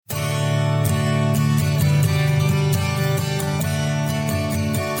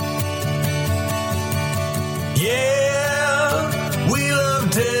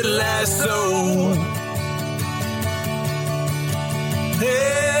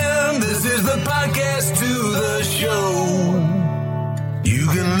is the podcast to the show. You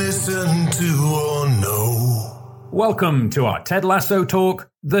can listen to or know. Welcome to our Ted Lasso talk,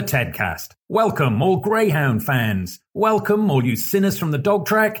 the Tedcast. Welcome all Greyhound fans. Welcome all you sinners from the dog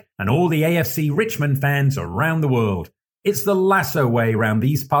track and all the AFC Richmond fans around the world. It's the Lasso way round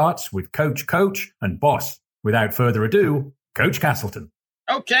these parts with Coach and Boss. Without further ado, Coach Castleton.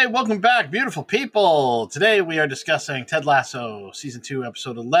 Okay, welcome back, beautiful people. Today we are discussing Ted Lasso, Season 2,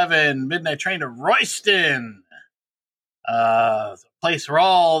 Episode 11, Midnight Train to Royston. The place where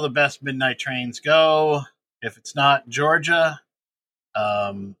all the best midnight trains go. If it's not Georgia,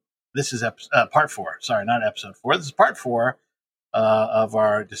 this is Part 4. Sorry, not Episode 4. This is Part 4 of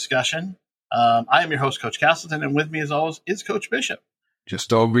our discussion. I am your host, Coach Castleton, and with me, as always, is Coach Bishop.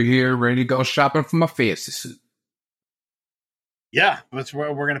 Just over here, ready to go shopping for my fancy suit. Yeah, that's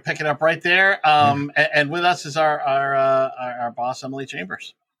where we're going to pick it up right there. And with us is our boss, Emily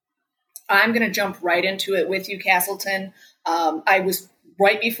Chambers. I'm going to jump right into it with you, Castleton. I was,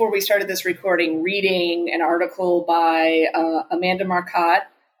 right before we started this recording, reading an article by Amanda Marcotte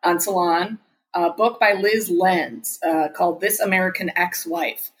on Salon, a book by Liz Lenz called This American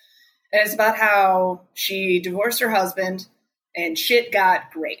Ex-Wife. And it's about how she divorced her husband and shit got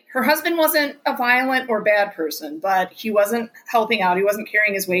great. Her husband wasn't a violent or bad person, but he wasn't helping out. He wasn't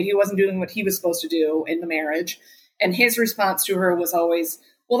carrying his weight. He wasn't doing what he was supposed to do in the marriage. And his response to her was always,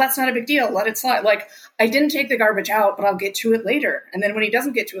 well, that's not a big deal. Let it slide. Like, I didn't take the garbage out, but I'll get to it later. And then when he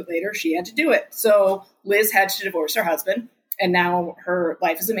doesn't get to it later, she had to do it. So Liz had to divorce her husband, and now her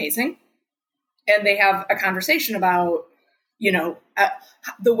life is amazing. And they have a conversation about,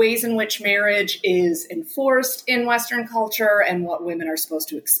 the ways in which marriage is enforced in Western culture and what women are supposed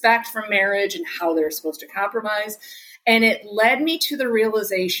to expect from marriage and how they're supposed to compromise. And it led me to the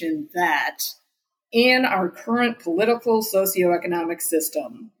realization that in our current political socioeconomic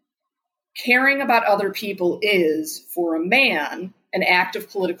system, caring about other people is, for a man, an act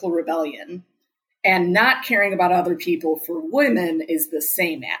of political rebellion, and not caring about other people for women is the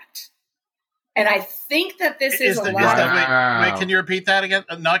same act. And I think that this is a lot of... Wait, can you repeat that again?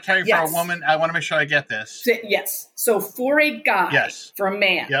 Not caring for a woman? I want to make sure I get this. Yes. So for a guy, for a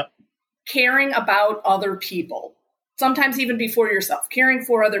man, caring about other people, sometimes even before yourself, caring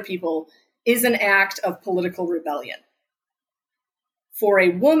for other people is an act of political rebellion. For a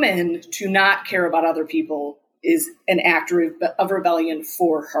woman to not care about other people is an act of rebellion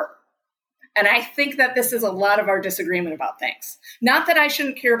for her. And I think that this is a lot of our disagreement about things. Not that I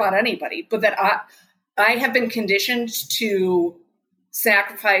shouldn't care about anybody, but that I have been conditioned to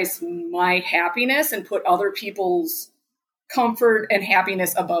sacrifice my happiness and put other people's comfort and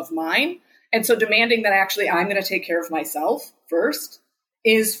happiness above mine. And so demanding that actually I'm going to take care of myself first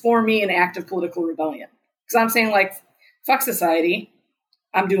is for me an act of political rebellion. Because I'm saying, like, fuck society,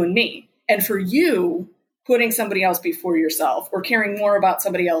 I'm doing me. And for you, putting somebody else before yourself or caring more about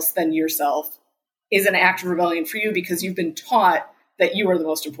somebody else than yourself is an act of rebellion for you because you've been taught that you are the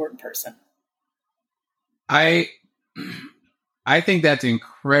most important person. I think that's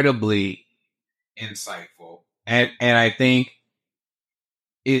incredibly insightful. And I think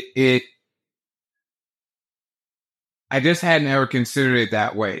I just hadn't ever considered it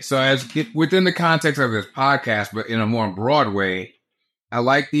that way. So within the context of this podcast, but in a more broad way, I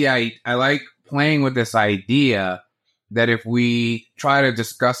like playing with this idea that if we try to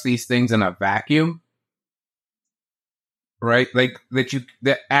discuss these things in a vacuum, right? Like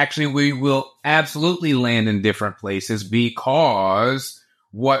that actually we will absolutely land in different places because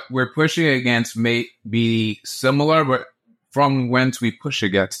what we're pushing against may be similar, but from whence we push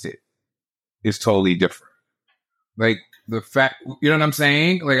against it is totally different. Like the fact, you know what I'm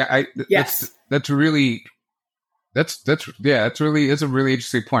saying? Like yes. That's a really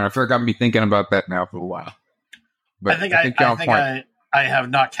interesting point. I feel like I've been thinking about that now for a while. But I have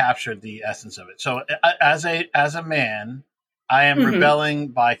not captured the essence of it. So as a man, I am rebelling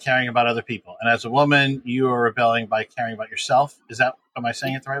by caring about other people. And as a woman, you are rebelling by caring about yourself. Am I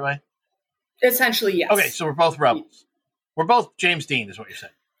saying it the right way? Essentially, yes. Okay, so we're both rebels. We're both James Dean is what you're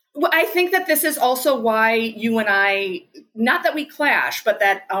saying. Well, I think that this is also why you and I, not that we clash, but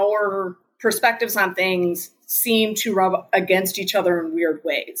that our perspectives on things seem to rub against each other in weird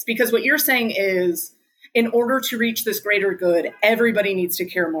ways. Because what you're saying is, in order to reach this greater good, everybody needs to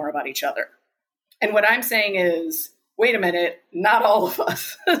care more about each other. And what I'm saying is, wait a minute, not all of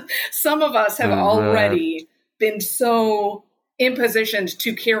us. Some of us have already been so impositioned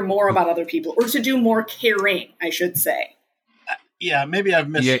to care more about other people, or to do more caring, I should say. Yeah, maybe I've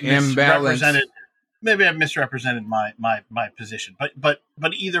misrepresented. Maybe I've misrepresented my position. But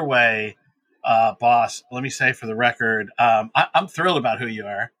either way, boss, let me say for the record, I'm thrilled about who you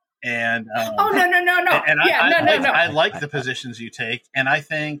are. And no. And I like the positions you take, and I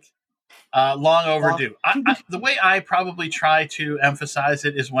think long overdue. The way I probably try to emphasize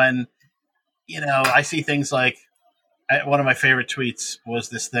it is when, I see things like, one of my favorite tweets was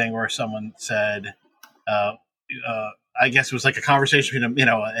this thing where someone said, I guess it was like a conversation between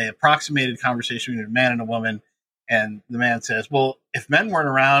an approximated conversation between a man and a woman, and the man says, "Well, if men weren't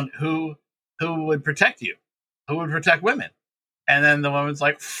around, who would protect you? Who would protect women?" And then the woman's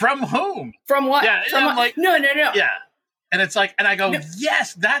like, "From whom? From what? Yeah, from I'm like, no. Yeah, and it's like, and I go,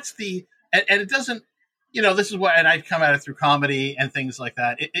 yes, that's the, and it doesn't, this is what, and I come at it through comedy and things like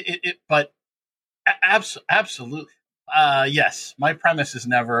that. But absolutely, yes, my premise is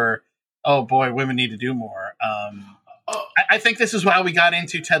never, oh boy, women need to do more. I think this is why we got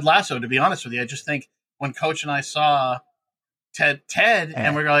into Ted Lasso, to be honest with you. I just think when Coach and I saw Ted,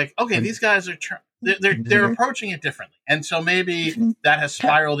 and we were like, okay, these guys are they're approaching it differently, and so maybe that has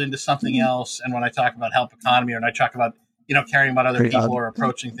spiraled into something else. And when I talk about help economy, or when I talk about caring about other people or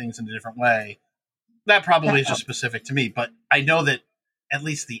approaching things in a different way, that probably is just specific to me. But I know that at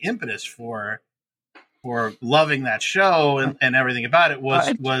least the impetus for loving that show and everything about it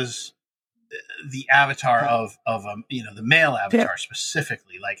was the avatar of the male avatar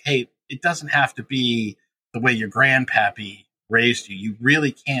specifically. Like, hey, it doesn't have to be the way your grandpappy raised you. You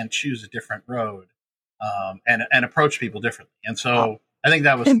really can choose a different road, and approach people differently. And so I think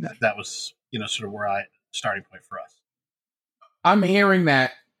that was sort of where starting point for us. I'm hearing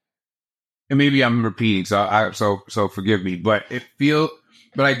that, and maybe I'm repeating, so forgive me, but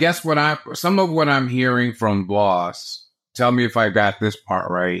but I guess some of what I'm hearing from Boss, tell me if I got this part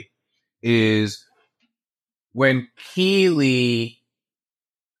right, is when Keely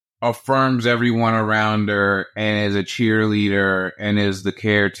affirms everyone around her and is a cheerleader and is the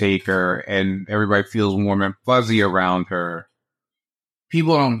caretaker and everybody feels warm and fuzzy around her,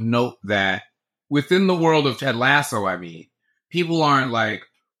 people don't note that within the world of Ted Lasso, people aren't like,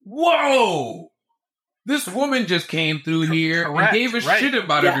 whoa, this woman just came through here and gave a shit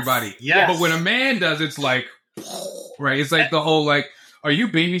about everybody. Yes. But when a man does, it's like, right? It's like the whole, like, are you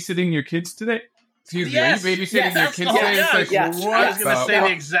babysitting your kids today? Excuse me, are you babysitting your kids today? It's like, what? I was going to say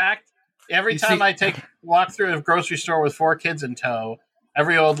the exact, every time I walk through a grocery store with 4 kids in tow,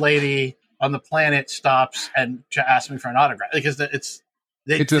 every old lady on the planet stops and asks me for an autograph, because it's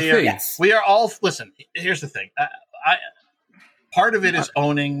a thing. Yes. We are all, listen, here's the thing. Part of it is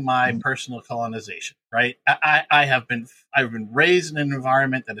owning my personal colonization, right? I've been raised in an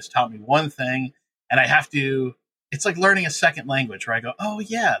environment that has taught me one thing, and I have to, it's like learning a second language where I go, oh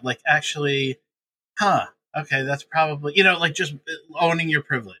yeah, like actually, okay, that's probably, like just owning your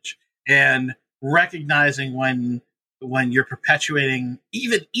privilege and recognizing when you're perpetuating,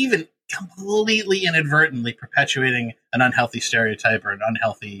 even completely inadvertently perpetuating an unhealthy stereotype or an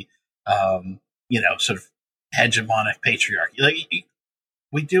unhealthy, sort of hegemonic patriarchy. Like,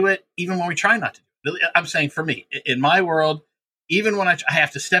 we do it even when we try not to do it. I'm saying, for me, in my world, even when I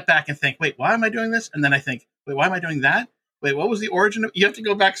have to step back and think, wait, why am I doing this? And then I think, wait, why am I doing that? Wait, what was the origin of? You have to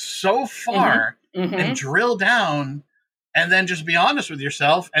go back so far and drill down, and then just be honest with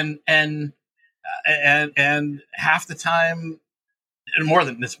yourself. And half the time, and more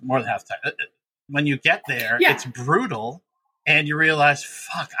than half the time, when you get there, it's brutal, and you realize,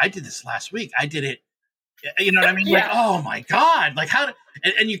 fuck, I did this last week. I did it. You know what I mean? Like, oh my God, like how,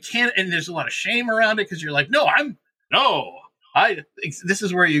 and you can't, and there's a lot of shame around it, because you're like, this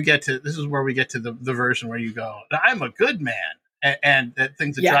is where we get to the version where you go, I'm a good man, and that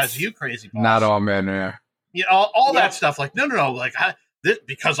things that drives you crazy. Boss. Not all men are. All that stuff. Like, no, like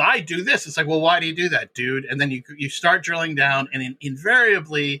because I do this. It's like, well, why do you do that, dude? And then you start drilling down, and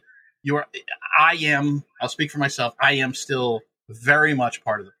invariably I'll speak for myself. I am still very much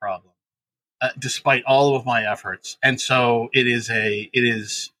part of the problem. Despite all of my efforts. And so it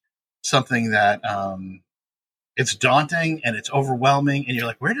is something that, it's daunting and it's overwhelming. And you're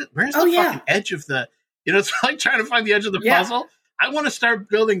like, where's the fucking edge of the, it's like trying to find the edge of the puzzle. I want to start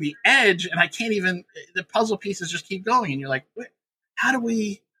building the edge, and I can't even, the puzzle pieces just keep going. And you're like, how do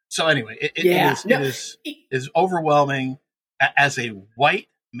we? So anyway, it is overwhelming as a white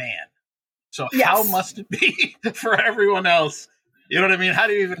man. So how must it be for everyone else? You know what I mean? How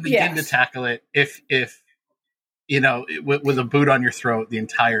do you even begin to tackle it if with a boot on your throat the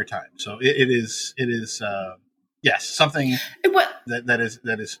entire time? So it is something that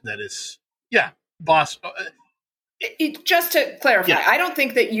is boss. Just to clarify, I don't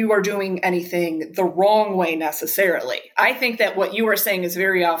think that you are doing anything the wrong way necessarily. I think that what you are saying is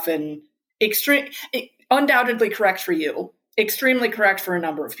very often undoubtedly correct for you, extremely correct for a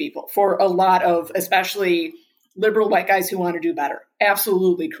number of people, for a lot of, especially liberal white guys who want to do better.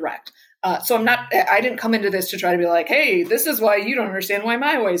 Absolutely correct. So I didn't come into this to try to be like, hey, this is why you don't understand why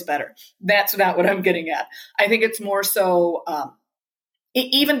my way is better. That's not what I'm getting at. I think it's more so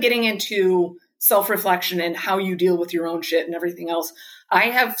even getting into self-reflection and how you deal with your own shit and everything else. I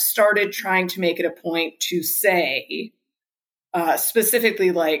have started trying to make it a point to say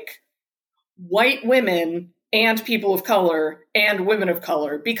specifically like white women and people of color and women of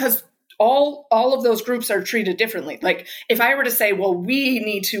color, because all of those groups are treated differently. Like if I were to say, well, we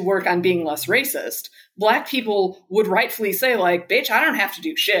need to work on being less racist, Black people would rightfully say like, bitch, I don't have to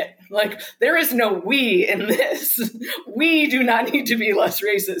do shit. Like there is no we in this. We do not need to be less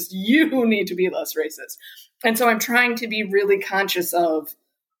racist. You need to be less racist. And so I'm trying to be really conscious of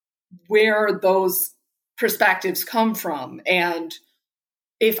where those perspectives come from. And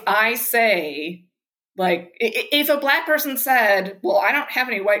if I say, like, if a Black person said, well, I don't have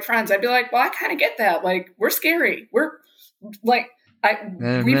any white friends, I'd be like, well, I kind of get that. Like, we're scary. We're like,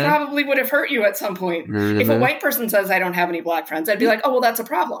 we probably would have hurt you at some point. If a white person says, I don't have any Black friends, I'd be like, oh, well, that's a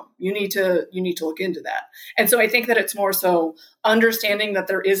problem. You need to look into that. And so I think that it's more so understanding that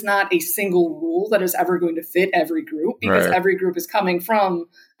there is not a single rule that is ever going to fit every group, because every group is coming from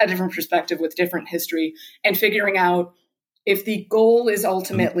a different perspective with different history, and figuring out if the goal is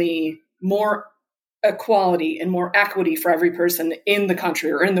ultimately more equality and more equity for every person in the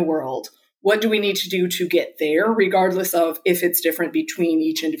country or in the world, what do we need to do to get there, regardless of if it's different between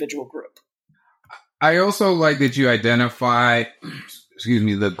each individual group? I also like that you identify,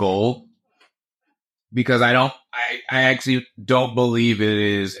 the goal, because I actually don't believe it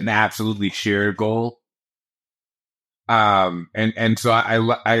is an absolutely shared goal. And so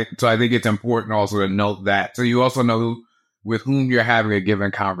I think it's important also to note that, so you also know with whom you're having a given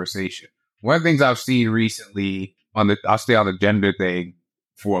conversation. One of the things I've seen recently I'll stay on the gender thing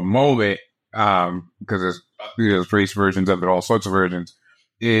for a moment, because there's race versions of it, all sorts of versions,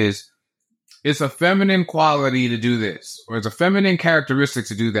 is it's a feminine quality to do this, or it's a feminine characteristic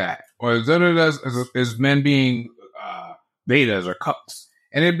to do that, or is men being betas or cucks.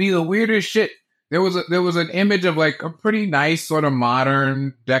 And it'd be the weirdest shit. There was an image of like a pretty nice sort of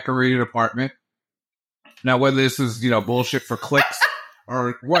modern decorated apartment. Now, whether this is, bullshit for clicks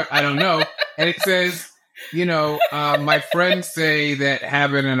or what, I don't know. And it says, my friends say that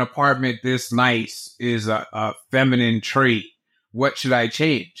having an apartment this nice is a feminine trait. What should I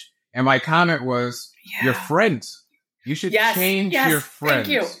change? And my comment was, your friends. You should change your friends.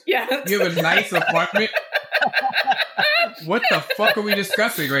 Thank you. Yes. You have a nice apartment. What the fuck are we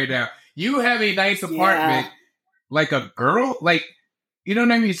discussing right now? You have a nice apartment, like a girl, like, you know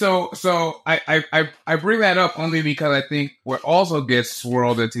what I mean? So I bring that up only because I think what also gets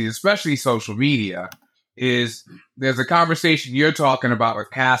swirled into, especially social media, is there's a conversation you're talking about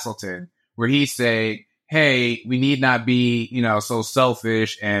with Castleton where he's saying, hey, we need not be, so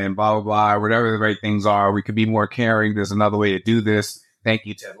selfish and blah, blah, blah, whatever the right things are. We could be more caring. There's another way to do this. Thank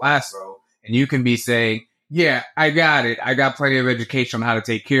you, Ted Lasso. And you can be saying, yeah, I got it. I got plenty of education on how to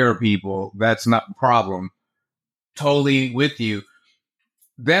take care of people. That's not a problem. Totally with you.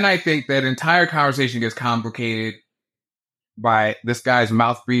 Then I think that entire conversation gets complicated by this guy's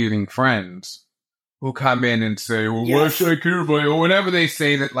mouth-breathing friends who come in and say, well, why should I care about you? Or whenever they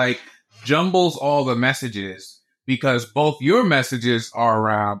say that, like, jumbles all the messages, because both your messages are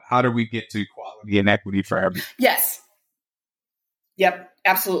around how do we get to equality and equity for everyone. Yes. Yep,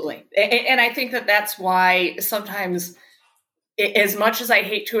 absolutely. And I think that that's why sometimes, as much as I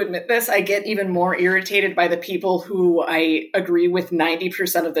hate to admit this, I get even more irritated by the people who I agree with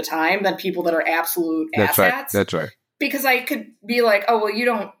 90% of the time than people that are absolute asshats. That's right. Because I could be like, oh,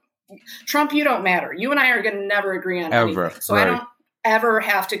 well, Trump, you don't matter. You and I are going to never agree on anything. So I don't ever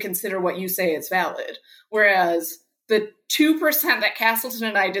have to consider what you say is valid. Whereas the 2% that Castleton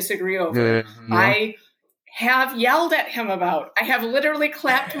and I disagree over, I have yelled at him about. I have literally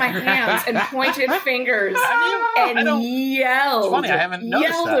clapped my hands and pointed fingers and yelled. It's funny, I haven't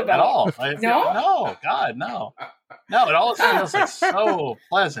noticed that at all. No, God, no. No, it all feels like so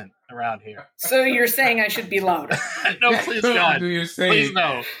pleasant around here. So you're saying I should be louder? No, please, God. Please,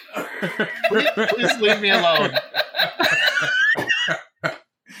 no. Please leave me alone.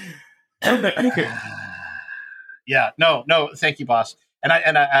 Yeah, no, thank you, boss. And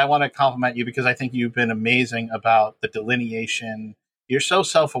I want to compliment you because I think you've been amazing about the delineation. You're so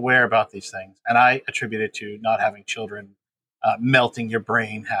self-aware about these things. And I attribute it to not having children melting your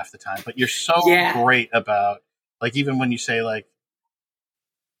brain half the time. But you're so great about, like, even when you say, like,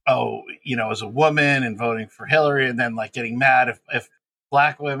 oh, as a woman and voting for Hillary, and then, like, getting mad if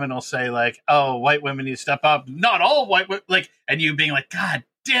Black women will say, like, oh, white women need to step up. Not all white women, like, and you being like, God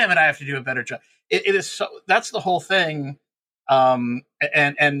damn it, I have to do a better job. it is so. That's the whole thing. And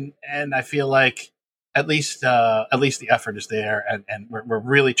I feel like at least the effort is there, and we're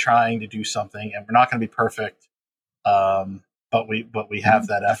really trying to do something, and we're not going to be perfect. But we have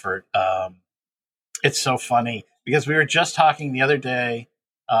that effort. It's so funny because we were just talking the other day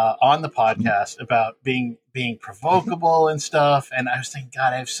on the podcast about being provocable and stuff, and I was thinking,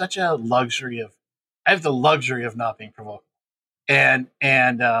 God, I have the luxury of not being provocable, and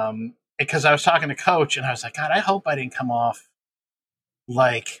because I was talking to Coach, and I was like, God, I hope I didn't come off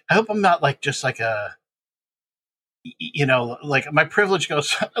like, I hope I'm not like just like a, like my privilege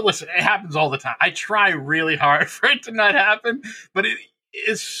goes. Listen, it happens all the time. I try really hard for it to not happen, but it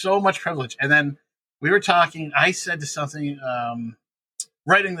is so much privilege. And then we were talking. I said to something,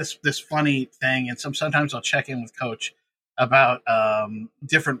 writing this funny thing, and sometimes I'll check in with Coach about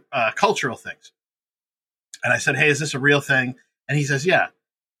different cultural things. And I said, "Hey, is this a real thing?" And he says, "Yeah."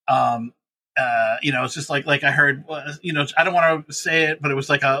 It's just like I heard, I don't want to say it, but it was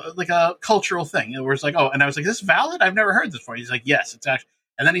like a cultural thing. It was like, oh, and I was like, is this valid? I've never heard this before. He's like, yes, it's actually.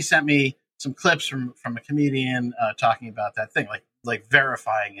 And then he sent me some clips from a comedian talking about that thing, like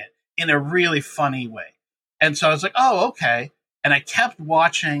verifying it in a really funny way. And so I was like, oh, okay. And I kept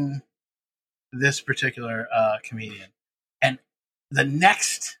watching this particular comedian, and the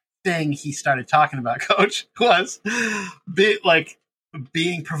next thing he started talking about, Coach, was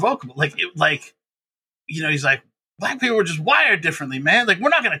being provocable. He's like, black people were just wired differently, man. Like, we're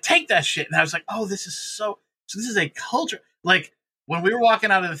not going to take that shit. And I was like, oh, this is a culture. Like, when we were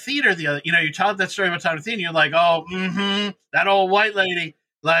walking out of the theater you told that story about time of the theater, you're like, oh, that old white lady,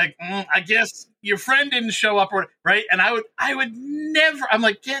 like, I guess your friend didn't show up, right? And I would never, I'm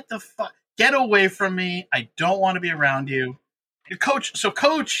like, get away from me. I don't want to be around you.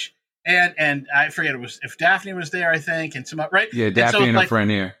 Coach, and I forget, it was if Daphne was there, I think, and some, right? Yeah, Daphne and a friend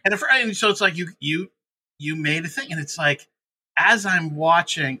here. And so it's like you made a thing, and it's like, as I'm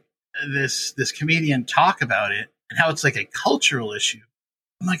watching this comedian talk about it and how it's like a cultural issue,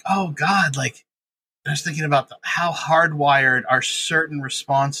 I'm like, oh God, like I was thinking about how hardwired are certain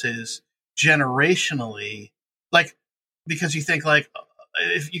responses generationally, like, because you think like,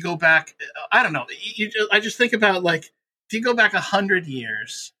 if you go back, I don't know, I just think about like, if you go back 100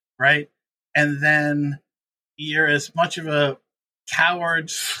 years, right? And then you're as much of a coward /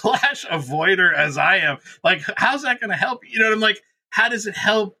 avoider as I am. Like, how's that going to help? You know what I'm like? How does it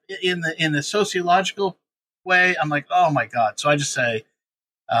help in the sociological way? I'm like, oh my God. So I just say,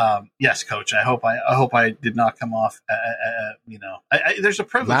 yes, Coach. I hope I did not come off. There's a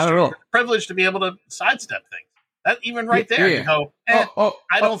privilege to be able to sidestep things. That even right there, you go, I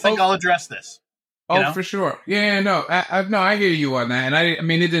don't think I'll address this. For sure. Yeah, no, I hear you on that. And I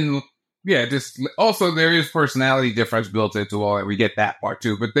mean, it didn't, just also there is personality difference built into all that. We get that part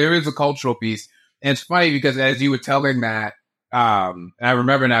too, but there is a cultural piece. And it's funny because as you were telling that, and I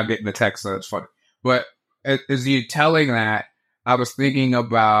remember now getting the text, so it's funny. But as you telling that, I was thinking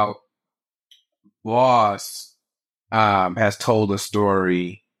about Boss has told a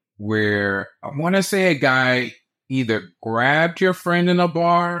story where I want to say a guy either grabbed your friend in a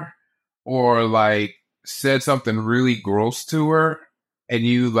bar or like said something really gross to her, and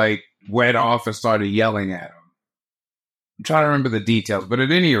you like went off and started yelling at him. I'm trying to remember the details, but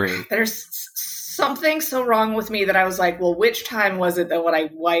at any rate, there's something so wrong with me that I was like, well, which time was it that I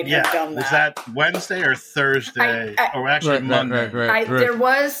might have done that? Was that Wednesday or Thursday? Or actually Monday? Right. There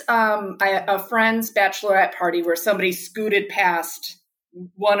was a friend's bachelorette party where somebody scooted past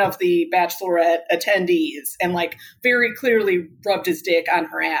one of the bachelorette attendees and like very clearly rubbed his dick on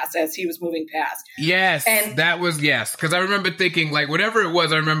her ass as he was moving past. Yes, and that was yes. Because I remember thinking like whatever it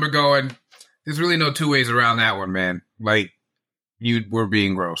was, I remember going, "There's really no two ways around that one, man." Like you were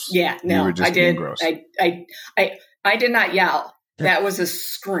being gross. Yeah, no, I did. Being gross. I did not yell. That was a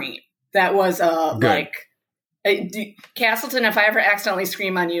scream. That was Castleton, if I ever accidentally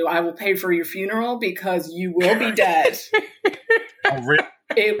scream on you, I will pay for your funeral because you will be dead. Oh, really?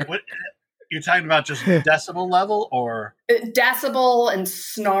 What, you're talking about just decibel level or? Decibel and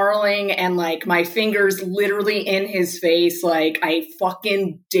snarling and like my fingers literally in his face. Like, I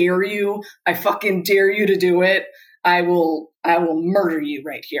fucking dare you. I fucking dare you to do it. I will murder you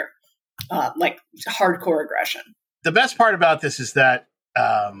right here. Like hardcore aggression. The best part about this is that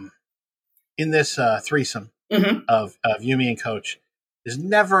in this threesome of you, me, and Coach, there's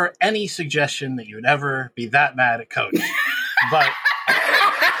never any suggestion that you would ever be that mad at Coach.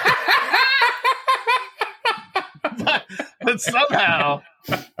 but somehow,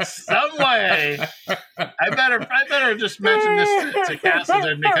 some way, I better just mention this to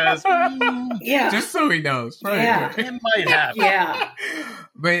Castleton because just so he knows, right? Yeah, it might happen. Yeah,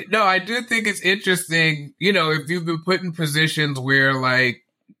 But no, I do think it's interesting, if you've been put in positions where, like,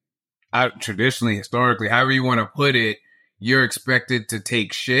 traditionally, historically, however you want to put it, you're expected to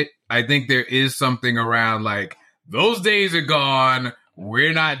take shit. I think there is something around, like, those days are gone.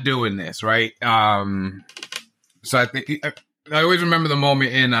 We're not doing this, right? So I think I always remember the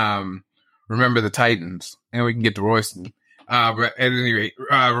moment in Remember the Titans, and we can get to Royston. But at any rate,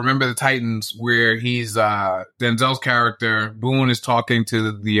 Remember the Titans, where he's Denzel's character Boone is talking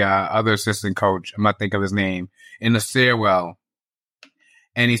to the other assistant coach. I'm not thinking of his name, in the stairwell,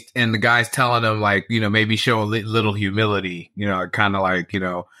 and the guy's telling him, like, maybe show a little humility, kind of like,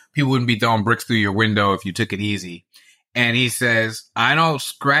 people wouldn't be throwing bricks through your window if you took it easy. And he says, I don't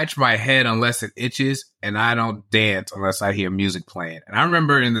scratch my head unless it itches, and I don't dance unless I hear music playing. And I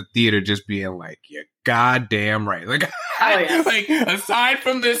remember in the theater just being like, you're goddamn right. Like, yes. Like, aside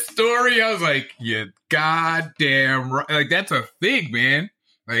from this story, I was like, you're goddamn right. Like, that's a thing, man.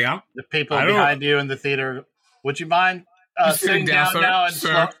 Like, the people behind you in the theater, would you mind sitting down sir, now and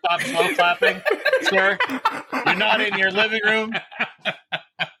stop slow clapping? Sir, you're not in your living room.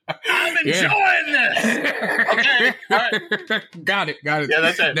 I'm enjoying this. Okay, all right. Got it. Yeah,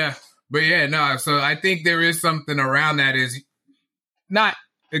 that's it. No, but yeah, no. So I think there is something around that. Is not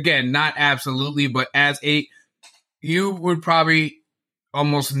absolutely, but you would probably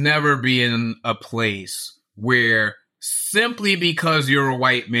almost never be in a place where simply because you're a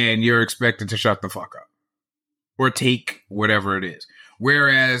white man, you're expected to shut the fuck up or take whatever it is.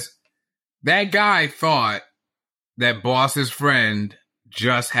 Whereas that guy thought that boss's friend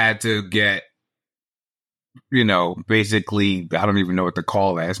just had to get, basically, I don't even know what to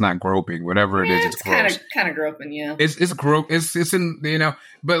call that. It's not groping, whatever it is. It's gross. Kind of groping, yeah. It's gross. It's in,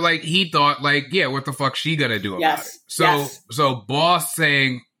 but like he thought, like, yeah, what the fuck she gonna do about it? So boss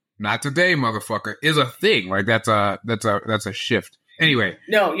saying, not today, motherfucker, is a thing. Like that's a shift. Anyway,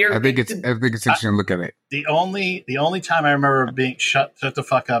 no, I think it's interesting to look at it. The only time I remember being shut the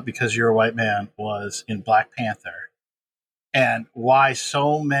fuck up because you're a white man was in Black Panther. And why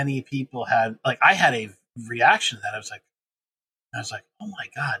so many people had, like, I had a reaction to that. I was like, oh my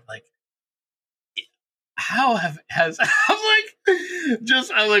God, like,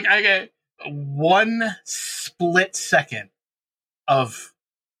 I get one split second of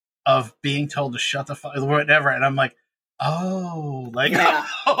being told to shut the fuck, whatever. And I'm like, oh, like, yeah.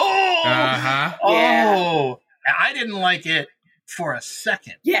 oh, uh-huh. oh, yeah. I didn't like it for a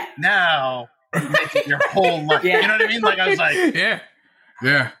second. Yeah. Now, you make it your whole life. Yeah. You know what I mean? Like, I was like, yeah.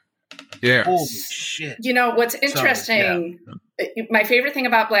 Holy shit. What's interesting, my favorite thing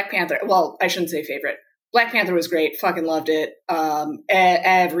about Black Panther, well, I shouldn't say favorite. Black Panther was great. Fucking loved it.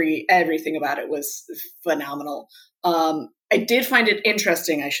 Everything about it was phenomenal. I did find it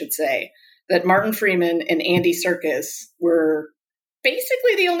interesting, I should say, that Martin Freeman and Andy Serkis were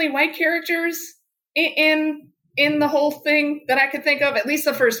basically the only white characters in the whole thing that I could think of, at least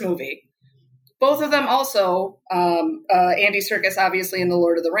the first movie. Both of them also, Andy Serkis obviously in The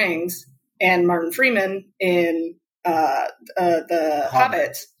Lord of the Rings, and Martin Freeman in The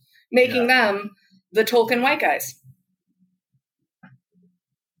Hobbit, making them the Tolkien white guys.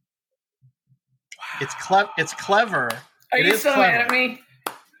 It's clever. Are you so mad at me?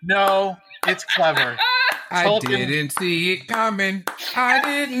 No, it's clever. I didn't see it coming. I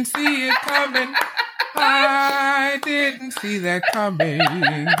didn't see it coming. I didn't see that coming.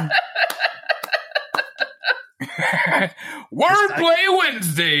 Wordplay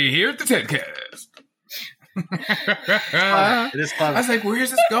Wednesday here at the TEDcast. It is clever. I was like,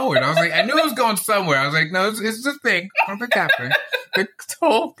 where's this going? I was like, I knew it was going somewhere. I was like, no, it's a thing. Something happening. The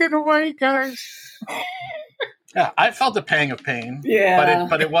Tolkien white guys. Yeah, I felt a pang of pain. Yeah,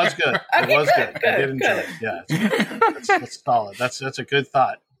 but it was good. It was good. I did enjoy it. Yeah, that's solid. That's a good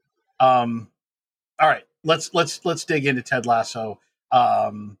thought. All right, let's dig into Ted Lasso.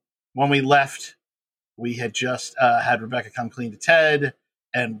 When we left, we had just had Rebecca come clean to Ted,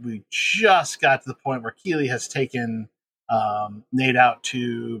 and we just got to the point where Keely has taken Nate out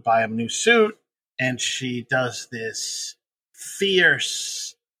to buy him a new suit, and she does this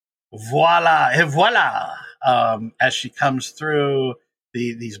fierce voila, as she comes through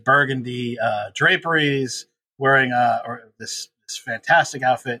these burgundy draperies, wearing this fantastic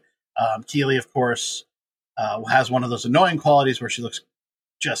outfit. Keely, of course, has one of those annoying qualities where she looks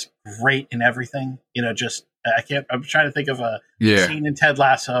just great in everything. I'm trying to think of a scene in Ted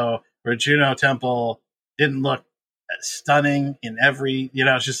Lasso where Juno Temple didn't look stunning in every,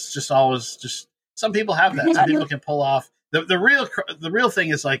 it's just always just, some people have that. Some people can pull off the real thing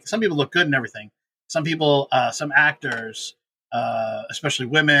is, like, some people look good in everything. Some people, some actors, especially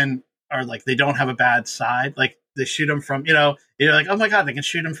women, are like they don't have a bad side. Like they shoot them from, you know, you're like, oh my god, they can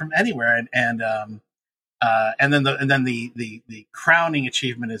shoot them from anywhere, and then the crowning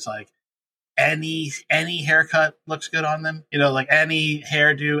achievement is like any haircut looks good on them, you know, like any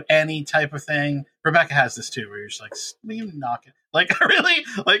hairdo, any type of thing. Rebecca has this too, where you're just like, will you knock it? Like really,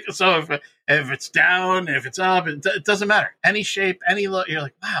 like so if it's down, if it's up, it doesn't matter. Any shape, any look, you're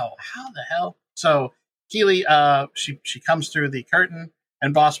like, wow, how the hell? So Keely, she comes through the curtain,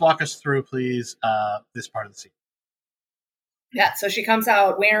 and boss, walk us through, please, this part of the scene. Yeah, so she comes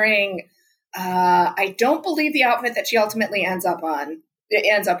out wearing, I don't believe the outfit that she ultimately ends up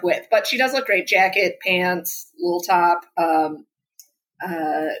with, but she does look great. Jacket, pants, little top.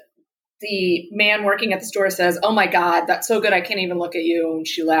 The man working at the store says, "Oh my God, that's so good, I can't even look at you." And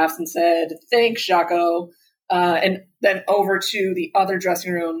she laughs and said, "Thanks, Jaco." And then over to the other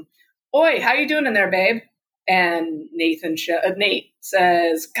dressing room. "Oi, how you doing in there, babe?" And Nate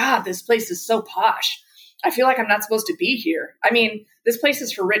says, "God, this place is so posh. I feel like I'm not supposed to be here. I mean, this place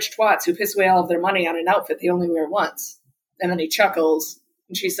is for rich twats who piss away all of their money on an outfit they only wear once." And then he chuckles,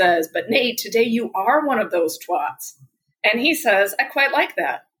 and she says, "But Nate, today you are one of those twats." And he says, "I quite like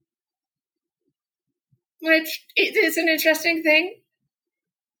that." Which is an interesting thing.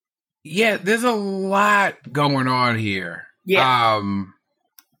 Yeah, there's a lot going on here. Yeah.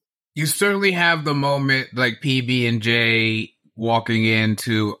 You certainly have the moment like PB and J walking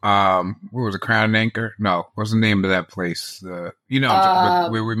into what was it, Crown and Anchor? No, what's the name of that place? Where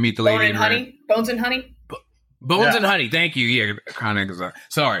we meet the lady. Bones and Honey. Bones and Honey. Thank you. Yeah, Crown and Anchor.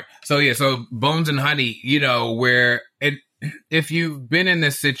 Sorry. So Bones and Honey. You know where it. If you've been in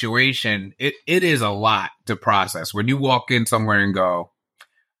this situation, it is a lot to process when you walk in somewhere and go,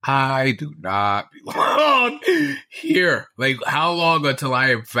 I do not belong here. Like, how long until I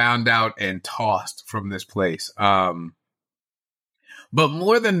am found out and tossed from this place? But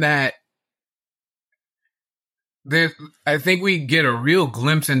more than that, I think we get a real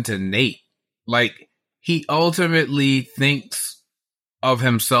glimpse into Nate. Like, he ultimately thinks of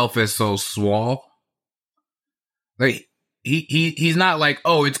himself as so small. Like, he's not like,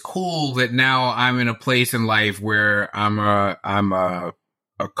 oh, it's cool that now I'm in a place in life where I'm a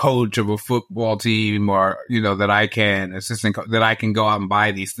coach of a football team, or, you know, that I can that I can go out and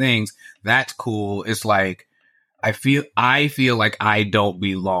buy these things. That's cool. It's like, I feel like I don't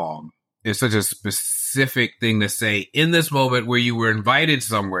belong. It's such a specific thing to say in this moment where you were invited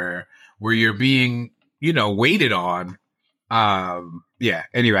somewhere where you're being, you know, waited on. Yeah.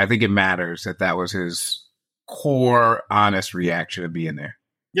 Anyway, I think it matters that was his core honest reaction of being there.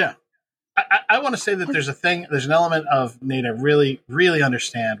 Yeah. I want to say that there's an element of Nate I really, really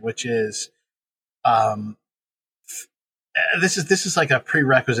understand, which is this is like a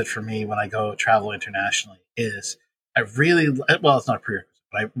prerequisite for me when I go travel internationally. Is I really, well, it's not a prerequisite,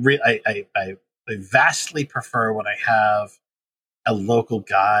 but I vastly prefer when I have a local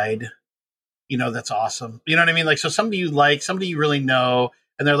guide, you know, that's awesome. You know what I mean? Like, so somebody you really know,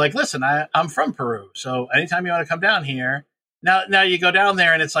 and they're like, listen, I'm from Peru, so anytime you want to come down here, now you go down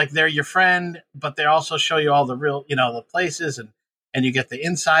there, and it's like they're your friend, but they also show you all the real, you know, the places, and you get the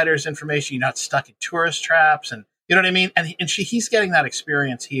insiders information. You're not stuck in tourist traps, and you know what I mean? And he's getting that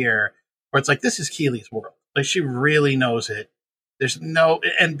experience here, where it's like, this is Keely's world. Like, she really knows it.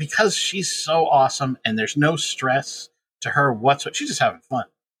 And because she's so awesome, and there's no stress to her whatsoever, she's just having fun.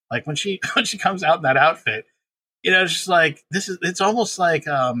 Like when she comes out in that outfit, you know, it's just like, it's almost like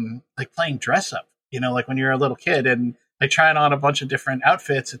playing dress up, you know, like when you're a little kid and like trying on a bunch of different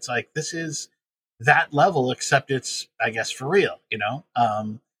outfits. It's like, this is that level, except it's, I guess, for real, you know?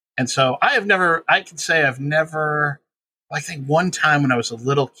 And so I think one time when I was a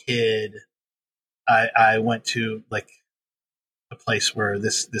little kid, I went to like a place where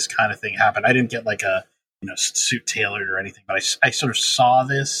this kind of thing happened. I didn't get like a, you know, suit tailored or anything, but I sort of saw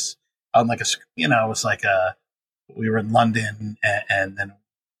this on like it was like we were in London, and then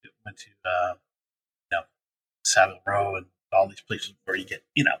we went to, Savile Row and all these places where you get,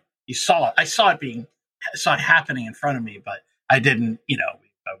 you know, I saw it happening in front of me, but I didn't, you know,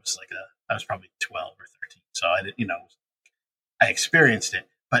 I was probably 12 or 13. So I didn't, you know, I experienced it,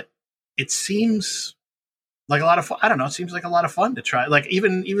 but it seems like a lot of fun. I don't know. It seems like a lot of fun to try. Like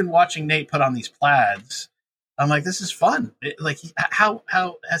even watching Nate put on these plaids, I'm like, this is fun. How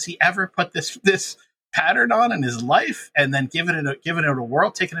has he ever put this pattern on in his life and then given it a whirl,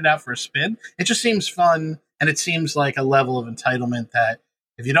 taking it out for a spin? It just seems fun, and it seems like a level of entitlement that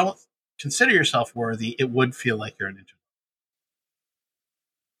if you don't consider yourself worthy, it would feel like you're an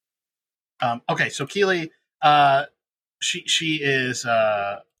introvert. Okay, so Keely, she is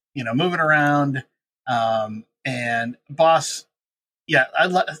moving around, and boss, yeah,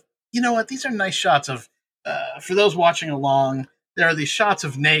 you know what? These are nice shots of, for those watching along, there are these shots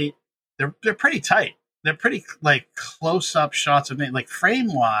of Nate. They're pretty tight. They're pretty like close up shots of Nate, like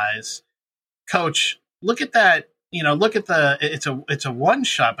frame wise. Coach, look at that. You know, look at it's a one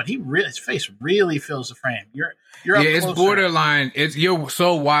shot, but his face really fills the frame. You're up it's closer. borderline. You're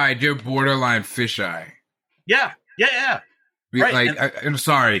so wide. You're borderline fisheye. Yeah. Right. I'm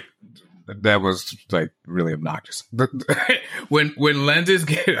sorry. That was like really obnoxious. when lenses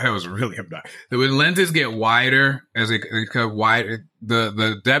get, that was really obnoxious. When lenses get wider, as they get wider,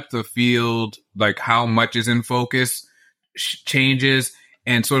 the depth of field, like how much is in focus, changes,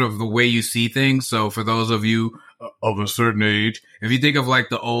 and sort of the way you see things. So for those of you of a certain age, if you think of like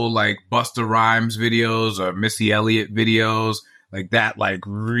the old like Busta Rhymes videos or Missy Elliott videos, like that, like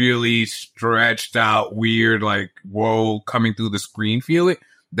really stretched out, weird, like whoa, coming through the screen, feel it.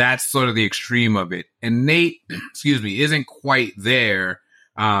 That's sort of the extreme of it. And Nate, isn't quite there.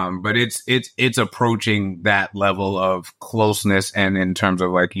 But it's approaching that level of closeness and in terms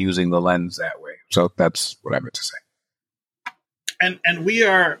of like using the lens that way. So that's what I meant to say. And we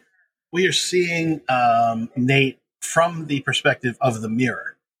are seeing Nate from the perspective of the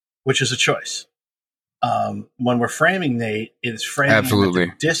mirror, which is a choice. When we're framing Nate, it is framing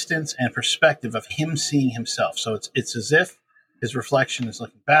the distance and perspective of him seeing himself. So it's as if his reflection is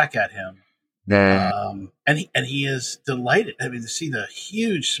looking back at him, and he is delighted. I mean, to see the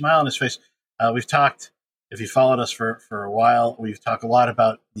huge smile on his face. We've talked, if you followed us for a while, we've talked a lot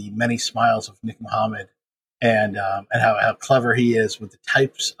about the many smiles of Nick Muhammad, and how clever he is with the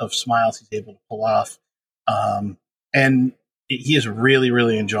types of smiles he's able to pull off. And he is really,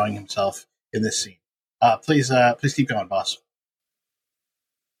 really enjoying himself in this scene. Please keep going, boss.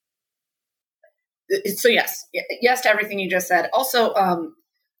 So yes to everything you just said. Also, I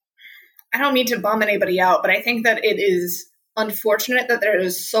don't mean to bum anybody out, but I think that it is unfortunate that there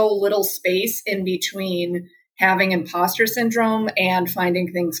is so little space in between having imposter syndrome and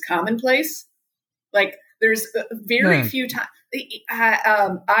finding things commonplace. Like there's very few times.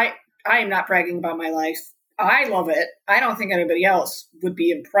 I am not bragging about my life. I love it. I don't think anybody else would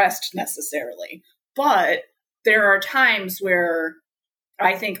be impressed necessarily, but there are times where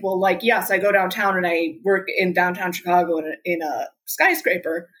I think, well, like, yes, I go downtown and I work in downtown Chicago in a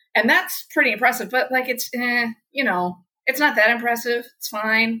skyscraper, and that's pretty impressive. But like, it's it's not that impressive. It's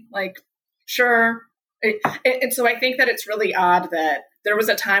fine. Like, sure. And so I think that it's really odd that there was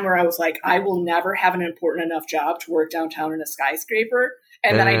a time where I was like, I will never have an important enough job to work downtown in a skyscraper,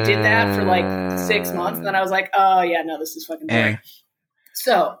 and then I did that for like 6 months, and then I was like, oh yeah, no, this is fucking boring.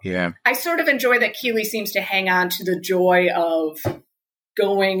 So yeah, I sort of enjoy that Keely seems to hang on to the joy of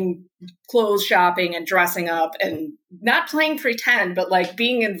going clothes shopping and dressing up and not playing pretend, but like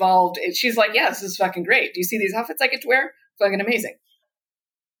being involved. She's like, yeah, this is fucking great. Do you see these outfits I get to wear? Fucking amazing.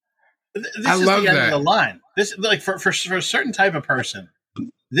 I love that. End of the line. This, like, for a certain type of person,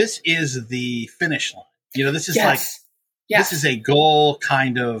 this is the finish line. You know, this is this is a goal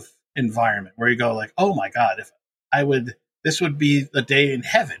kind of environment where you go like, oh my God, this would be the day in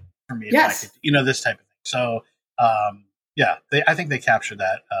heaven for me. If I could, this type of thing. So, I think they captured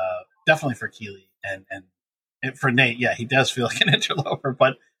that definitely for Keely and for Nate. Yeah, he does feel like an interloper,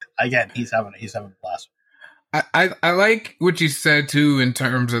 but again, he's having a blast. I like what you said too in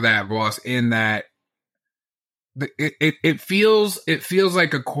terms of that, boss. In that it feels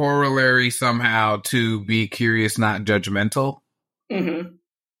like a corollary somehow to be curious, not judgmental. Mm-hmm.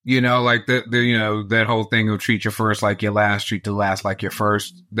 Like that whole thing of treat your first like your last, treat the last like your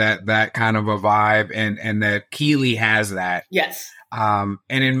first. That kind of a vibe, and that Keely has that. Yes. And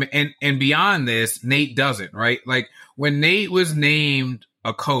beyond this, Nate doesn't, right? Like when Nate was named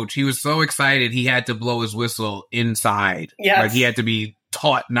a coach, he was so excited he had to blow his whistle inside. Yes. Like he had to be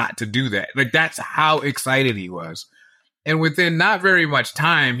taught not to do that. Like that's how excited he was. And within not very much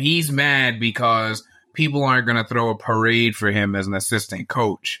time, he's mad because people aren't going to throw a parade for him as an assistant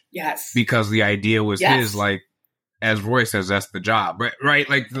coach. Yes. Because the idea was his, like, as Roy says, that's the job. Right?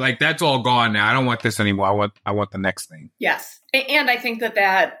 Like that's all gone now. I don't want this anymore. I want the next thing. Yes. And I think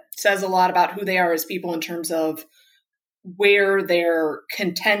that says a lot about who they are as people in terms of where their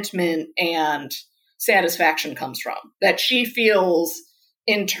contentment and satisfaction comes from. That she feels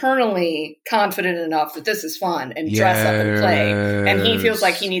internally confident enough that this is fun and dress up and play. And he feels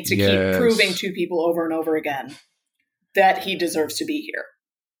like he needs to keep proving to people over and over again that he deserves to be here.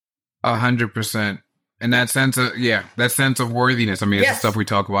 100%. And that sense of worthiness. I mean, it's the stuff we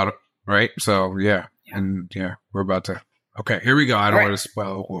talk about, right? So we're about to. Okay, here we go. I don't want to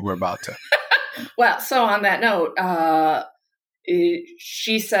spoil what we're about to. Well, so on that note,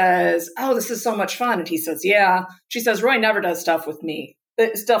 she says, oh, this is so much fun. And he says, yeah. She says, Roy never does stuff with me.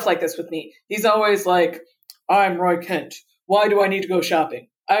 stuff like this with me. He's always like, I'm Roy Kent. Why do I need to go shopping?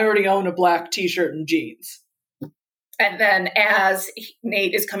 I already own a black t-shirt and jeans. And then as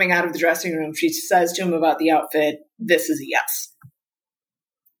Nate is coming out of the dressing room, she says to him about the outfit, this is a yes.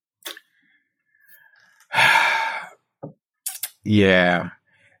 Yeah.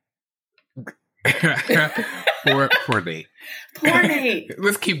 Poor Nate. Poor Nate.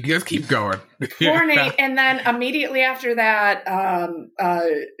 Let's keep going. Poor Nate. And then immediately after that,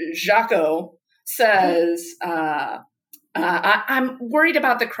 Jaco says, I'm worried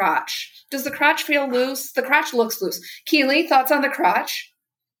about the crotch. Does the crotch feel loose? The crotch looks loose. Keely, thoughts on the crotch?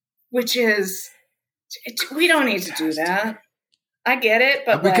 Which is, we don't need to do that. I get it,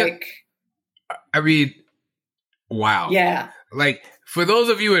 but I mean, wow. Yeah. Like, for those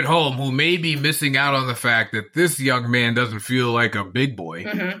of you at home who may be missing out on the fact that this young man doesn't feel like a big boy,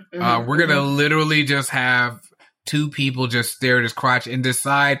 we're going to literally just have two people just stare at his crotch and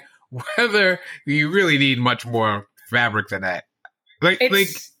decide whether you really need much more fabric than that. Like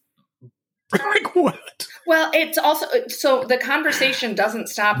what? Well, it's also, so the conversation doesn't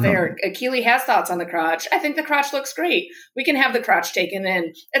stop there. Keely has thoughts on the crotch. I think the crotch looks great. We can have the crotch taken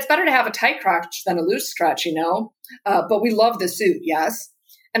in. It's better to have a tight crotch than a loose crotch, but we love the suit, yes.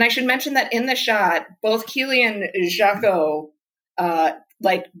 And I should mention that in the shot, both Keely and Jaco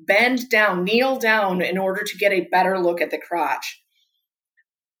bend down, kneel down in order to get a better look at the crotch.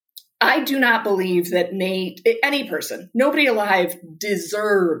 I do not believe that Nate, any person, nobody alive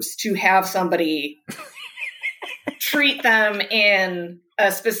deserves to have somebody treat them in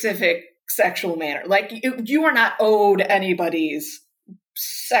a specific sexual manner. Like, you are not owed anybody's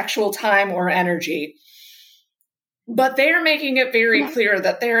sexual time or energy. But they're making it very clear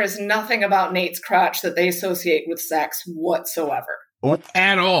that there is nothing about Nate's crotch that they associate with sex whatsoever.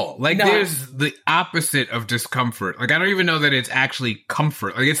 At all. Like, No. There's the opposite of discomfort. Like, I don't even know that it's actually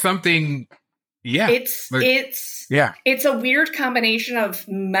comfort. Like, it's something, yeah. It's a weird combination of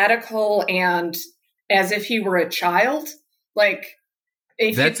medical and as if he were a child. Like,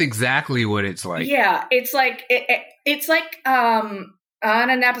 that's exactly what it's like. Yeah, it's like on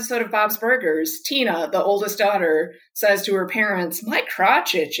an episode of Bob's Burgers, Tina, the oldest daughter, says to her parents, "My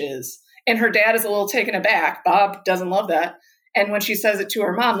crotch itches," and her dad is a little taken aback. Bob doesn't love that. And when she says it to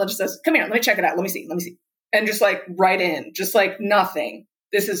her mom, Linda says, "Come here, let me check it out. Let me see. And just like right in, just like nothing.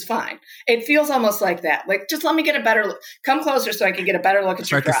 This is fine. It feels almost like that. Like, just let me get a better look. Come closer so I can get a better look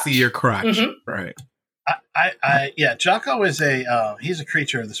at your crotch. So I can see your crotch. Mm-hmm. Right. Jaco is he's a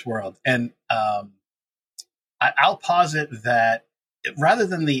creature of this world. And I'll posit that rather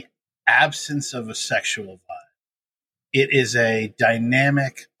than the absence of a sexual vibe, it is a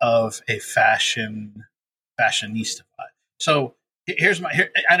dynamic of a fashionista vibe. So here's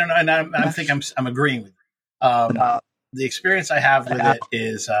I don't know, and I think I'm agreeing with you. The experience I have with it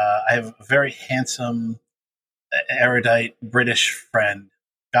is I have a very handsome, erudite British friend.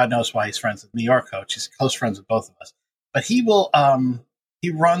 God knows why he's friends with me, our coach. He's close friends with both of us. But he will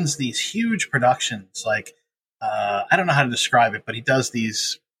he runs these huge productions. Like I don't know how to describe it, but he does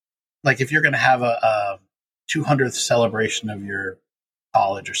these. Like if you're going to have a 200th celebration of your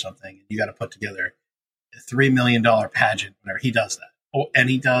college or something, you got to put together a $3 million pageant, whatever. He does that. Oh, and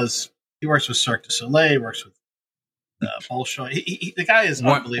he works with Cirque du Soleil, works with Bolshoi. The guy is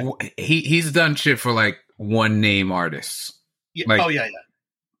unbelievable. He's done shit for like one name artists. Yeah, like, yeah.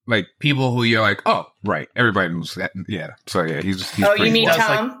 Like people who you're like, oh, right. Everybody knows that. Yeah. So yeah, he's oh, crazy. You mean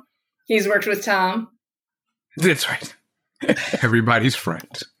Tom? He's worked with Tom. That's right. Everybody's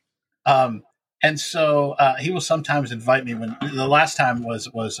friend. And so he will sometimes invite me when the last time was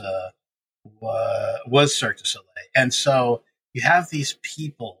Cirque du Soleil. And so you have these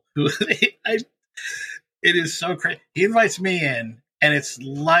people who it is so crazy. He invites me in, and it's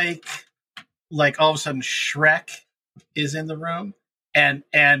like all of a sudden Shrek is in the room, and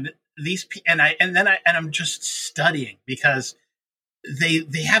these and I'm just studying because they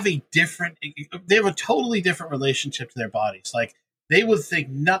have a totally different relationship to their bodies. Like they would think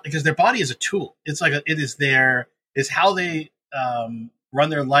not because their body is a tool. It's like is how they run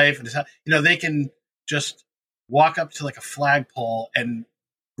their life, and how, they can just walk up to like a flagpole and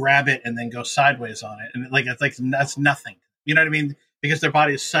grab it and then go sideways on it, and it's like that's nothing. You know what I mean? Because their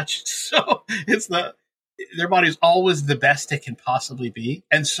body is their body is always the best it can possibly be,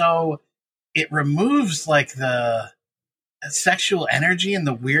 and so it removes like the sexual energy in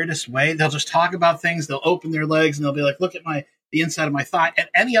the weirdest way. They'll just talk about things. They'll open their legs and they'll be like, "Look at the inside of my thigh." And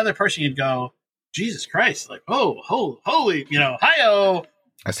any other person you'd go, "Jesus Christ!" Like, "Oh, holy, hi-oh."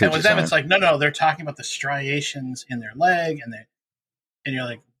 And with them, it's like, no, they're talking about the striations in their leg, and you're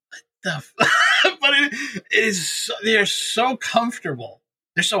like, what the? But they're so comfortable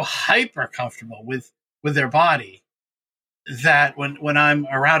they're so hyper comfortable with their body that when I'm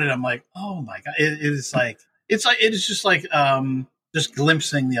around it, I'm like, oh my God, it is just like just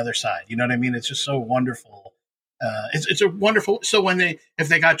glimpsing the other side. You know what I mean? It's just so wonderful. It's a wonderful. So if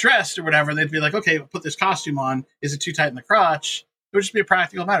they got dressed or whatever, they'd be like, okay, put this costume on. Is it too tight in the crotch? It would just be a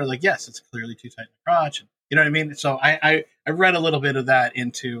practical matter. Like, yes, it's clearly too tight in the crotch. And, you know what I mean? So I read a little bit of that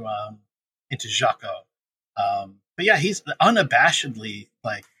into Jocko. But yeah, he's unabashedly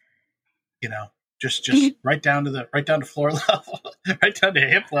like, just right down to floor level, right down to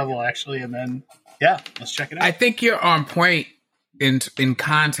hip level actually. And then, yeah, let's check it out. I think you're on point in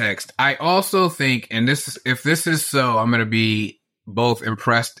context. I also think, and if this is so, I'm going to be both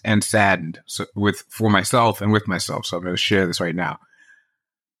impressed and saddened for myself and with myself. So I'm going to share this right now.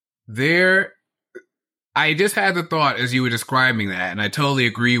 I just had the thought as you were describing that, and I totally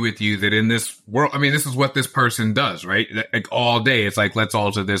agree with you that in this world, I mean, this is what this person does, right? Like all day, it's like, let's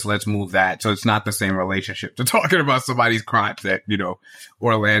alter this, let's move that. So it's not the same relationship to talking about somebody's crotch that,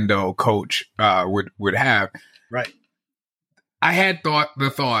 Orlando coach would have. Right. I had the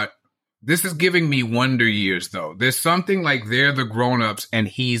thought, this is giving me Wonder Years, though. There's something like they're the grown-ups and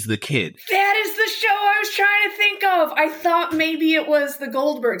he's the kid. That is the show I was trying to think of. I thought maybe it was the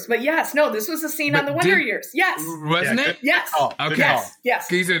Goldbergs, but yes, no, this was a scene on the Wonder Years. Yes. Wasn't it? Yes. Okay. Yes.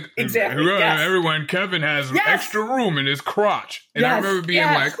 He said, exactly. Yes. Everyone, Kevin has extra room in his crotch. And I remember being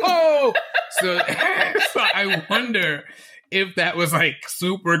like, oh. So I wonder if that was like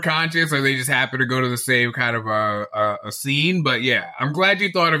super conscious or they just happened to go to the same kind of a scene. But yeah, I'm glad you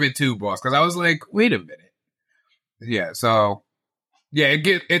thought of it too, boss, because I was like, wait a minute. Yeah, so yeah,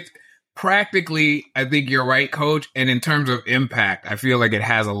 it practically, I think you're right, coach. And in terms of impact, I feel like it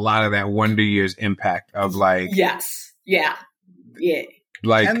has a lot of that Wonder Years impact of like, yes. Yeah. Yeah.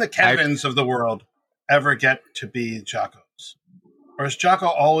 Like, can the Kevins of the world ever get to be Jockos? Or has Jocko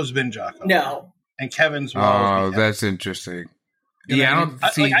always been Jocko? No. And Kevin's will always be Kevin. That's interesting. I don't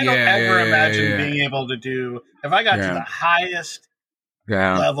ever imagine being able to do, if I got to the highest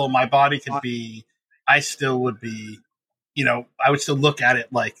level my body could be, I still would be, I would still look at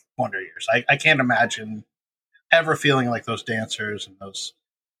it like Wonder Years. I can't imagine ever feeling like those dancers and those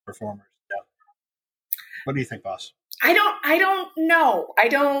performers. Yeah. What do you think, boss? I don't know.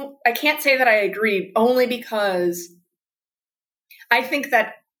 I can't say that I agree, only because I think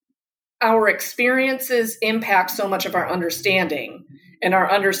that our experiences impact so much of our understanding, and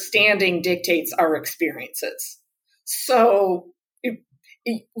our understanding dictates our experiences. So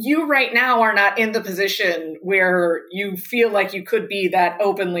you right now are not in the position where you feel like you could be that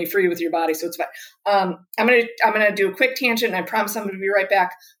openly free with your body. So it's fine. I'm gonna do a quick tangent, and I promise I'm gonna be right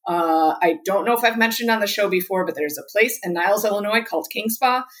back. I don't know if I've mentioned on the show before, but there's a place in Niles, Illinois called King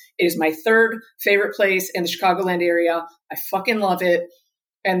Spa. It is my third favorite place in the Chicagoland area. I fucking love it.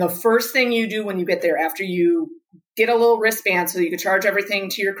 And the first thing you do when you get there, after you get a little wristband so you can charge everything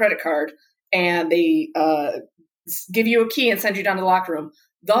to your credit card, and they give you a key and send you down to the locker room,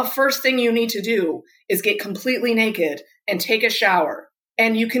 the first thing you need to do is get completely naked and take a shower.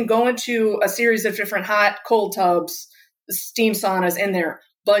 And you can go into a series of different hot, cold tubs, steam saunas in there,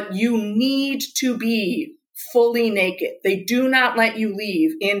 but you need to be fully naked. They do not let you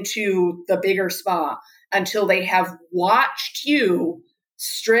leave into the bigger spa until they have watched you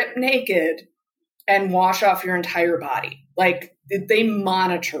strip naked and wash off your entire body. Like, they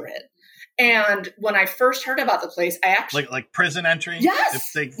monitor it. And when I first heard about the place, I actually like prison entry. Yes,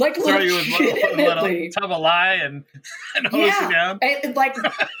 if they like throw you in a little tub of lye and hose you down. Like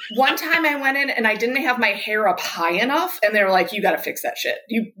one time I went in and I didn't have my hair up high enough, and they were like, "You got to fix that shit.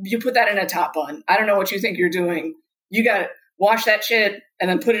 You put that in a top bun. I don't know what you think you're doing. You got to wash that shit and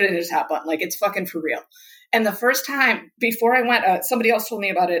then put it in a top bun. Like, it's fucking for real." And the first time before I went, somebody else told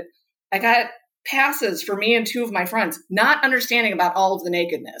me about it. I got passes for me and two of my friends, not understanding about all of the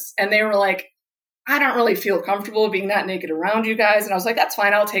nakedness. And they were like, "I don't really feel comfortable being that naked around you guys." And I was like, "That's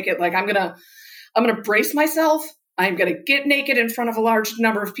fine. I'll take it. Like, I'm going to brace myself. I'm going to get naked in front of a large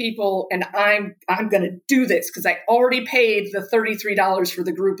number of people. And I'm going to do this because I already paid the $33 for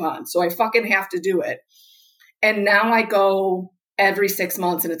the Groupon. So I fucking have to do it." And now I go every 6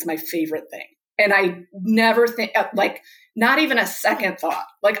 months, and it's my favorite thing. And I never think, like, not even a second thought.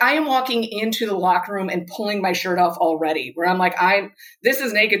 Like, I am walking into the locker room and pulling my shirt off already, where I'm like, this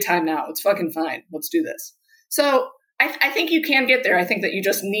is naked time now. It's fucking fine. Let's do this. So I think you can get there. I think that you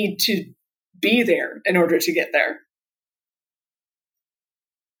just need to be there in order to get there.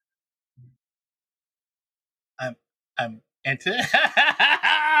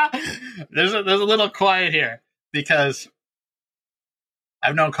 There's a little quiet here because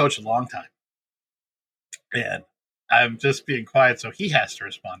I've known Coach a long time. And I'm just being quiet, so he has to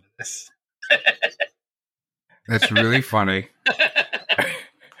respond to this. That's really funny.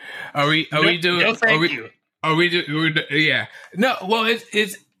 Are we doing? No, thank you. Are we doing? Yeah. No. Well,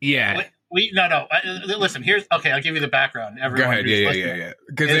 it's yeah. No. Listen, here's okay. I'll give you the background. Everyone, go ahead. Yeah.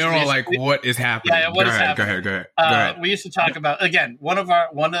 Because they're all like, "What is happening?" Yeah, what is happening? Go ahead. We used to talk about again. One of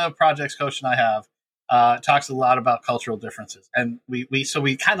the projects Coach and I have talks a lot about cultural differences, and we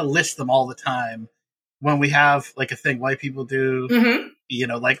kind of list them all the time when we have like a thing white people do. Mm-hmm. You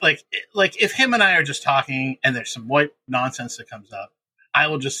know, like if him and I are just talking and there's some white nonsense that comes up, I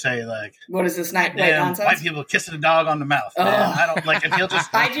will just say like, "What is this white nonsense?" White people kissing a dog on the mouth. Man. I don't like, and he'll just.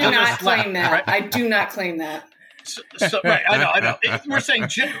 I do not claim that. Right? I do not claim that. So, right, I know. We're saying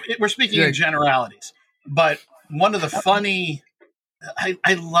we're speaking in generalities, but one of the funny.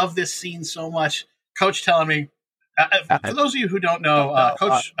 I love this scene so much. Coach telling me, for those of you who don't know,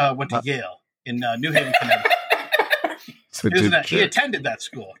 Coach went to Yale in New Haven, Connecticut. He attended that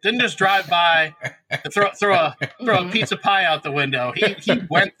school. Didn't just drive by, throw a pizza pie out the window. He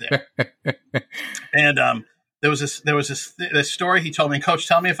went there. And there was this story he told me. Coach,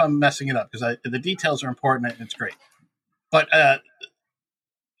 tell me if I'm messing it up because the details are important and it's great. But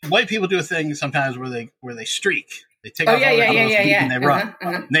white people do a thing sometimes where they streak. They take off all their clothes and they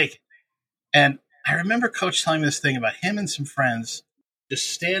run naked. And I remember Coach telling me this thing about him and some friends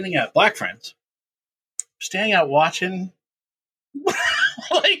just standing out, black friends, standing out watching.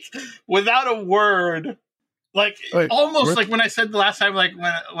 Like without a word, like almost like when I said the last time, like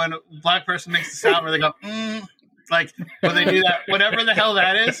when a black person makes the sound where they go, like when they do that, whatever the hell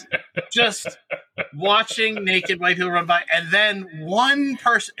that is, just watching naked white people run by, and then one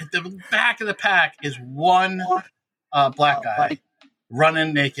person at the back of the pack is one black guy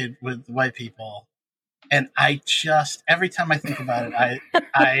running naked with white people, and I just every time I think about it,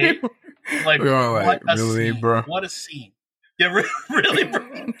 I like what a really, scene, bro. What a scene. Yeah, really, bro.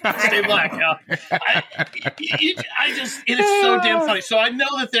 Stay black. I just, it is so damn funny. So I know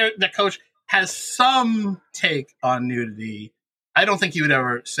that the Coach has some take on nudity. I don't think he would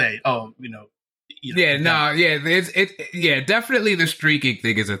ever say, "Oh, definitely the streaking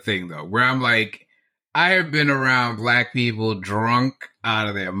thing is a thing though. Where I'm like, I have been around black people drunk out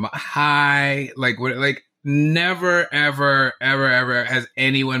of their high, like never, ever has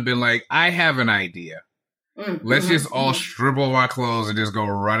anyone been like, I have an idea. Let's just all strip all our clothes and just go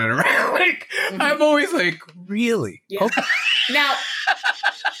running around. Like I'm always like, really? Yeah. Okay. Now,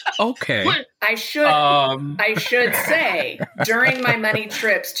 okay. I should say during my many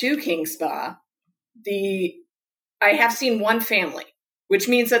trips to King Spa, I have seen one family, which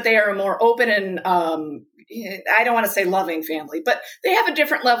means that they are a more open and I don't want to say loving family, but they have a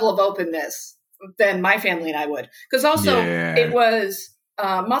different level of openness than my family and I would. Because also it was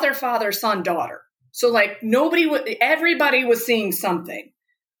mother, father, son, daughter. So like everybody was seeing something.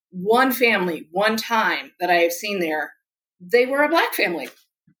 One family, one time that I have seen there, they were a black family.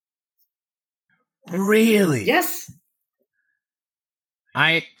 Really? Yes.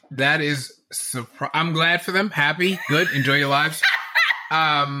 That is I'm glad for them. Happy, good, enjoy your lives.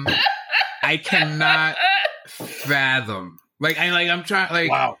 I cannot fathom. I'm trying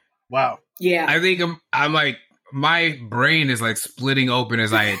Wow. Yeah. I think I'm like my brain is like splitting open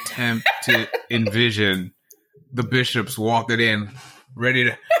as I attempt to envision the bishops walking in, ready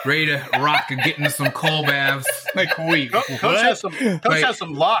to rock and get into some cold baths. Like, wait, Coach has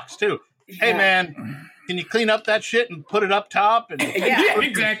some locks too. Yeah. Hey man, can you clean up that shit and put it up top? And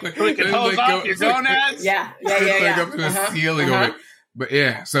exactly. So we can hose off your gonads. Yeah. Like up to the ceiling of it. But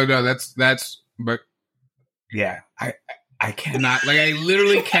yeah, so no, that's. But yeah, I cannot. Like, I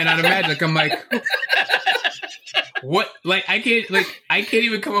literally cannot imagine. Like, I'm like. What? Like, I can't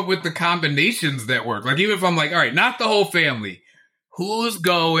even come up with the combinations that work. Like, even if I'm like, all right, not the whole family. Who's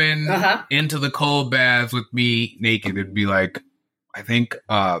going into the cold baths with me naked? It'd be like, I think, think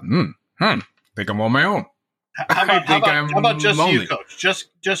I'm on my own. How about just lonely. You, Coach?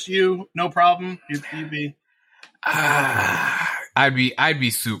 Just you, no problem. You'd be. I'd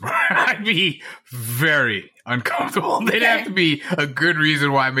be super. I'd be very uncomfortable. There'd have to be a good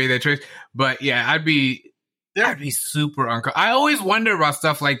reason why I made that choice. But yeah, I'd be super uncomfortable. I always wonder about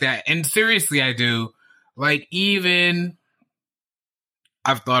stuff like that. And seriously, I do. Like, even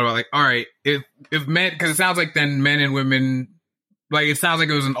I've thought about, like, all right, if men, because it sounds like then men and women, like, it sounds like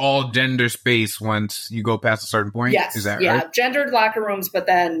it was an all gender space once you go past a certain point. Yes. Is that right? Yeah, gendered locker rooms, but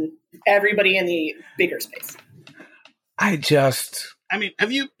then everybody in the bigger space. I mean,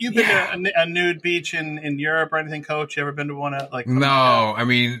 have you been to a nude beach in Europe or anything, Coach? You ever been to one? No, I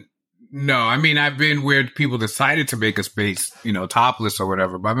mean, No, I mean, I've been where people decided to make a space, topless or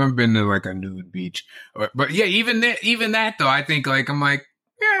whatever, but I've never been to like a nude beach. But yeah, even that though, I think like, I'm like,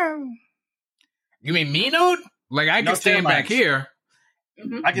 yeah, you mean me nude? Like I can stand back here.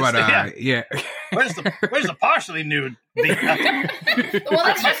 Mm-hmm. I can stand, yeah. Where's the partially nude beach? Well,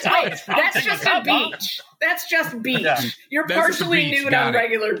 that's just a beach. That's just beach. Yeah. You're partially nude on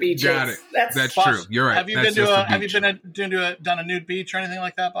regular beaches. Got it. That's true. You're right. Have you done a nude beach or anything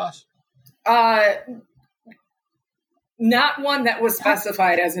like that, boss? Not one that was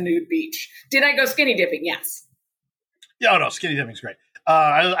specified as a nude beach. Did I go skinny dipping? Yes. Yeah, no, skinny dipping's great.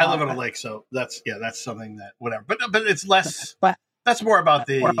 I live on a lake, so that's something that whatever. But it's less. That's more about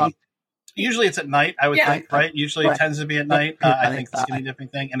the. Usually it's at night, I would think, right? Usually it tends to be at night. I think the skinny dipping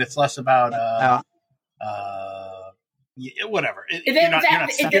thing, and it's less about whatever.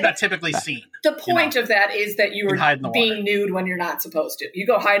 You're not typically seen. The point of that is that you are being nude when you're not supposed to. You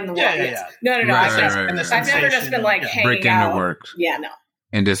go hide in the water. Yeah. No. I've never just been like hanging out. Work. Yeah, no.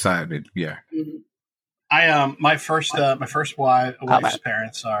 And decided, yeah. Mm-hmm. My first wife's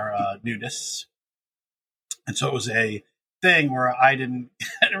parents are nudists, and so it was a thing where I didn't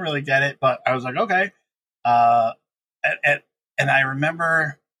really get it, but I was like, okay. And I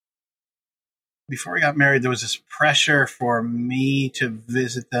remember before we got married, there was this pressure for me to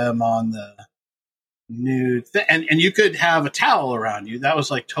visit them on the nude thing. And you could have a towel around you. That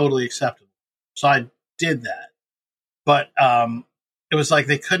was like totally acceptable. So I did that. But it was like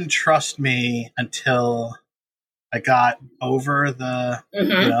they couldn't trust me until I got over the.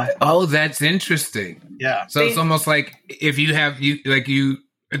 Mm-hmm. Oh, that's interesting. Yeah. So it's almost like if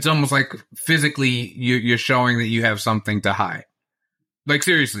it's almost like physically you're showing that you have something to hide. Like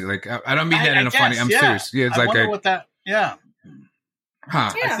seriously, like I don't mean that in a funny. I'm serious. Yeah, it's I wonder what that. Yeah.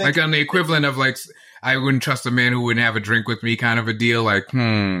 Huh. Yeah. Like on the equivalent of like I wouldn't trust a man who wouldn't have a drink with me kind of a deal. Like,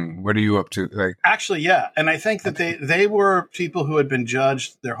 what are you up to? Like, actually, yeah. And I think that they were people who had been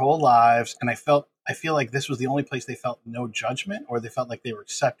judged their whole lives, and I feel like this was the only place they felt no judgment, or they felt like they were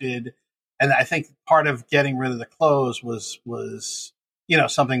accepted. And I think part of getting rid of the clothes was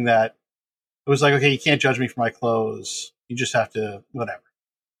something that it was like, okay, you can't judge me for my clothes. You just have to whatever.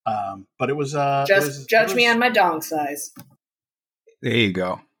 But it was judge me on my dong size. There you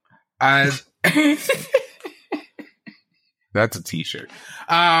go. That's a t-shirt.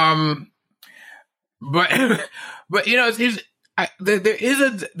 But there is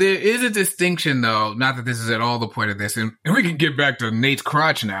a distinction though. Not that this is at all the point of this, and we can get back to Nate's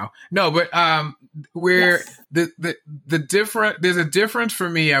crotch now. No, but where the different there's a difference for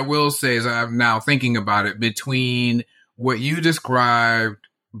me. I will say, as I'm now thinking about it, between what you described,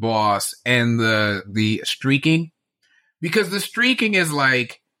 boss, and the streaking, because the streaking is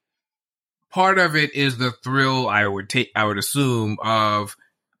like. Part of it is the thrill I would assume of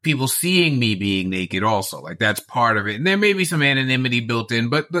people seeing me being naked also. Like that's part of it. And there may be some anonymity built in,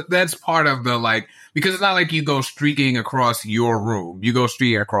 but that's part of the like, because it's not like you go streaking across your room. You go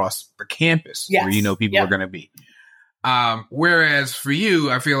streaking across the campus where people are going to be. Whereas for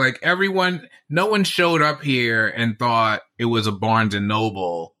you, I feel like no one showed up here and thought it was a Barnes and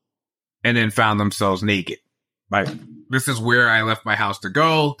Noble and then found themselves naked. Like, this is where I left my house to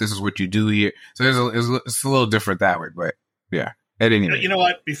go. This is what you do here. So it's a little different that way, but yeah. At any rate. You know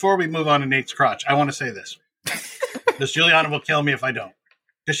what? Before we move on to Nate's crotch, I want to say this. Because Juliana will kill me if I don't.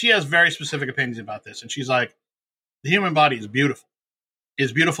 Because she has very specific opinions about this. And she's like, the human body is beautiful. It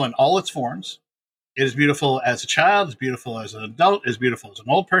is beautiful in all its forms. It is beautiful as a child. It's beautiful as an adult. It's beautiful as an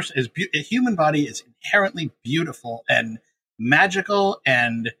old person. A human body is inherently beautiful and magical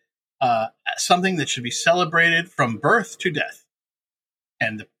and something that should be celebrated from birth to death.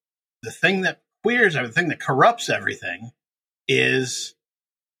 And the thing that queers everything, that corrupts everything, is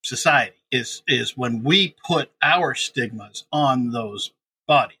society. Is when we put our stigmas on those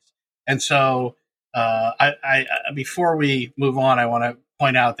bodies. And so, I before we move on, I want to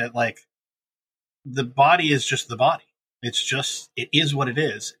point out that like the body is just the body. It is what it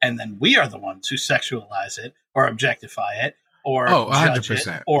is, and then we are the ones who sexualize it or objectify it. Or judge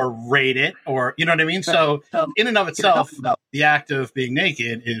 100%. It, or rate it, or you know what I mean. So, in and of itself, the act of being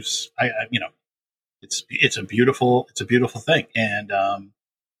naked is, it's a beautiful thing, and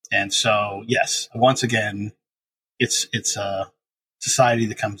so yes, once again, it's a society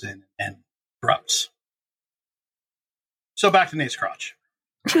that comes in and corrupts. So back to Nate's crotch.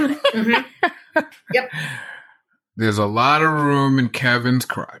 Mm-hmm. Yep. There's a lot of room in Kevin's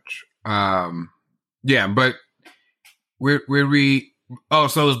crotch. Yeah, but. But we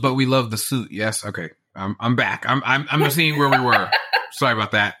love the suit. Yes. Okay. I'm back. I'm seeing where we were. Sorry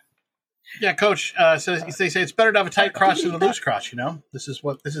about that. Yeah, Coach. So they say it's better to have a tight crotch than a loose crotch. This is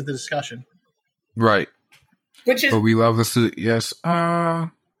the discussion. Right. Which is, But we love the suit. Yes.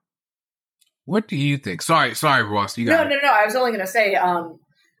 What do you think? Sorry, Ross. You got no. I was only going to say,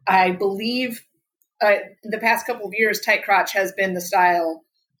 I believe the past couple of years, tight crotch has been the style.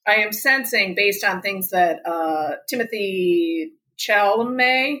 I am sensing based on things that Timothy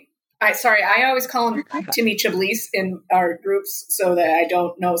Chalamet. I always call him Timmy Chablis in our groups so that I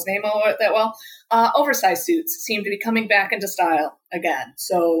don't know his name that well. Oversized suits seem to be coming back into style again.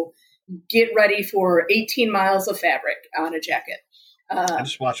 So get ready for 18 miles of fabric on a jacket. I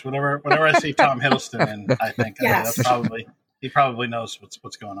just watch whatever I see Tom Hiddleston in. I think Yes. he probably knows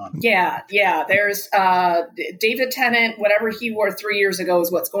what's going on. Yeah. There's David Tennant. Whatever he wore 3 years ago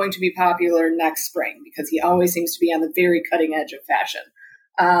is what's going to be popular next spring because he always seems to be on the very cutting edge of fashion.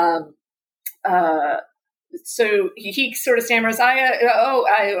 So he sort of stammers,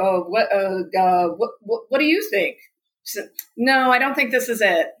 what do you think? She said, no, I don't think this is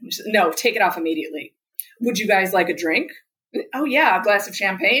it. She said, no, take it off immediately. Would you guys like a drink? Oh yeah, a glass of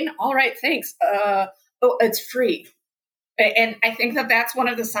champagne. All right, thanks. It's free. And I think that's one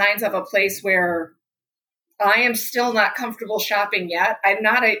of the signs of a place where I am still not comfortable shopping yet. I'm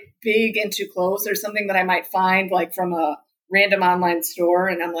not big into clothes. There's something that I might find like from a random online store.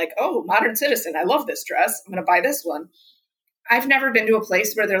 And I'm like, oh, Modern Citizen. I love this dress. I'm going to buy this one. I've never been to a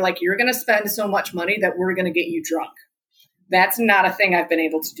place where they're like, you're going to spend so much money that we're going to get you drunk. That's not a thing I've been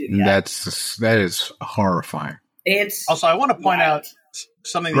able to do yet. that is horrifying. It's also, I want to point out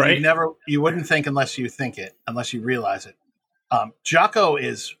something that Right. you wouldn't think unless you think it, unless you realize it. Jocko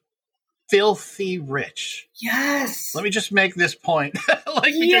is filthy rich. Yes. Let me just make this point.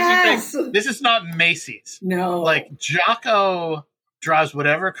 Because Yes. you think, this is not Macy's. No. Like Jocko drives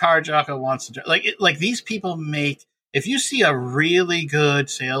whatever car Jocko wants to drive. Like these people make. If you see a really good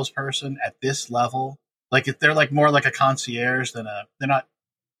salesperson at this level, like if they're like more like a concierge than they're not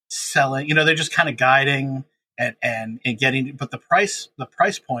selling. They're just kind of guiding and getting. But the price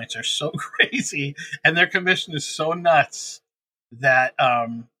points are so crazy, and their commission is so nuts that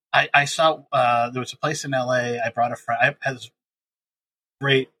I saw there was a place in LA. I brought a friend. I had this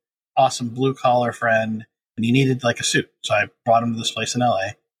great, awesome blue collar friend, and he needed like a suit, so I brought him to this place in LA.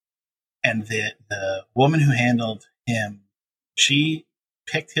 And the woman who handled him, she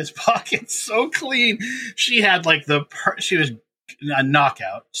picked his pockets so clean. She had like she was a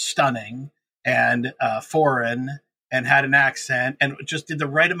knockout, stunning, and foreign, and had an accent, and just did the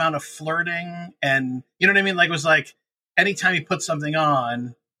right amount of flirting, and you know what I mean. Like it was like anytime he put something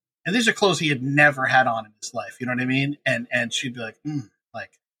on, and these are clothes he had never had on in his life. You know what I mean? And she'd be like,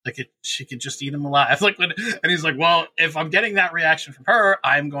 she could just eat him alive. And he's like, well, if I'm getting that reaction from her,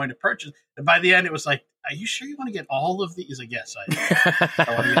 I'm going to purchase. And by the end, it was like, are you sure you want to get all of these? He's like, yes, I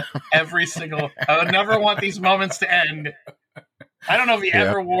want to get every single. I would never want these moments to end. I don't know if he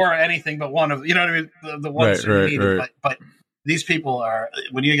ever wore anything but one of, you know what I mean? The ones that he needed. Right. But these people are,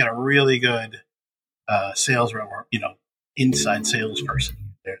 when you get a really good sales rep, inside salesperson.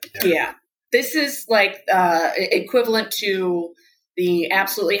 Yeah. This is like equivalent to the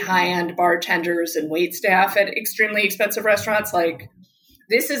absolutely high-end bartenders and wait staff at extremely expensive restaurants. Like,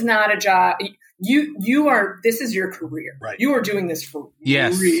 this is not a job. This is your career. Right. You are doing this for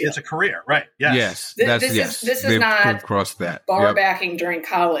Yes. real. It's a career. Right. Yes. This is not crossed that. bar backing during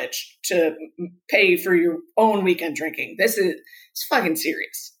college to pay for your own weekend drinking. It's fucking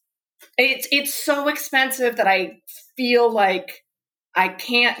serious. It's so expensive that I feel like I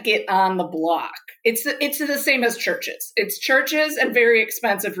can't get on the block. It's the same as churches. It's churches and very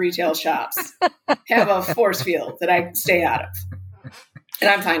expensive retail shops have a force field that I stay out of, and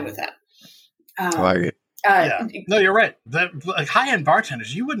I'm fine with that. I like it. Yeah. No, you're right. The high-end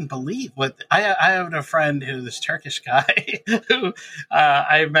bartenders, you wouldn't believe what I have a friend who's this Turkish guy who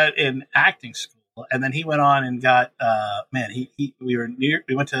I met in acting school, and then he went on and got we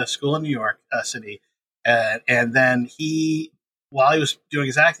went to school in New York City, and then while he was doing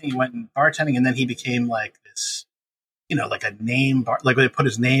his acting, he went in bartending, and then he became like this, like a name bar, like they put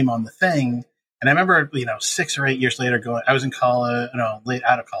his name on the thing. And I remember, 6 or 8 years later I was in college, late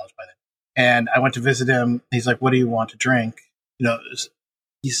out of college by then. And I went to visit him. He's like, what do you want to drink?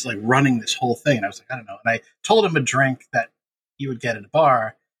 He's like running this whole thing. And I was like, I don't know. And I told him a drink that you would get at a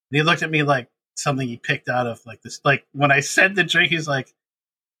bar. And he looked at me like something he picked out of like this. Like when I said the drink, he's like,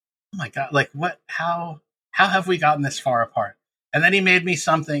 oh my God, like what, how have we gotten this far apart? And then he made me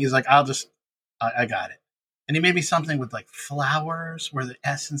something. He's like, I got it. And he made me something with like flowers, where the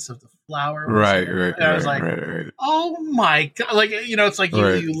essence of the flower was. Right. And I was like, oh my God. Like, it's like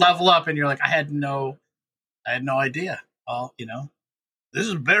you level up and you're like, I had no idea. this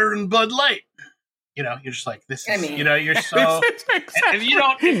is better than Bud Light. You know, you're just like, this is, I mean, you know, you're so, if you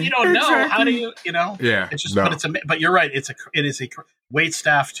don't know, how do you, you know, it's just, but but you're right. It is a wait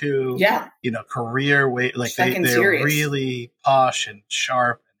staff to, you know, career wait, like they're really posh and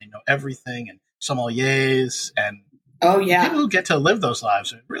sharp and they know everything and sommeliers and people who get to live those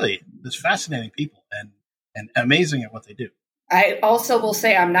lives are really, there's fascinating people and amazing at what they do. I also will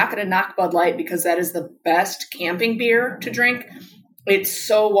say I'm not going to knock Bud Light because that is the best camping beer to drink. It's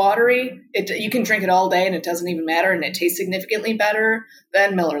so watery. You can drink it all day and it doesn't even matter. And it tastes significantly better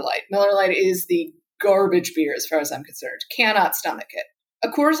than Miller Lite. Miller Lite is the garbage beer as far as I'm concerned. Cannot stomach it. A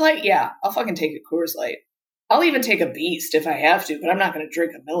Coors Light? Yeah, I'll fucking take a Coors Light. I'll even take a Beast if I have to, but I'm not going to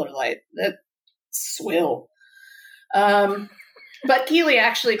drink a Miller Lite. That's swill. But Keeley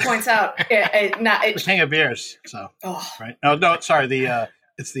actually points out the king of beers. So right? No, sorry.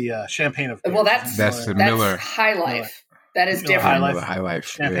 It's the champagne of beers. Well, that's the Miller High Life. That is different. High Life.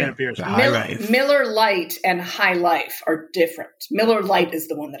 Champagne of beers. Miller Lite and High Life are different. Miller Lite is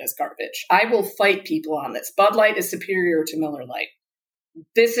the one that is garbage. I will fight people on this. Bud Light is superior to Miller Lite.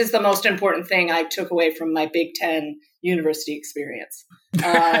 This is the most important thing I took away from my Big Ten university experience.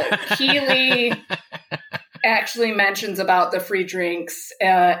 Keeley actually mentions about the free drinks,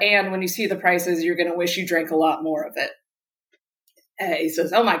 and when you see the prices, you're going to wish you drank a lot more of it. He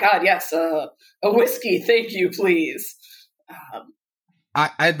says, "Oh my God, yes, a whiskey, thank you, please."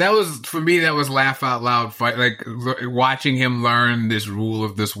 That was for me. That was laugh out loud fight, like watching him learn this rule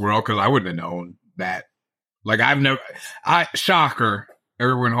of this world because I wouldn't have known that. Like shocker.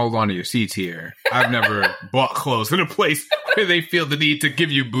 Everyone, hold on to your seats here. I've never bought clothes in a place where they feel the need to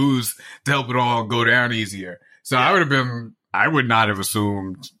give you booze to help it all go down easier. So I would not have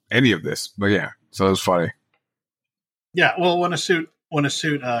assumed any of this. But yeah, so it was funny. Yeah, well, when a suit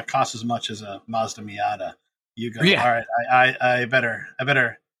costs as much as a Mazda Miata, you go, all right, I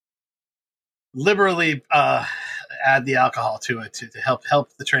better liberally add the alcohol to it to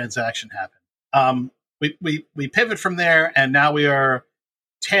help the transaction happen. We pivot from there, and now we are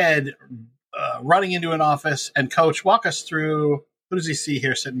Ted running into an office. And Coach, walk us through, who does he see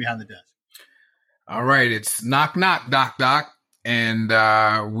here sitting behind the desk? All right, it's knock, knock, doc, doc. And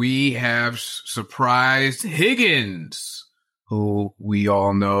we have surprised Higgins, who we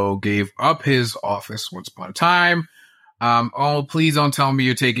all know gave up his office once upon a time. Please don't tell me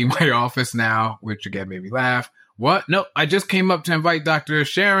you're taking my office now, which again made me laugh. What? No, I just came up to invite Dr.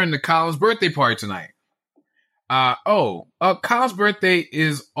 Sharon to Colin's birthday party tonight. Colin's birthday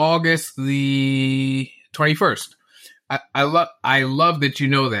is August the 21st. I love that you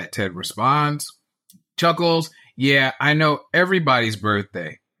know that, Ted responds. Chuckles. Yeah, I know everybody's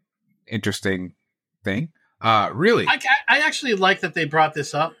birthday. Interesting thing. Really? I actually like that they brought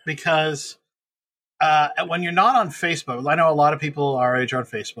this up because when you're not on Facebook, I know a lot of people our age are on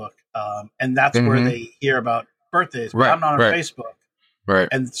Facebook, and that's where they hear about birthdays. But I'm not on Facebook. Right.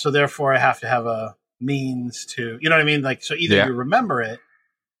 And so therefore I have to have a means to, you know what I mean? Like, so either you remember it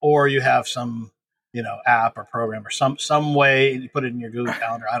or you have some, app or program or some way you put it in your Google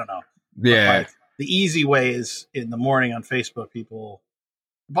Calendar. I don't know. Yeah. The easy way is in the morning on Facebook, people,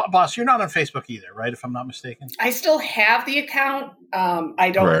 boss, you're not on Facebook either, right? If I'm not mistaken. I still have the account.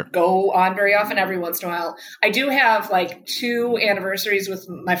 I don't go on very often, every once in a while. I do have like 2 anniversaries with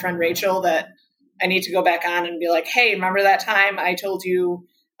my friend Rachel that I need to go back on and be like, hey, remember that time I told you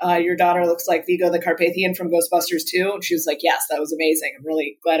your daughter looks like Vigo the Carpathian from Ghostbusters 2? And she was like, yes, that was amazing. I'm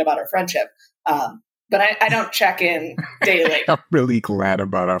really glad about our friendship. But I don't check in daily. I'm really glad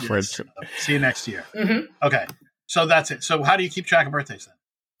about our friendship. See you next year. Mm-hmm. Okay. So that's it. So how do you keep track of birthdays then?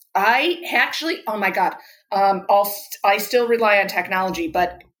 I actually, oh my God. I still rely on technology,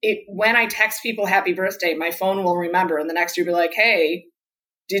 but when I text people happy birthday, my phone will remember. And the next year be like, hey,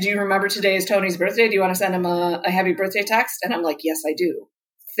 did you remember today is Tony's birthday? Do you want to send him a happy birthday text? And I'm like, yes, I do.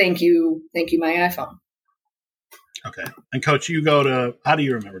 Thank you, my iPhone. Okay. And Coach, you go to, how do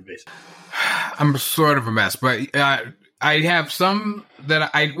you remember basically? I'm sort of a mess, but I have some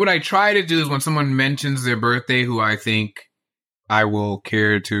that what I try to do is when someone mentions their birthday, who I think I will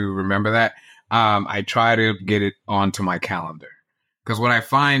care to remember that, I try to get it onto my calendar. Because what I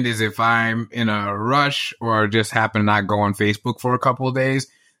find is if I'm in a rush or just happen to not go on Facebook for a couple of days,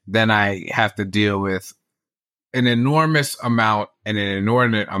 then I have to deal with an enormous amount and an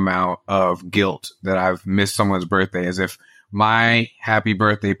inordinate amount of guilt that I've missed someone's birthday, as if my happy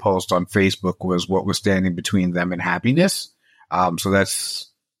birthday post on Facebook was what was standing between them and happiness. So that's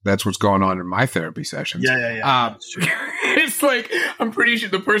what's going on in my therapy sessions. Yeah. It's like, I'm pretty sure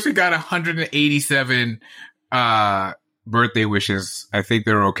the person got 187 birthday wishes. I think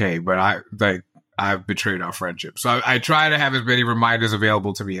they're okay, but I've betrayed our friendship. So I try to have as many reminders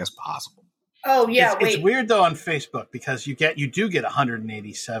available to me as possible. Oh yeah, it's weird though on Facebook because you do get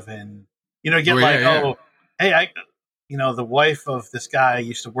 187. You know, you get hey, the wife of this guy I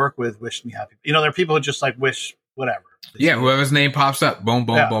used to work with wished me happy. You know, there are people who just like wish whatever. Yeah, whoever's name pops up, boom,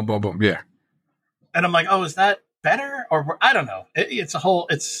 boom, boom, boom, boom. Yeah, and I'm like, oh, is that better? Or I don't know. It's a whole.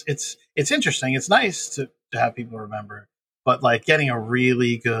 It's interesting. It's nice to have people remember, but like getting a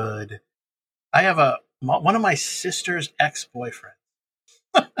really good. I have one of my sister's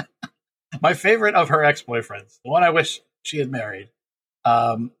ex-boyfriends. My favorite of her ex-boyfriends, the one I wish she had married.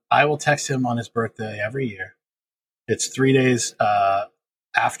 I will text him on his birthday every year. It's 3 days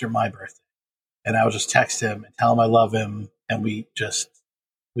after my birthday, and I will just text him and tell him I love him, and we just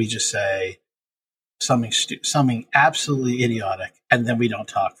say something absolutely idiotic, and then we don't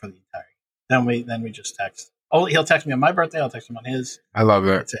talk for the entire year. Then we just text. Oh, he'll text me on my birthday. I'll text him on his. I love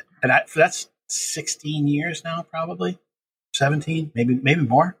that. That's it. And that's 16 years now, probably 17, maybe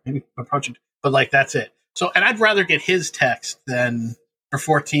more, maybe approaching. But like that's it. So, and I'd rather get his text than for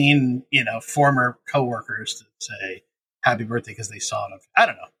 14, former coworkers to say happy birthday because they saw it. I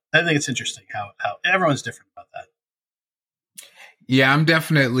don't know. I think it's interesting how everyone's different about that. Yeah, I'm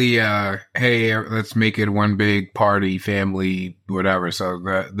definitely hey, let's make it one big party, family, whatever. So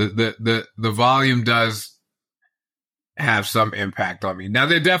the volume does have some impact on me. Now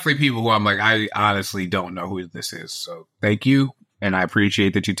there are definitely people who I'm like, I honestly don't know who this is. So thank you, and I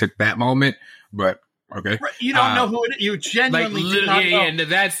appreciate that you took that moment. But okay, you don't know who it is. You genuinely do not know.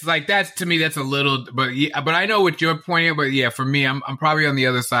 Yeah, that's to me that's a little, but I know what you're pointing at. But yeah, for me, I'm probably on the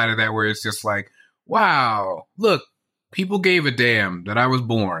other side of that where it's just like, wow, look. People gave a damn that I was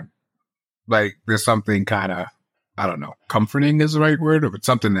born. Like, there's something kind of, I don't know, comforting is the right word, or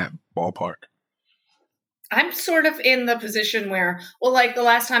something that ballpark. I'm sort of in the position where, well, like the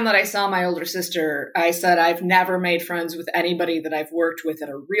last time that I saw my older sister, I said, I've never made friends with anybody that I've worked with at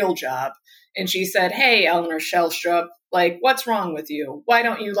a real job. And she said, hey, Eleanor Shellstrup, like, what's wrong with you? Why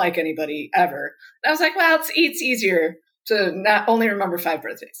don't you like anybody ever? And I was like, well, it's easier to not only remember 5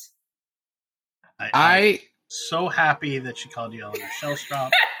 birthdays. I so happy that she called you Eleanor Shellstrop.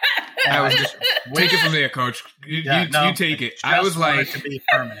 I was just take it from there, Coach. You take it. I was like to be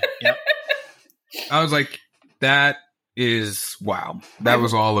permanent. Yep. I was like, that is wow. That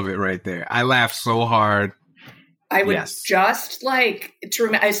was all of it right there. I laughed so hard. I would just like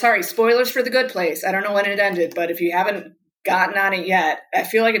to sorry, spoilers for The Good Place. I don't know when it ended, but if you haven't gotten on it yet, I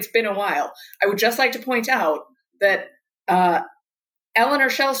feel like it's been a while. I would just like to point out that Eleanor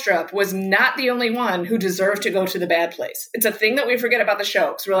Shellstrup was not the only one who deserved to go to the bad place. It's a thing that we forget about the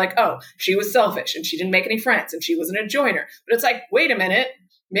show because we're like, oh, she was selfish and she didn't make any friends and she wasn't a joiner. But it's like, wait a minute,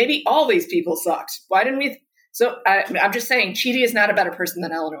 maybe all these people sucked. Why didn't we? So I'm just saying, Chidi is not a better person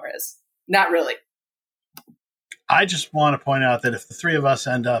than Eleanor is. Not really. I just want to point out that if the three of us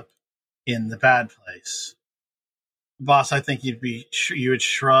end up in the bad place, boss, I think you would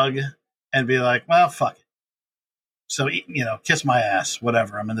shrug and be like, well, fuck it. So, kiss my ass,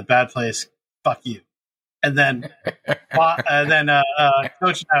 whatever. I'm in the bad place. Fuck you. And then, Coach and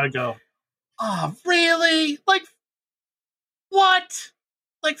I would go, oh, really? Like, what?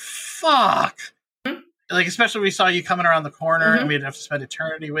 Like, fuck. Mm-hmm. Like, especially when we saw you coming around the corner and we'd have to spend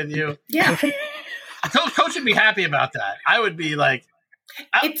eternity with you. Yeah. Coach would be happy about that. I would be like,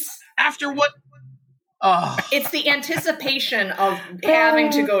 after what? Oh. It's the anticipation of having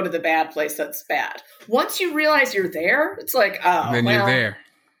to go to the bad place that's bad. Once you realize you're there, it's like, oh, then you're there.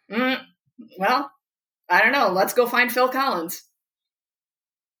 Well, I don't know. Let's go find Phil Collins.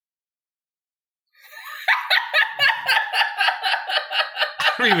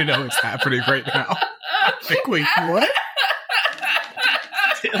 I don't even know what's happening right now. Like, wait, what?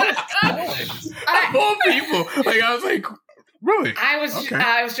 Phil Collins. Of all people. Like, I was like, really? I was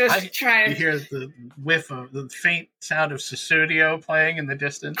just trying to... You hear the whiff of the faint sound of Susudio playing in the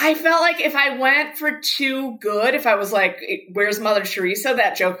distance. I felt like if I went for too good, if I was like, where's Mother Teresa,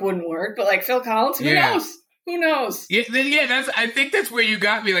 that joke wouldn't work. But like Phil Collins, who knows? Who knows? Yeah, I think that's where you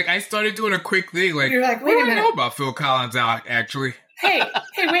got me. Like, I started doing a quick thing. Like, you're like, wait a minute. I know about Phil Collins actually. Hey,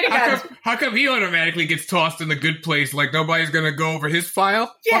 wait a minute. How come he automatically gets tossed in the good place? Like nobody's gonna go over his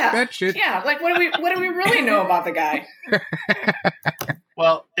file? Yeah, fuck that shit. Yeah, like what do we really know about the guy?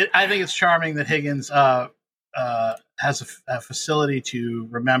 Well, I think it's charming that Higgins has a facility to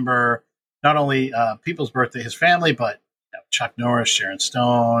remember not only people's birthday, his family, but Chuck Norris, Sharon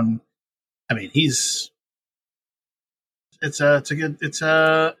Stone. I mean, it's a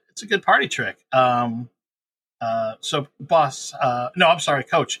good party trick. So, boss, no, I'm sorry,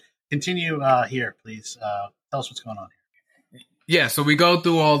 Coach. Continue here, please. Tell us what's going on here. Yeah, so we go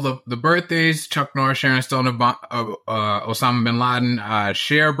through all the birthdays. Chuck Norris, Sharon Stone, Osama bin Laden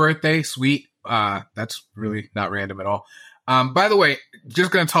share a birthday. Sweet. That's really not random at all. By the way,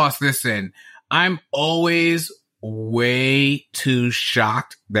 just going to toss this in. I'm always way too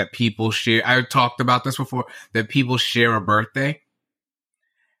shocked that people share. I've talked about this before, that people share a birthday.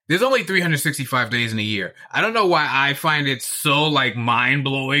 There's only 365 days in a year. I don't know why I find it so like mind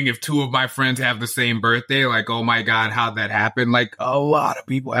blowing if two of my friends have the same birthday. Like, oh my God, how'd that happen? Like a lot of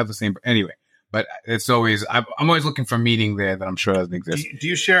people have the same. Anyway, but it's always, I'm always looking for meaning there that I'm sure doesn't exist. Do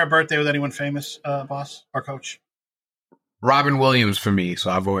you share a birthday with anyone famous, boss or coach? Robin Williams for me. So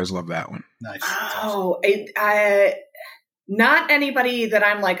I've always loved that one. Nice. Oh, I not anybody that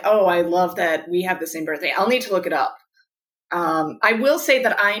I'm like, oh, I love that we have the same birthday. I'll need to look it up. I will say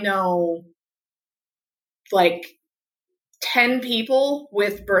that I know like 10 people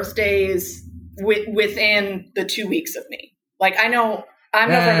with birthdays within the 2 weeks of me. Like I know I'm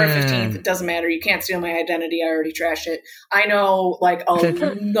November 15th. It doesn't matter. You can't steal my identity. I already trashed it. I know like a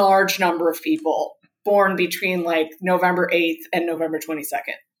large number of people born between like November 8th and November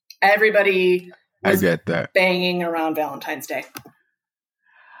 22nd. Everybody was I get that. banging around Valentine's Day.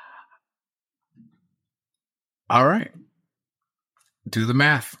 All right. Do the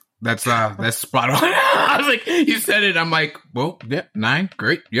math. That's spot on. I was like, you said it. I'm like, well, yep, 9,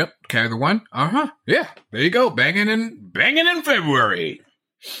 great, yep. Carry the 1. Yeah, there you go. Banging in February.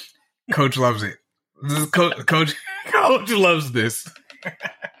 Coach loves it. Coach loves this.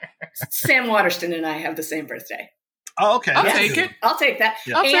 Sam Waterston and I have the same birthday. Oh, okay. I'll take it. I'll take that.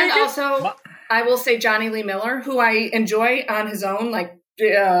 Yeah. I'll take And it. also, I will say Johnny Lee Miller, who I enjoy on his own. Like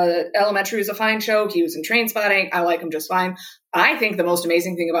Elementary was a fine show. He was in Trainspotting. I like him just fine. I think the most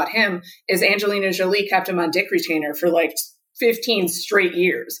amazing thing about him is Angelina Jolie kept him on dick retainer for like 15 straight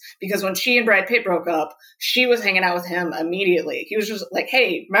years, because when she and Brad Pitt broke up, she was hanging out with him immediately. He was just like,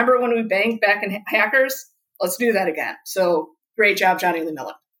 hey, remember when we banged back in Hackers? Let's do that again. So great job, Johnny Lee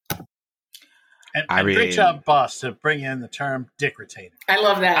Miller. And great job, boss, to bring in the term dick retainer. I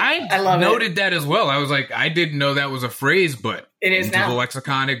love that. I love noted that as well. I was like, I didn't know that was a phrase, but it is into now. the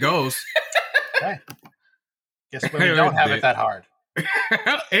lexicon it goes. Okay. Guess women don't have it that hard.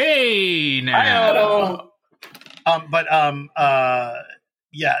 Hey, now.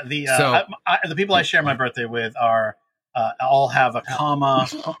 Yeah. The people I share my birthday with are all have a comma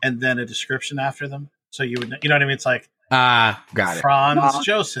and then a description after them. So you know what I mean? It's like got it. Franz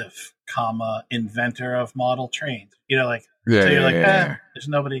Joseph, comma, inventor of model trains. You know, like Yeah, so you're like, yeah. there's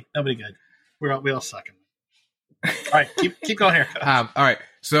nobody good. We all suck. All right, keep going here. All right,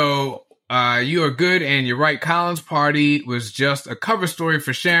 so you are good, and you're right. Colin's party was just a cover story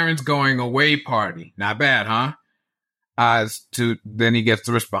for Sharon's going away party. Not bad, huh? Then he gets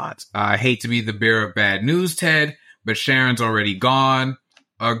the response. I hate to be the bearer of bad news, Ted, but Sharon's already gone.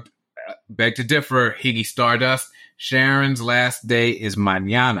 Beg to differ, Higgy Stardust. Sharon's last day is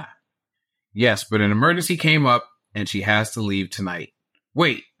mañana. Yes, but an emergency came up, and she has to leave tonight.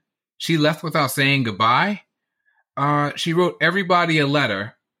 Wait, she left without saying goodbye? She wrote everybody a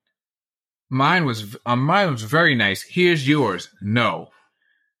letter. Mine was very nice. Here's yours. No.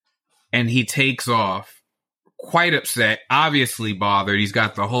 And he takes off, quite upset, obviously bothered. He's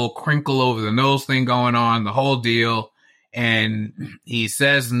got the whole crinkle over the nose thing going on, the whole deal. And he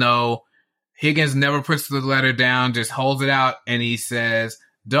says no. Higgins never puts the letter down, just holds it out. And he says,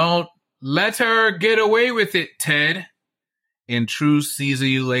 don't let her get away with it, Ted. In true Caesar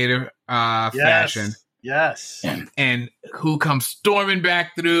you later fashion. Yes. And who comes storming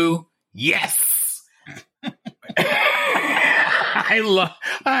back through? Yes. I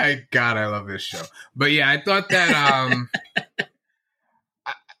love this show. But yeah, I thought that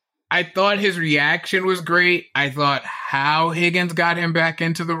I thought his reaction was great. I thought how Higgins got him back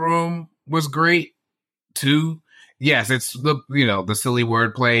into the room was great too. Yes, it's the silly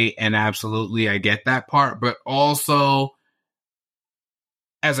wordplay, and absolutely I get that part, but also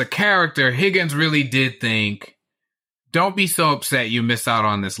as a character, Higgins really did think, don't be so upset you miss out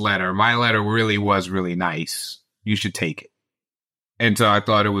on this letter. My letter really was really nice. You should take it. And so I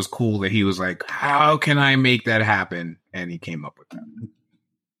thought it was cool that he was like, how can I make that happen? And he came up with that.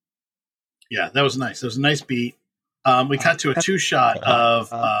 Yeah, that was nice. It was a nice beat. We cut to a 2-shot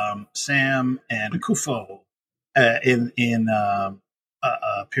of Sam and Kufo in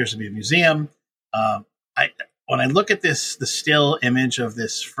appears to be a museum. When I look at the still image of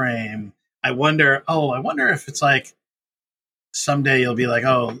this frame, I wonder if it's like someday you'll be like,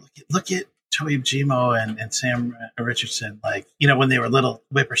 oh, look at Toei Jimo and Sam Richardson, like, when they were little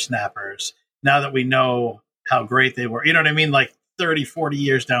whippersnappers. Now that we know how great they were, you know what I mean? Like 30, 40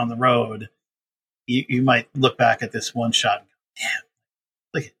 years down the road, you might look back at this one shot and go,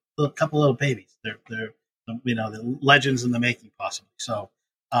 look at a couple little babies. They're the legends in the making, possibly. So,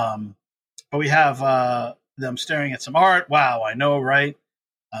 but we have them staring at some art. Wow, I know, right?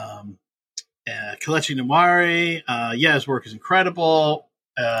 Kelechi Nwari, his work is incredible.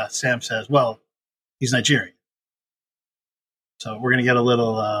 Sam says, well, he's Nigerian. So we're going to get a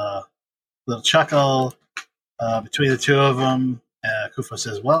little chuckle between the two of them. Kufa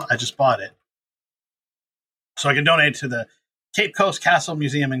says, well, I just bought it, so I can donate to the Cape Coast Castle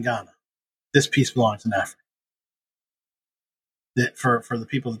Museum in Ghana. This piece belongs in Africa. For the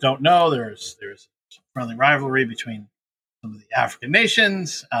people that don't know, there's some friendly rivalry between some of the African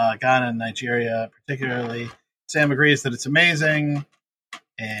nations, Ghana and Nigeria particularly. Sam agrees that it's amazing.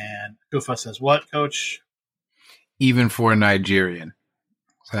 And Kufa says, what, Coach? Even for a Nigerian.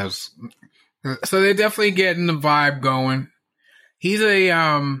 So they're definitely getting the vibe going. He's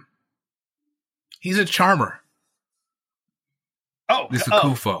a charmer. Oh, this is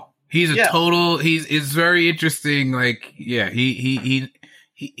Kufa. He's a total. It's very interesting. Like, yeah, he's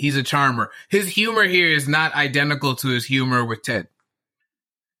a charmer. His humor here is not identical to his humor with Ted.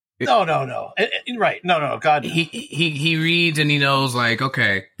 No. Right. No. God. No. He reads and he knows, like,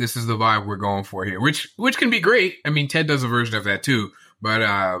 okay, this is the vibe we're going for here, which can be great. I mean, Ted does a version of that too, but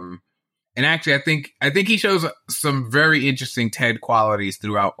and actually, I think he shows some very interesting Ted qualities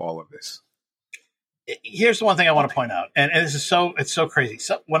throughout all of this. Here's the one thing I want to point out, and this is it's so crazy.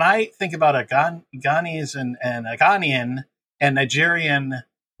 So when I think about a Ghanese and a Ghanaian and Nigerian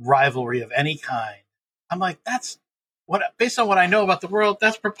rivalry of any kind, I'm like, that's what, based on what I know about the world,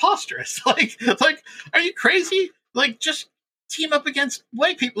 that's preposterous. like, are you crazy? Like, just team up against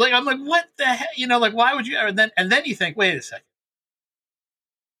white people. Like, I'm like, what the heck? Like, why would you? And then you think, wait a second.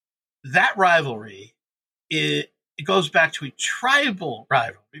 That rivalry, it goes back to a tribal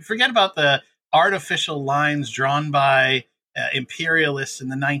rivalry. Forget about the artificial lines drawn by imperialists in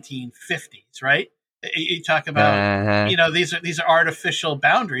the 1950s, right? You talk about, these are artificial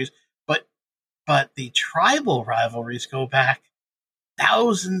boundaries, but the tribal rivalries go back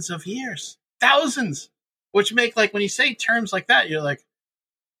thousands of years, which make, like, when you say terms like that, you're like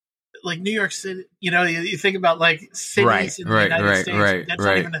New York City, you think about like cities in the United States. That's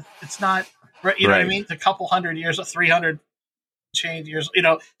not even, it's not, right? You know what I mean? It's a couple hundred years or 300 change years,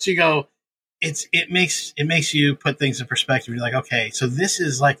 so you go, it makes you put things in perspective. You're like, okay, so this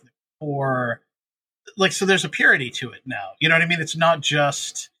is like the core, like, so there's a purity to it now. You know what I mean? It's not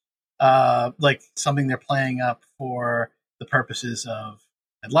just like something they're playing up for the purposes of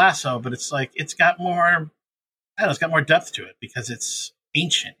Ted Lasso, but it's like, it's got more depth to it because it's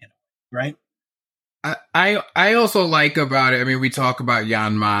ancient, right? I also like about it, I mean, we talk about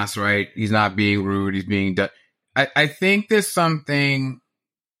Jan Maas, right? He's not being rude, he's being I think there's something,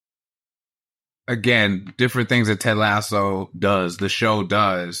 again, different things that Ted Lasso does, the show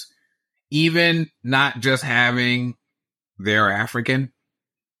does, even not just having they're African,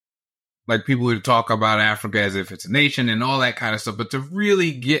 like people who talk about Africa as if it's a nation and all that kind of stuff, but to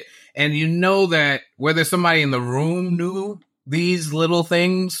really get, and that whether somebody in the room knew these little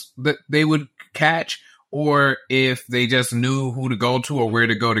things that they would catch, or if they just knew who to go to or where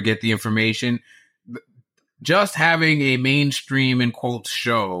to go to get the information, just having a mainstream, in quotes,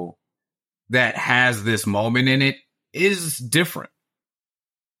 show that has this moment in it is different.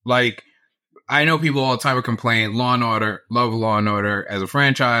 Like, I know people all the time would complain, Law and Order, love Law and Order as a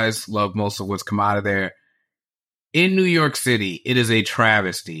franchise, love most of what's come out of there. In New York City, it is a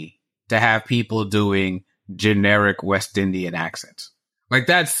travesty to have people doing generic West Indian accents. Like,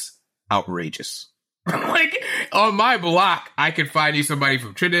 that's outrageous. Like, on my block, I could find you somebody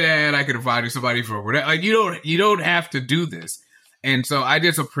from Trinidad, I could find you somebody from whatever. Like, you don't have to do this. And so I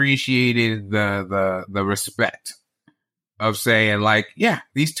just appreciated the respect of saying, like, yeah,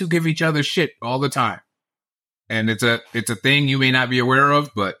 these two give each other shit all the time. And it's a thing you may not be aware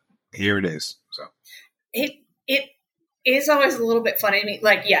of, but here it is. So it is always a little bit funny to me.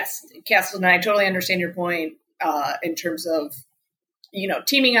 Like, yes, Castleton, I totally understand your point in terms of,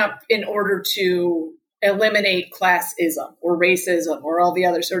 teaming up in order to eliminate classism or racism or all the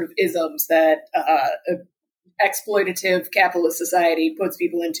other sort of isms that exploitative capitalist society puts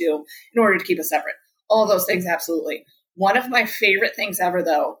people into in order to keep us separate. All of those things, absolutely. One of my favorite things ever,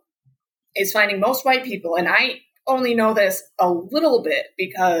 though, is finding most white people, and I only know this a little bit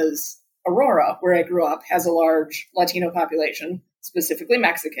because Aurora, where I grew up, has a large Latino population, specifically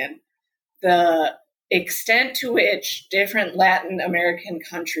Mexican. The extent to which different Latin American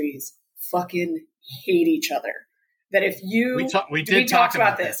countries fucking hate each other. that if you we talked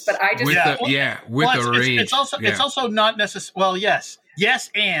about this, but I just with the rage. It's also not necessary. Well, yes, yes,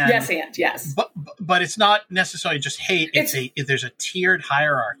 but it's not necessarily just hate. There's a tiered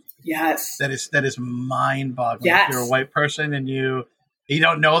hierarchy. Yes, that is mind boggling. Yes. If you're a white person and you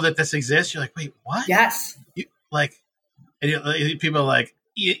don't know that this exists, you're like, wait, what? Yes, people are like,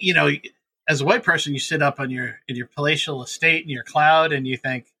 you know, as a white person, you sit up on in your palatial estate in your cloud, and you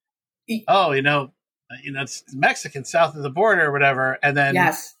think, oh, it's Mexican south of the border or whatever, and then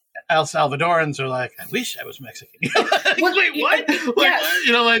El Salvadorans are like, I wish I was Mexican. Wait, what?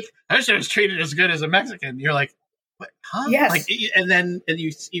 I wish I was treated as good as a Mexican. You're like, what? Huh? Yes. And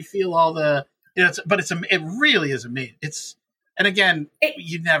you feel all the, it really is amazing. And again,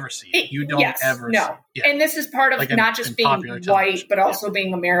 you never see it. You don't ever see it. Yeah. And this is part of not just being white, but also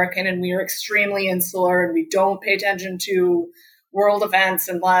being American. And we are extremely insular, and we don't pay attention to world events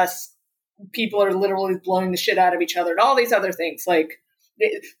unless people are literally blowing the shit out of each other and all these other things. Like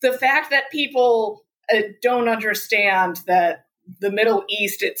the fact that people don't understand that the Middle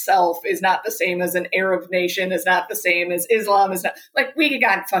East itself is not the same as an Arab nation, is not the same as Islam, is not like we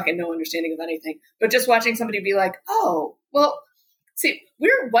got fucking no understanding of anything. But just watching somebody be like, oh, well, see,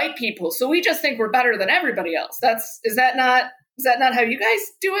 we're white people, so we just think we're better than everybody else. Is that not how you guys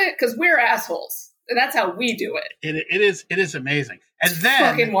do it? Because we're assholes, and that's how we do it. It is amazing. And then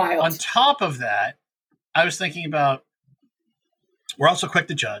fucking wild. On top of that, I was thinking about, we're also quick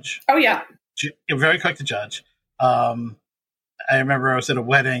to judge. Oh yeah, very quick to judge. I remember I was at a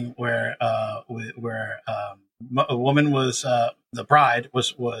wedding where a woman was the bride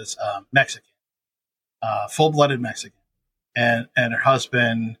was Mexican, full-blooded Mexican, and her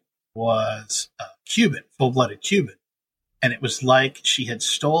husband was Cuban, full-blooded Cuban, and it was like she had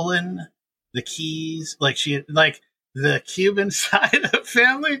stolen the keys, like the Cuban side of the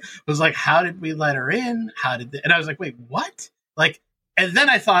family was like, how did we let her in? And I was like, wait, what? Like, and then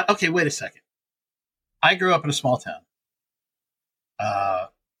I thought, okay, wait a second. I grew up in a small town.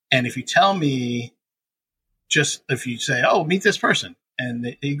 And if you tell me, if you say, oh, meet this person,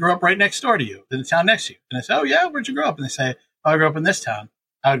 and they grew up right next door to you, in the town next to you, and I say, oh yeah, where'd you grow up? And they say, oh, I grew up in this town.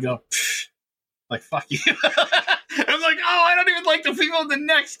 I would go, like, fuck you. I'm like, oh, I don't even like the people in the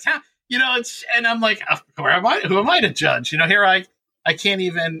next town. And I'm like, who am I to judge? Here I can't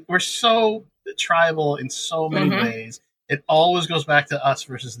even, we're so tribal in so many ways. It always goes back to us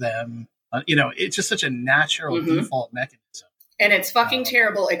versus them. It's just such a natural default mechanism. And it's fucking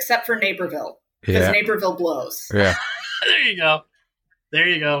terrible, except for Naperville. Because Naperville blows. Yeah. There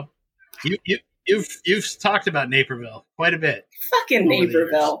you go. You've talked about Naperville quite a bit. Fucking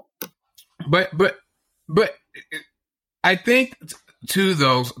Naperville. But I think to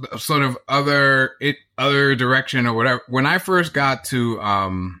those sort of other direction or whatever. When I first got to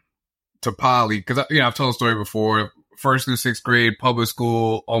Poly, because I've told a story before. 1st through 6th grade, public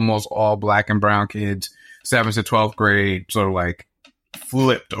school, almost all black and brown kids. 7th to 12th grade, sort of like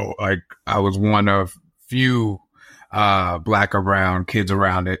flipped. Like I was one of few black or brown kids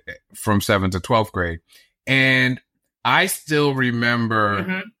around it from 7th to 12th grade, and I still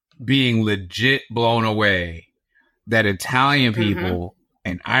remember being legit blown away that Italian people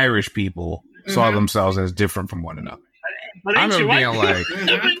and Irish people saw themselves as different from one another. I remember being like,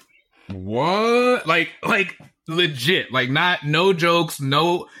 what? Like legit, like no jokes,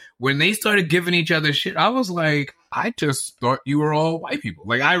 no. When they started giving each other shit, I was like, I just thought you were all white people.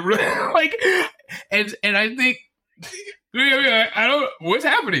 Like I really and I think I don't what's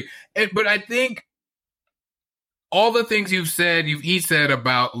happening. But I think all the things you've each said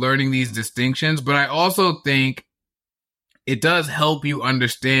about learning these distinctions, but I also think it does help you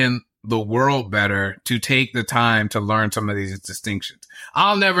understand the world better to take the time to learn some of these distinctions.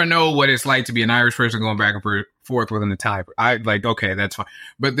 I'll never know what it's like to be an Irish person going back and forth with an Italian. I like, okay, that's fine.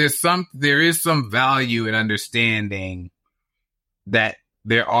 But there is some value in understanding that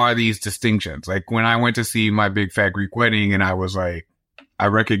there are these distinctions. Like when I went to see My Big Fat Greek Wedding, and I was like, I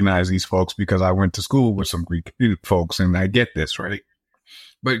recognize these folks because I went to school with some Greek folks, and I get this, right?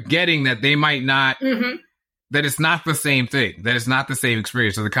 But getting that they might not, that it's not the same thing, that it's not the same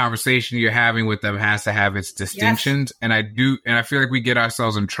experience. So the conversation you're having with them has to have its distinctions. Yes. And I feel like we get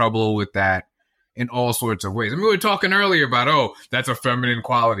ourselves in trouble with that in all sorts of ways. I mean, we were talking earlier about, oh, that's a feminine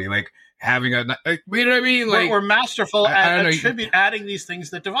quality, like having you know what I mean? Like we're masterful at adding these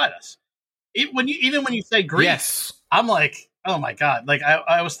things that divide us. Even when you say Greece, I'm like, oh my God. Like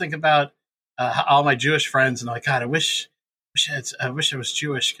I always think about all my Jewish friends, and I'm like, God, I wish I was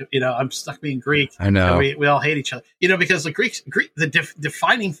Jewish. I'm stuck being Greek. I know. We all hate each other. Because the Greek, the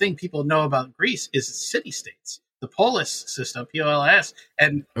defining thing people know about Greece is city states. the Polis system, POLIS,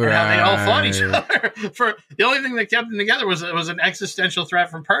 and how they all fought each other. For the only thing that kept them together was an existential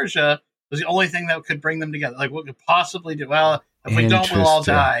threat from Persia. Was the only thing that could bring them together. Like, what could possibly do? Well, if we don't, we'll all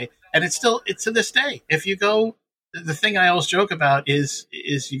die. And it's to this day. If you go, the thing I always joke about is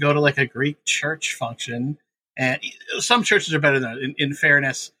you go to like a Greek church function, and some churches are better than. In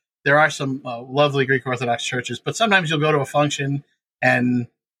fairness, there are some lovely Greek Orthodox churches, but sometimes you'll go to a function and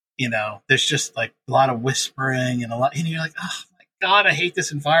there's just like a lot of whispering and a lot, and you're like, oh my God, I hate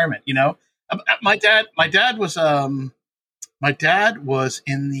this environment. My dad was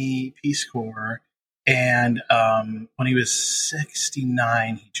in the Peace Corps, and when he was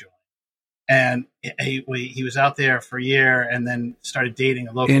 69, he joined. And he was out there for a year, and then started dating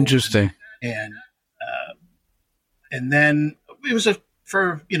a local. Interesting. And then it was it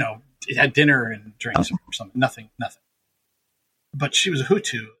had dinner and drinks or something. Nothing. But she was a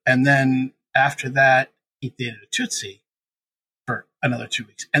Hutu, and then after that, he dated a Tutsi for another 2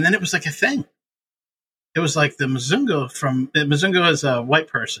 weeks, and then it was like a thing. It was like the Mzungu is a white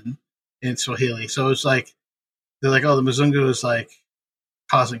person in Swahili, so it's like they're like, oh, the Mzungu is like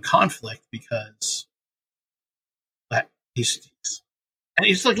causing conflict because he's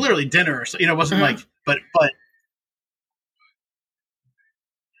like literally dinner, or so, it wasn't like, but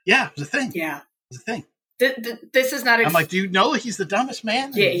yeah, it was a thing. Yeah, it was a thing. This is not. I'm like, do you know he's the dumbest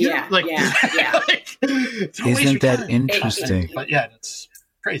man? Yeah. Like, Isn't that interesting? But yeah, it's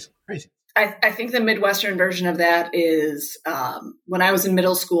crazy. I think the Midwestern version of that is when I was in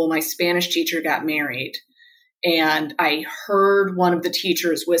middle school, my Spanish teacher got married, and I heard one of the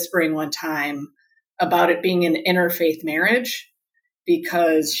teachers whispering one time about it being an interfaith marriage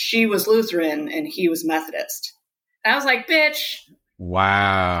because she was Lutheran and he was Methodist. And I was like, bitch.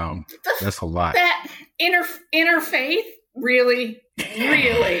 Wow. That's a lot. That interfaith? Really?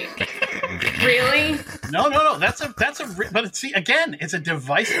 Really? No. But see, again, it's a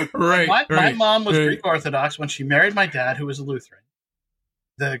divisive. Right. My mom was Greek Orthodox. When she married my dad, who was a Lutheran,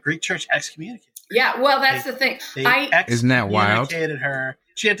 the Greek Church excommunicated her. Yeah, well, that's the thing. Isn't that wild? Excommunicated her.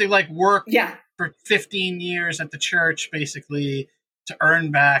 She had to work Yeah. for 15 years at the church, basically, to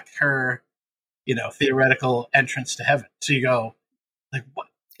earn back her, theoretical entrance to heaven. So you go, like, what?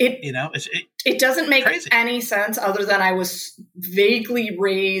 It doesn't make crazy. any sense other than I was vaguely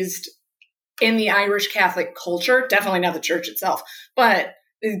raised in the Irish Catholic culture, definitely not the church itself. But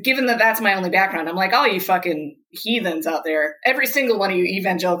given that that's my only background, I'm like, oh, you fucking heathens out there. Every single one of you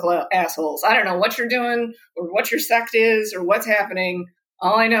evangelical assholes. I don't know what you're doing or what your sect is or what's happening.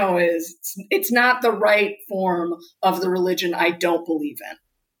 All I know is it's not the right form of the religion I don't believe in.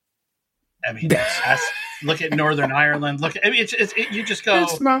 I mean, look at Northern Ireland. You just go.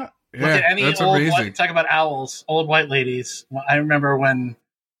 It's not. Yeah, look at any that's old amazing. white, talk about owls, old white ladies. I remember when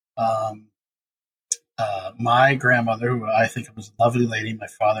my grandmother, who I think was a lovely lady, my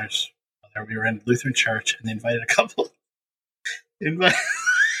father's mother, we were in Lutheran church, and they invited a couple. They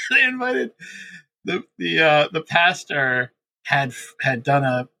invited the pastor had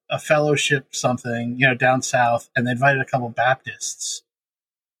done a fellowship something, down south, and they invited a couple Baptists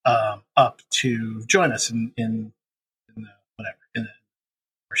up to join us in the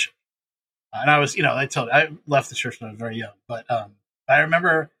worship. And I was, I left the church when I was very young, but I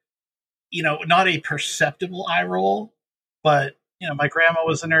remember, not a perceptible eye roll, but my grandma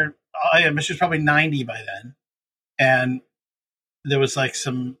was in her, she was probably 90 by then, and there was like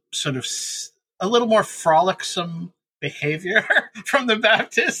some sort of a little more frolicsome behavior from the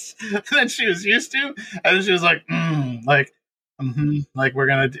Baptists than she was used to, and she was like, like we're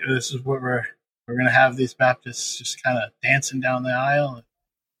gonna do this is what we're gonna have these Baptists just kind of dancing down the aisle.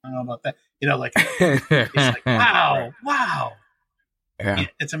 I don't know about that, it's like wow. Yeah.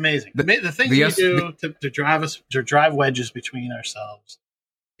 It's amazing. The thing you do to drive wedges between ourselves,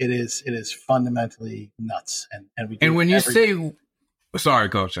 it is fundamentally nuts. And we do. And when you say, sorry,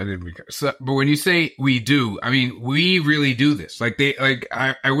 Coach, I didn't. But when you say we do, I mean we really do this. I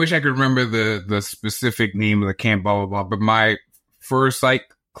wish I could remember the specific name of the camp, blah blah blah. But my first psych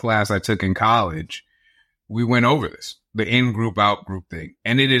class I took in college, we went over this, the in group out group thing,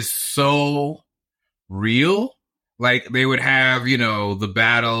 and it is so real. Like they would have, the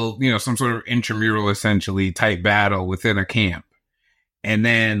battle, some sort of intramural essentially type battle within a camp. And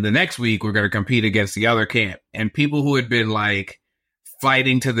then the next week we're going to compete against the other camp, and people who had been like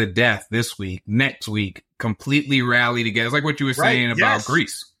fighting to the death this week, next week, completely rally together. It's like what you were saying about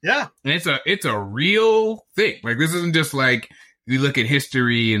Greece. Yeah. And it's a real thing. Like this isn't just like you look at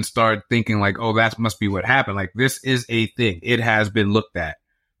history and start thinking like, oh, that must be what happened. Like this is a thing. It has been looked at.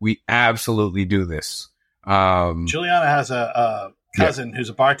 We absolutely do this. Juliana has a cousin who's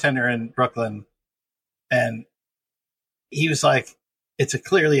a bartender in Brooklyn, and he was like,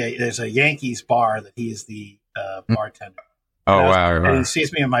 there's a Yankees bar that he is the bartender. Oh, wow. And he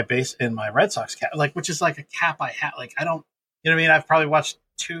sees me in my Red Sox cap, like, which is like a cap I have. Like, I don't, you know what I mean? I've probably watched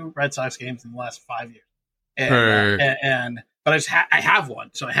 2 Red Sox games in the last 5 years. But I have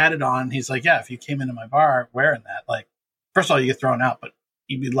one. So I had it on. He's like, yeah, if you came into my bar wearing that, like, first of all, you get thrown out, but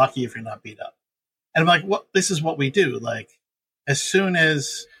you'd be lucky if you're not beat up. And I'm like, well, this is what we do. Like, as soon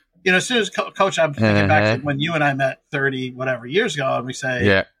as Coach, I'm thinking back to when you and I met 30 whatever years ago, and we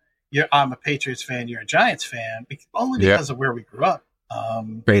say, I'm a Patriots fan, you're a Giants fan, only because of where we grew up.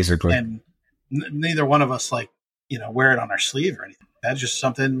 Basically. And neither one of us, like, wear it on our sleeve or anything. That's just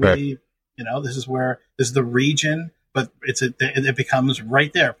something we, this is the region, but it becomes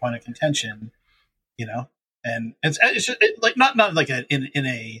right there, point of contention, and it's just like not like in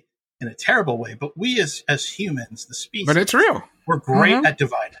a terrible way, but we as humans, the species, but it's real. We're great at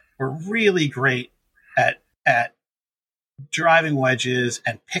dividing. We're really great at driving wedges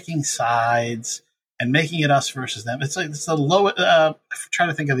and picking sides and making it us versus them. It's like it's the low. I'm trying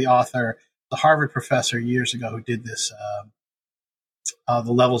to think of the author, the Harvard professor years ago who did this.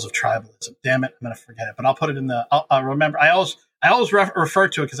 The levels of tribalism. Damn it, I'm going to forget it, but I'll put it in the. I'll remember. I always refer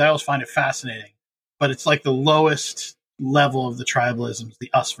to it because I always find it fascinating. But it's like the lowest level of the tribalisms, the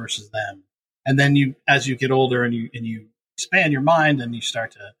us versus them. And then as you get older and you expand your mind and you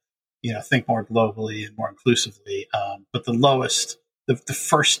start to, think more globally and more inclusively. But the lowest, the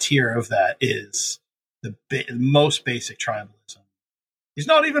first tier of that is the most basic tribalism. He's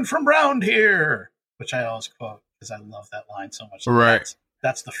not even from round here, which I always quote because I love that line so much. Right.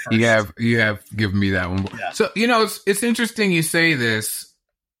 That's the first. You have given me that one. Yeah. So, it's interesting you say this.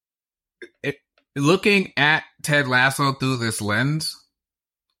 Looking at Ted Lasso through this lens,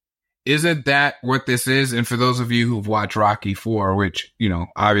 isn't that what this is? And for those of you who've watched Rocky IV, which,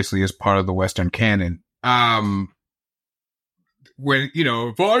 obviously is part of the Western canon, when,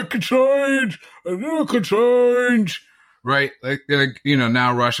 if I could change, I could change, right? Like,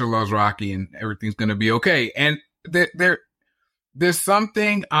 now Russia loves Rocky and everything's going to be okay. And there's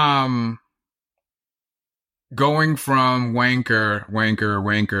something, going from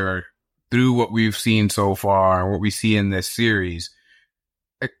wanker, through what we've seen so far, what we see in this series,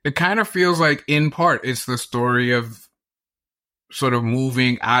 it kind of feels like, in part, it's the story of sort of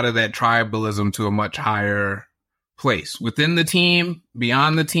moving out of that tribalism to a much higher place within the team,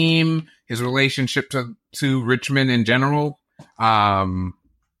 beyond the team, his relationship to Richmond in general. Anyway,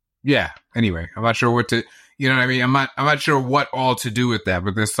 I'm not sure what to, you know what I mean? I'm not sure what all to do with that,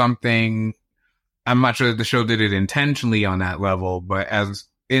 but there's something, I'm not sure that the show did it intentionally on that level, but as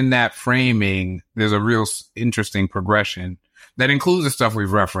in that framing, there's a real interesting progression that includes the stuff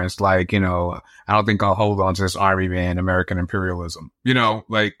we've referenced, like, I don't think I'll hold on to this army man, American imperialism,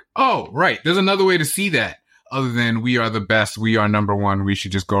 like, oh, right. There's another way to see that other than we are the best. We are number one. We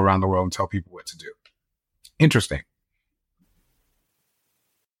should just go around the world and tell people what to do. Interesting.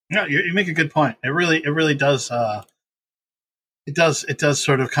 No, you make a good point. It really does. It does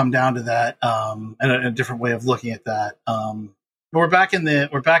sort of come down to that, and a different way of looking at that. We're back in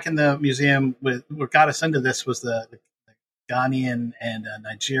the museum with what got us into this was the Ghanaian and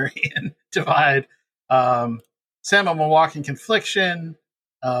Nigerian divide. Sam, I'm a walking confliction.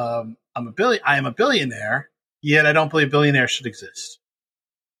 I am a billionaire, yet I don't believe billionaires should exist.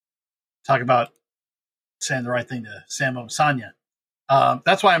 Talk about saying the right thing to Sam Osanya.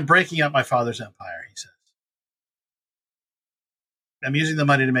 That's why I'm breaking up my father's empire, he says. I'm using the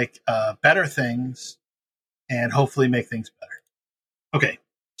money to make better things and hopefully make things better. Okay,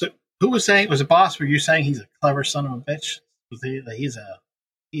 so who was saying, was it Boss? Were you saying he's a clever son of a bitch? He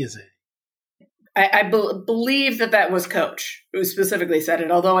is a. I believe that was Coach who specifically said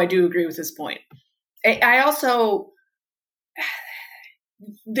it, although I do agree with his point. I also,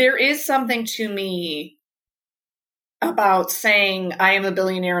 there is something to me about saying I am a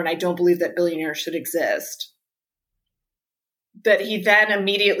billionaire and I don't believe that billionaires should exist, that he then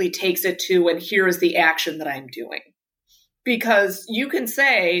immediately takes it to, and here is the action that I'm doing. Because you can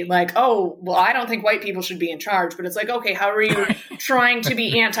say, like, oh, well, I don't think white people should be in charge. But it's like, okay, how are you trying to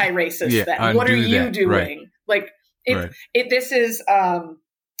be anti-racist then? What are you doing? Right. Like, this is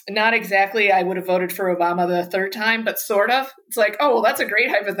not exactly, I would have voted for Obama the third time, but sort of. It's like, oh, well, that's a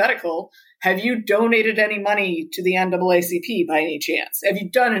great hypothetical. Have you donated any money to the NAACP by any chance? Have you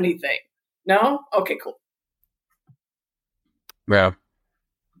done anything? No? Okay, cool. Yeah.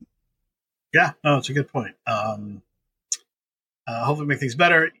 Yeah, no, it's a good point. Hopefully make things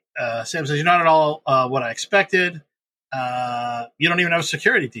better. Sam says, you're not at all what I expected. You don't even have a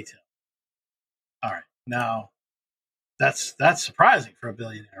security detail. All right. Now, That's surprising for a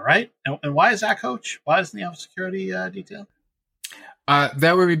billionaire, right? And why is that, Coach? Why isn't he have security detail?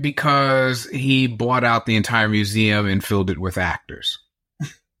 That would be because he bought out the entire museum and filled it with actors.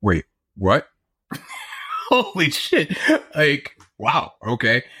 Wait, what? Holy shit. Like, wow.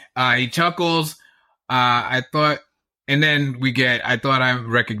 Okay. He chuckles. I thought I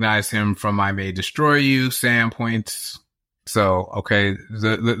recognized him from I May Destroy You. Sam points. So, okay.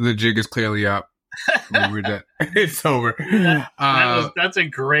 The jig is clearly up. It's over. That's a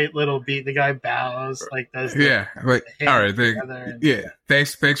great little beat. The guy bows like does. Yeah. Like, all right. Yeah.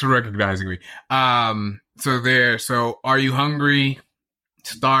 Thanks for recognizing me. So are you hungry?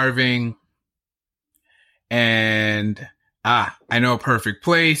 Starving? And I know a perfect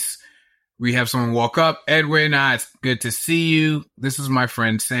place. We have someone walk up. Edwin, it's good to see you. This is my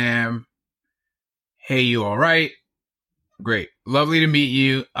friend Sam. Hey, you all right? Great. Lovely to meet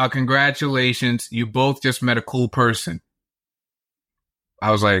you. Congratulations. You both just met a cool person.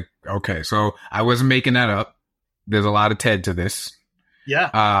 I was like, okay. So I wasn't making that up. There's a lot of Ted to this. Yeah.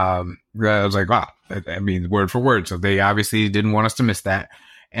 I was like, wow. I mean, word for word. So they obviously didn't want us to miss that.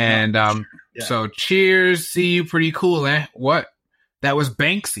 And so cheers. See you. Pretty cool, eh? What? That was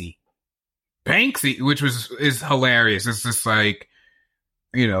Banksy. Which is hilarious. It's just like,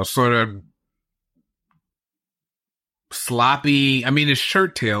 sort of sloppy. I mean, his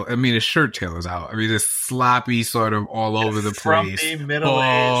shirt tail is out. I mean, this sloppy sort of all over the place.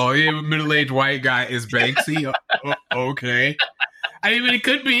 Middle-aged white guy is Banksy. Okay. I mean, it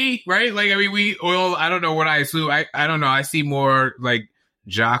could be, right? Like, I mean, I don't know what I assume. I don't know. I see more like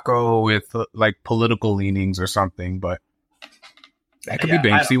Jocko with like political leanings or something, but that could be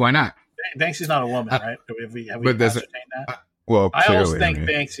Banksy. Why not? Banksy's not a woman, right? Have we ascertained that? Well, I clearly, always think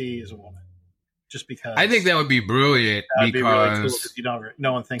Banksy is a woman, just because. I think that would be brilliant because be really cool because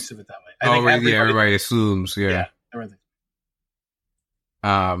no one thinks of it that way. I think everybody assumes, yeah. Everything.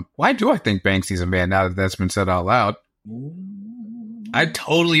 Why do I think Banksy's a man now that that's been said out loud? I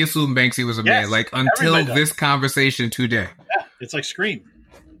totally assumed Banksy was a man, like until this conversation today. Yeah, it's like Scream.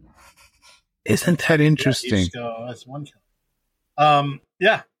 Isn't that interesting? You just go, that's one kill.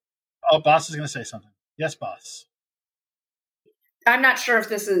 Yeah. Oh, boss is going to say something. Yes, boss. I'm not sure if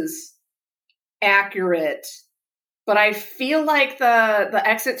this is accurate, but I feel like the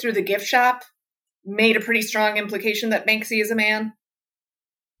exit through the gift shop made a pretty strong implication that Banksy is a man.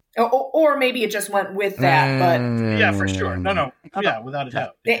 Or maybe it just went with that, but yeah, for sure. No, yeah, without a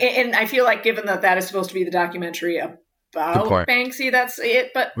doubt. And I feel like given that is supposed to be the documentary about Banksy, that's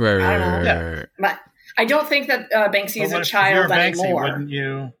it. But I don't know. Right. I don't think that Banksy is a child anymore. Wouldn't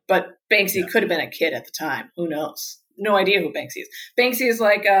you? But Banksy could have been a kid at the time. Who knows? No idea who Banksy is. Banksy is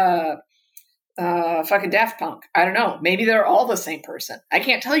like a fucking Daft Punk. I don't know. Maybe they're all the same person. I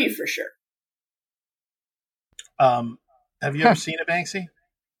can't tell you for sure. Have you ever seen a Banksy?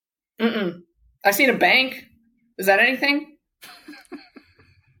 Mm-mm. I've seen a bank. Is that anything?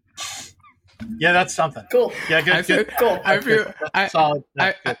 Yeah, that's something. Cool. Yeah, good. Cool. I feel solid.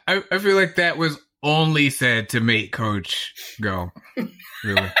 I feel like that was only said to make Coach go.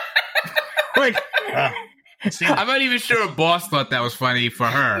 Really? Like, I'm not even sure a boss thought that was funny for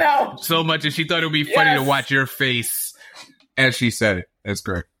her. No. So much as she thought it would be funny to watch your face as she said it. That's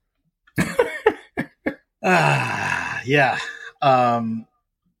great. Yeah.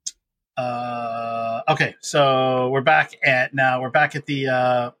 Okay, so we're back at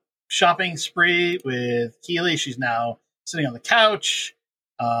the shopping spree with Keely. She's now sitting on the couch,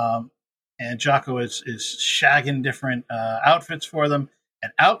 and Jocko is shagging different outfits for them.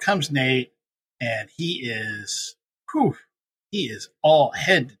 And out comes Nate, and he is all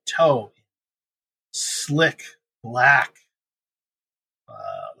head to toe slick black,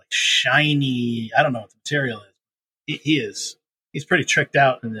 like shiny. I don't know what the material is. He's pretty tricked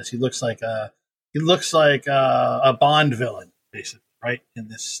out in this. He looks like a Bond villain, basically, right? In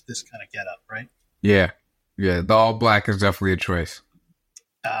this kind of getup, right? Yeah. The all black is definitely a choice.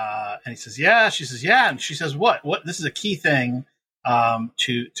 And he says, "Yeah." She says, "Yeah." And she says, "What? This is a key thing,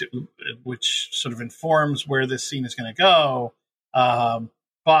 to which sort of informs where this scene is going to go."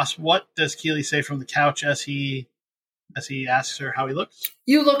 Boss, what does Keely say from the couch as he asks her how he looks?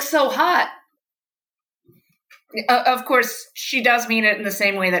 You look so hot. Of course, she does mean it in the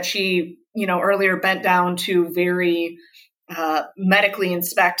same way that she, earlier bent down to very medically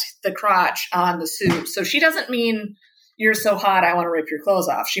inspect the crotch on the suit. So she doesn't mean you're so hot, I want to rip your clothes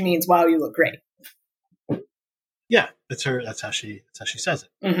off. She means, wow, you look great. Yeah, that's her. That's how she says it.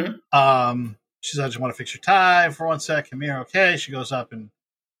 Mm-hmm. She says, "I just want to fix your tie for 1 sec. Come here, okay?" She goes up and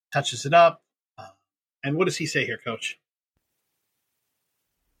touches it up. And what does he say here, Coach?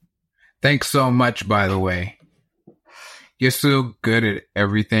 Thanks so much, by the way. you're so good at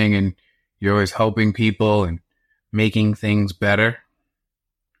everything and you're always helping people and making things better.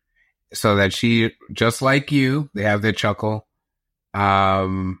 So that she, just like you, they have their chuckle.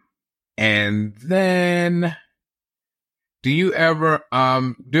 And then do you ever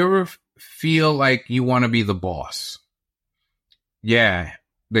feel like you want to be the boss? Yeah,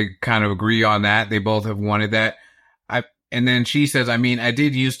 they kind of agree on that. They both have wanted that. And then she says, I mean, I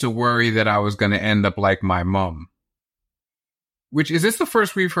did used to worry that I was going to end up like my mom. Which, is this the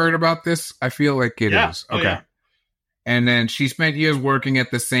first we've heard about this? I feel like it is. Okay. Yeah. And then she spent years working at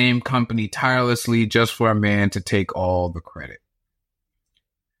the same company tirelessly just for a man to take all the credit.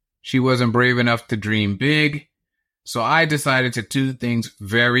 She wasn't brave enough to dream big, so I decided to do things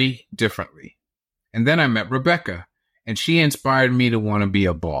very differently. And then I met Rebecca, and she inspired me to want to be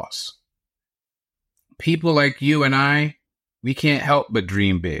a boss. People like you and I, we can't help but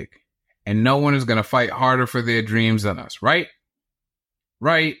dream big. And no one is going to fight harder for their dreams than us, right?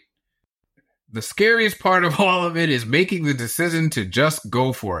 Right. The scariest part of all of it is making the decision to just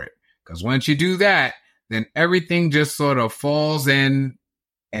go for it. Because once you do that, then everything just sort of falls in,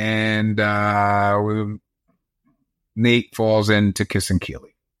 and Nate falls into kissing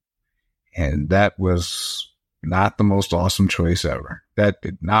Keely. And that was not the most awesome choice ever. That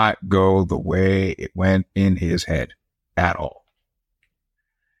did not go the way it went in his head at all.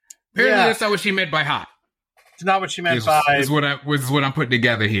 Apparently that's not what she meant by hot. It's not what she meant by... Is what I'm putting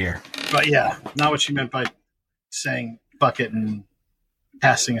together here. But yeah, not what she meant by saying bucket and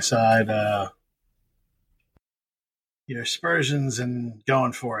passing aside your aspersions and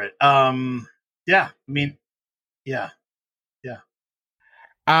going for it. Yeah, I mean, yeah.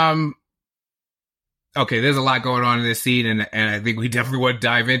 Okay, there's a lot going on in this scene, and I think we definitely want to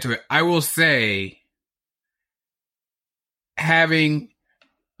dive into it. I will say, having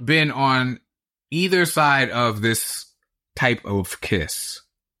been on either side of this type of kiss,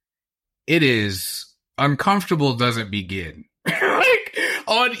 it is uncomfortable doesn't begin. Like,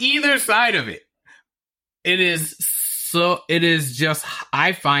 on either side of it. It is just,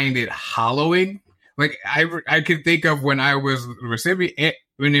 I find it hollowing. Like, I can think of when I was the recipient,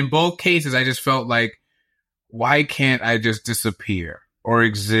 when in both cases, I just felt like, why can't I just disappear or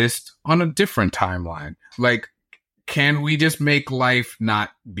exist on a different timeline? Like, can we just make life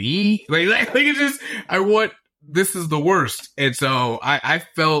not be? Like it's just, this is the worst. And so I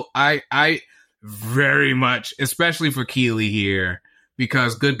felt, I very much, especially for Keely here,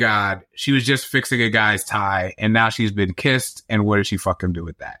 because good God, she was just fixing a guy's tie and now she's been kissed. And what did she fucking do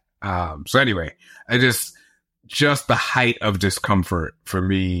with that? So anyway, I just the height of discomfort for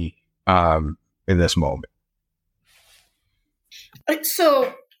me, in this moment.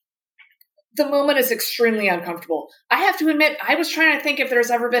 So the moment is extremely uncomfortable. I have to admit, I was trying to think if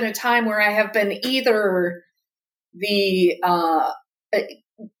there's ever been a time where I have been either the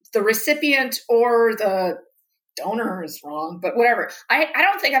recipient or the donor is wrong, but whatever. I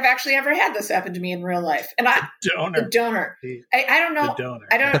don't think I've actually ever had this happen to me in real life. And the donor. I don't know.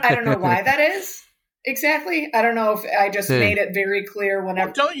 I don't know why that is exactly. I don't know if I just made it very clear whenever.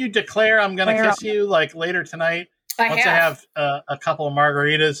 Well, don't you declare I'm going to kiss you like later tonight? Once I have a couple of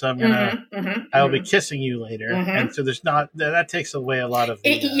margaritas, I will be kissing you later, and so there's not that takes away a lot of.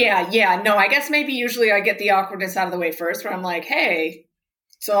 No, I guess maybe usually I get the awkwardness out of the way first, where I'm like, hey,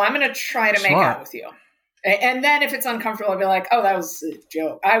 so I'm going to try to make out with you, and then if it's uncomfortable, I'll be like, oh, that was a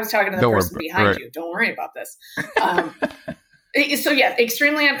joke. I was talking to the person behind you. Don't worry about this. So yeah,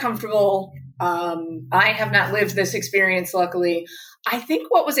 extremely uncomfortable. I have not lived this experience, luckily. I think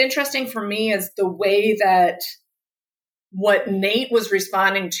what was interesting for me is the way that. What Nate was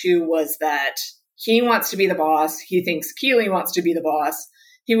responding to was that he wants to be the boss. He thinks Keely wants to be the boss.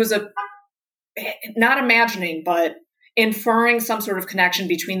 He was not imagining, but inferring some sort of connection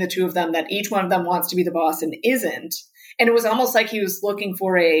between the two of them, that each one of them wants to be the boss and isn't. And it was almost like he was looking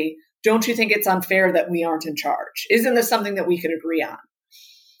for don't you think it's unfair that we aren't in charge? Isn't this something that we could agree on?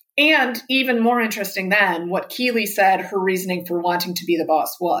 And even more interesting than what Keely said, her reasoning for wanting to be the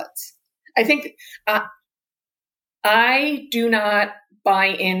boss was. I think, I do not buy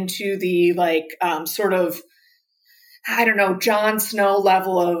into the sort of, I don't know, Jon Snow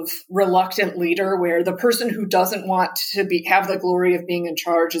level of reluctant leader where the person who doesn't want to have the glory of being in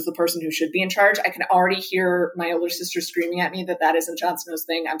charge is the person who should be in charge. I can already hear my older sister screaming at me that isn't Jon Snow's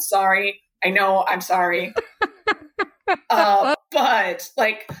thing. I'm sorry. I know, I'm sorry. But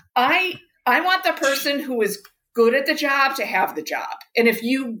I want the person who is good at the job to have the job. And if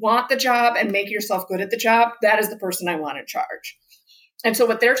you want the job and make yourself good at the job, that is the person I want in charge. And so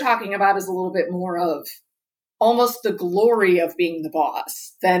what they're talking about is a little bit more of almost the glory of being the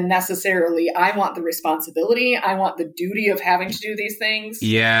boss than necessarily I want the responsibility. I want the duty of having to do these things.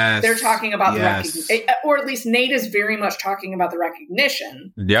 Yes. They're talking about the recognition, or at least Nate is very much talking about the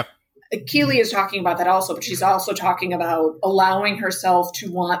recognition. Yep. Keely is talking about that also, but she's also talking about allowing herself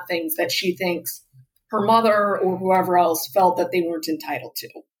to want things that she thinks her mother or whoever else felt that they weren't entitled to.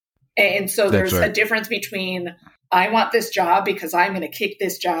 And so there's a difference between I want this job because I'm going to kick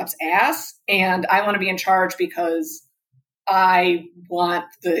this job's ass, and I want to be in charge because I want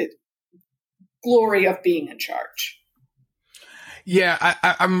the glory of being in charge. Yeah,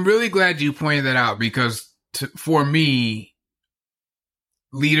 I'm really glad you pointed that out because for me,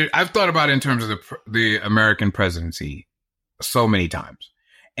 I've thought about it in terms of the American presidency so many times.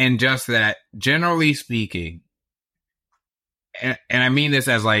 And just that, generally speaking, and I mean this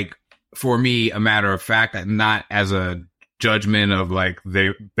as like, for me, a matter of fact, not as a judgment of like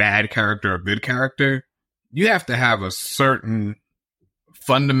the bad character or good character, you have to have a certain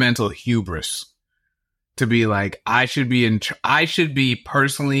fundamental hubris to be like, I should be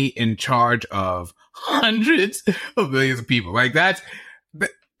personally in charge of hundreds of millions of people. Like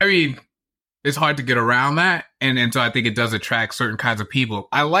it's hard to get around that. And so I think it does attract certain kinds of people.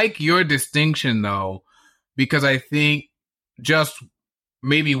 I like your distinction though, because I think just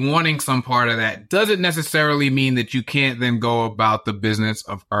maybe wanting some part of that doesn't necessarily mean that you can't then go about the business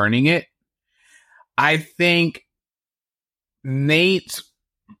of earning it. I think Nate's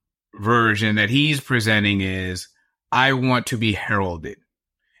version that he's presenting is, I want to be heralded.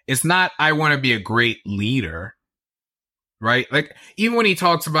 It's not, I want to be a great leader. Right? Like, even when he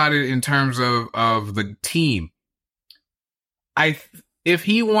talks about it in terms of the team, if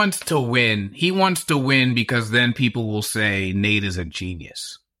he wants to win, he wants to win because then people will say Nate is a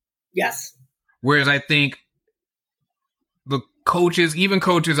genius. Yes. Whereas I think the coaches, even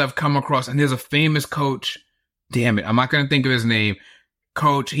coaches I've come across, and there's a famous coach, damn it, I'm not going to think of his name.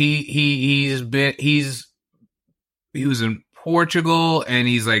 Coach, he was in Portugal, and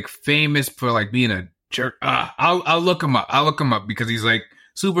he's like famous for like being a jerk. I'll look him up. I'll look him up because he's like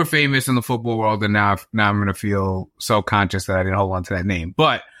super famous in the football world, and now I'm gonna feel so conscious that I didn't hold on to that name.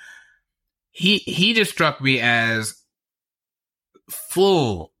 But he just struck me as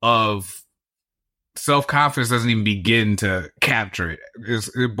full of self-confidence, doesn't even begin to capture it. It's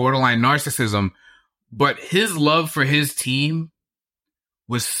borderline narcissism, but his love for his team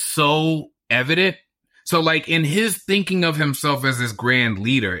was so evident. So like in his thinking of himself as this grand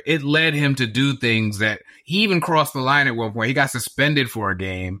leader, it led him to do things that he even crossed the line at one point. He got suspended for a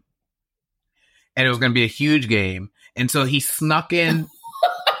game, and it was going to be a huge game. And so he snuck in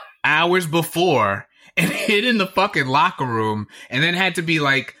hours before and hid in the fucking locker room, and then had to be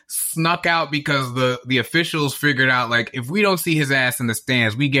like snuck out because the officials figured out, like, if we don't see his ass in the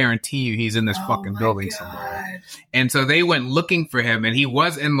stands, we guarantee you he's in this fucking building somewhere. And so they went looking for him, and he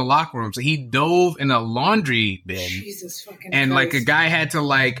was in the locker room. So he dove in a laundry bin. Jesus fucking and Christ. Like a guy had to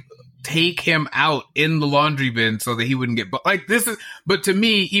like take him out in the laundry bin so that he wouldn't get like this is. But to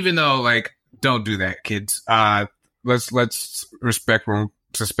me, even though like, don't do that, kids. Let's respect when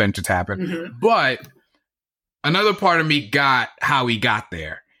suspensions happen. Mm-hmm. But another part of me got how he got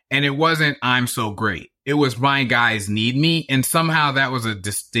there. And it wasn't, I'm so great. It was, my guys need me. And somehow that was a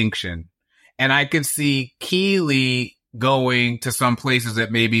distinction. And I could see Keely going to some places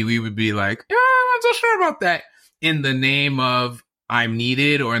that maybe we would be like, yeah, I'm not so sure about that, in the name of I'm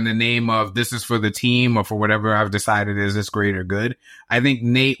needed, or in the name of this is for the team, or for whatever I've decided is this great or good. I think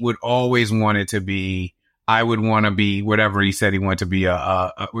Nate would always want it to be, I would want to be whatever he said he wanted to be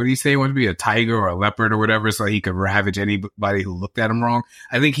what did he say he wanted to be, a tiger or a leopard or whatever, so he could ravage anybody who looked at him wrong.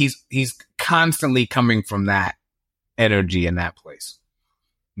 I think he's constantly coming from that energy in that place.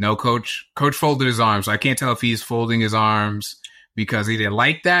 No, coach folded his arms. So I can't tell if he's folding his arms because he didn't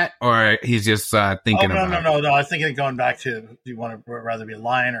like that, or he's just thinking about it. No. I think going back to, do you want to rather be a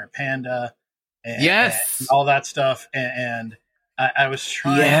lion or a panda? And, yes. And all that stuff. And I was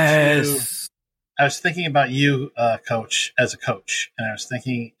trying to... I was thinking about you, coach, as a coach, and I was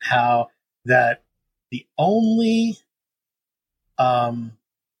thinking how that the only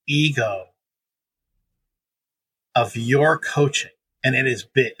ego of your coaching, and it is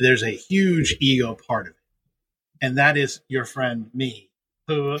big, there's a huge ego part of it, and that is your friend me,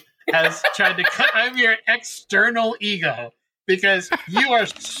 who has tried to cut out your external ego, because you are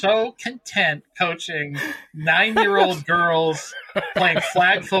so content coaching 9-year-old girls playing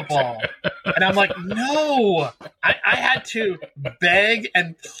flag football. And I'm like, no, I had to beg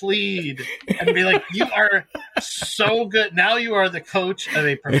and plead and be like, you are so good. Now you are the coach of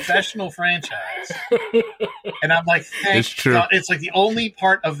a professional franchise. And I'm like, thank God. It's like the only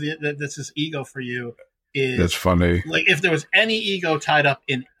part of this is ego for you is That's funny. Like, if there was any ego tied up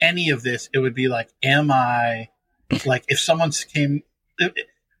in any of this, it would be like, am I, like, if someone came,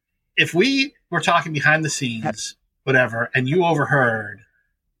 if we were talking behind the scenes, whatever, and you overheard,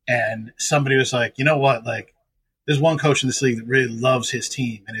 and somebody was like, you know what, like, there's one coach in this league that really loves his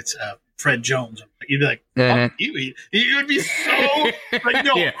team, and it's Fred Jones. You'd be like, fuck you. You would be so like,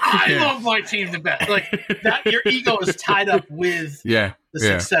 no, I love my team the best. Like, that, your ego is tied up with the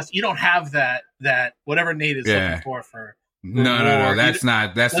success. You don't have that whatever Nate is looking for. No. That's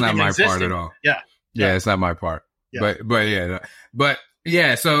not my part at all. Yeah, it's not my part. Yeah. But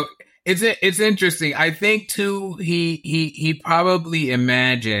yeah. So it's interesting. I think too. He probably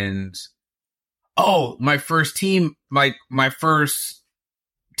imagined, my first team, my first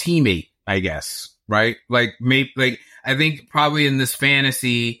teammate, I guess. Right? Like, maybe, like, I think probably in this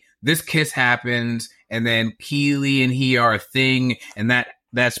fantasy, this kiss happens, and then Keely and he are a thing, and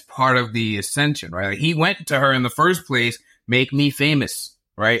that's part of the ascension, right? Like, he went to her in the first place, make me famous,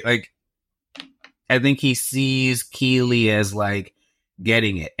 right? Like, I think he sees Keely as, like,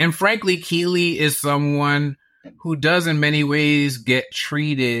 getting it. And frankly, Keely is someone who does in many ways get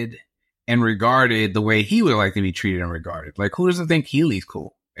treated and regarded the way he would like to be treated and regarded. Like, who doesn't think Keely's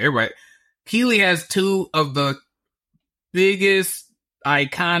cool? Everybody. Keely has two of the biggest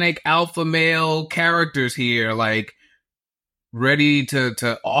iconic alpha male characters here, like, ready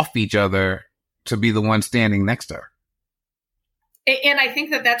to off each other to be the one standing next to her. And I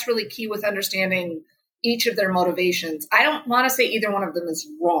think that that's really key with understanding each of their motivations. I don't want to say either one of them is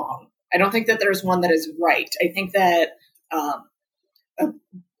wrong. I don't think that there's one that is right. I think that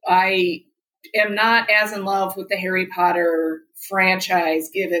I am not as in love with the Harry Potter franchise,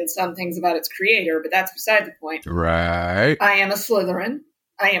 given some things about its creator, but that's beside the point. Right. I am a Slytherin.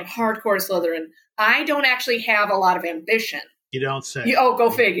 I am hardcore Slytherin. I don't actually have a lot of ambition. You don't say. Go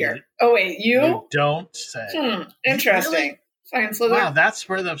figure. Oh, wait, you don't say. Interesting. Really? I am Slytherin. Wow, that's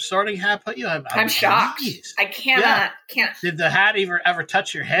where the sorting hat put you? I'm shocked. I can't. Did the hat ever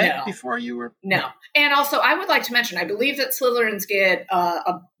touch your head before you were? No. And also, I would like to mention, I believe that Slytherins get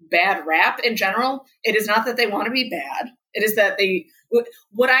a bad rap in general. It is not that they want to be bad. It is that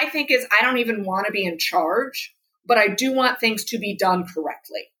what I think is, I don't even want to be in charge, but I do want things to be done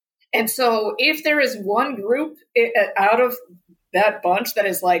correctly. And so if there is one group out of that bunch that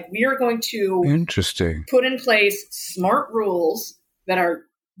is like, we are going to put in place smart rules that are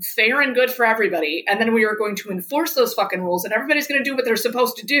fair and good for everybody, and then we are going to enforce those fucking rules, and everybody's going to do what they're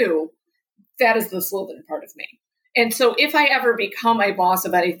supposed to do, that is the Slytherin part of me. And so if I ever become a boss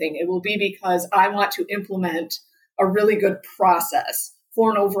of anything, it will be because I want to implement a really good process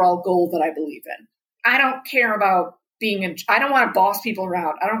for an overall goal that I believe in. I don't care about I don't want to boss people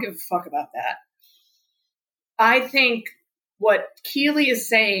around. I don't give a fuck about that. I think what Keely is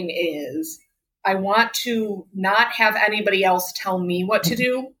saying is, I want to not have anybody else tell me what to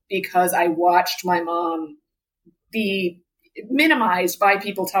do, because I watched my mom be minimized by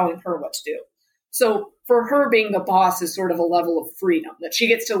people telling her what to do. So for her, being the boss is sort of a level of freedom, that she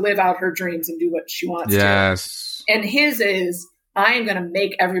gets to live out her dreams and do what she wants to. And his is, I am going to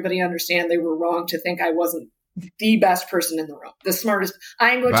make everybody understand they were wrong to think I wasn't the best person in the room, the smartest.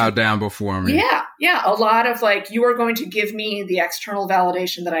 I'm going bow to down before me. Yeah. A lot of, like, you are going to give me the external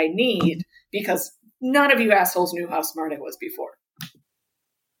validation that I need, because none of you assholes knew how smart I was before.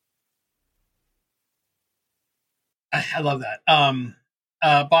 I love that.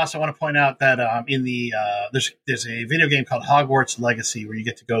 Boss, I want to point out that in the there's a video game called Hogwarts Legacy where you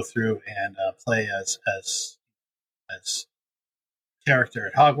get to go through and play as character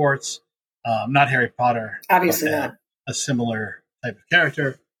at Hogwarts. Not Harry Potter, obviously not. A similar type of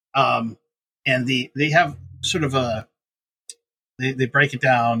character. And they have sort of they break it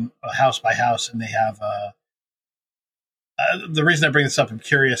down house by house, and they have the reason I bring this up, I'm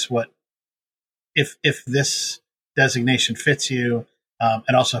curious what if this designation fits you,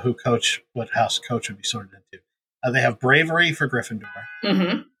 and also what house coach would be sorted into. They have bravery for Gryffindor.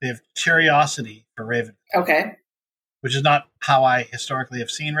 Mm-hmm. They have curiosity for Ravenclaw. Okay. Which is not how I historically have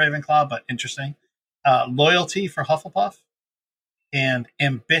seen Ravenclaw, but interesting. Loyalty for Hufflepuff, and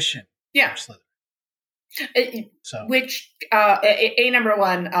ambition for Slytherin. Which number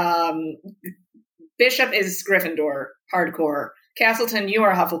one, Bishop is Gryffindor, hardcore. Castleton, you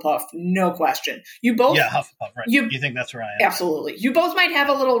are Hufflepuff, no question. You both, Hufflepuff, right? You think that's where I am? Absolutely. You both might have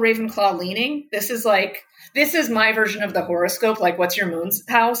a little Ravenclaw leaning. This is my version of the horoscope. Like, what's your moon's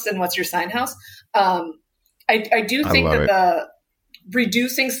house and what's your sign house? I do think that the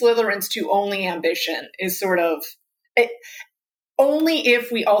reducing Slytherins to only ambition is sort of only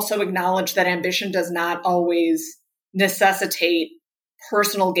if we also acknowledge that ambition does not always necessitate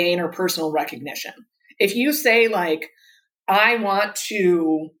personal gain or personal recognition. If you say like, my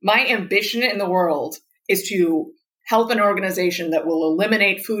ambition in the world is to help an organization that will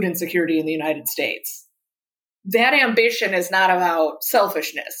eliminate food insecurity in the United States. That ambition is not about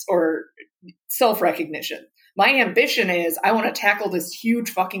selfishness or self-recognition. My ambition is I want to tackle this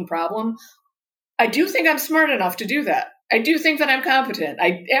huge fucking problem. I do think I'm smart enough to do that. I do think that I'm competent.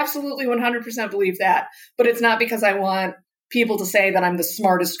 I absolutely 100% believe that. But it's not because I want people to say that I'm the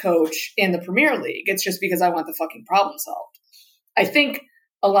smartest coach in the Premier League. It's just because I want the fucking problem solved. I think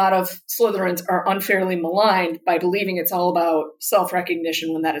a lot of Slytherins are unfairly maligned by believing it's all about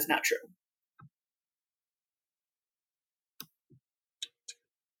self-recognition when that is not true.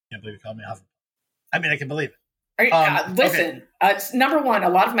 Can't believe you called me Hufflepuff. I mean, I can believe it. Listen, number one, a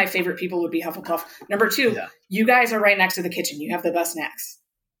lot of my favorite people would be Hufflepuff. Number two, You guys are right next to the kitchen. You have the best snacks.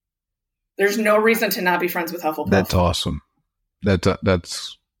 There's no reason to not be friends with Hufflepuff. That's awesome. That's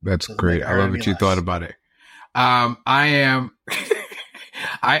great. I love that you thought about it. I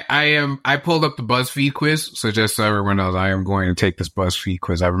pulled up the BuzzFeed quiz, so just so everyone knows, I am going to take this BuzzFeed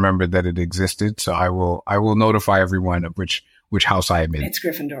quiz. I remembered that it existed, so I will notify everyone of which house I am in. It's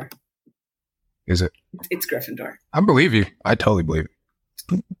Gryffindor. Is it? It's Gryffindor. I believe you. I totally believe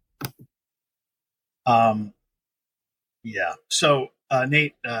it. Yeah. So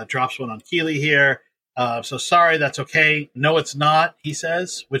Nate drops one on Keeley here. So sorry, that's okay. No, it's not, he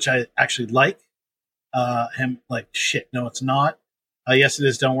says, which I actually like. Him like, shit, no, it's not. Yes, it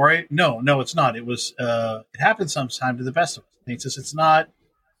is. Don't worry. No, it's not. It was. It happens sometime to the best of us. Nate says it's not.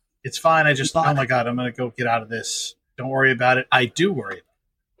 It's fine. I just. Oh my god, I'm gonna go get out of this. Don't worry about it. I do worry about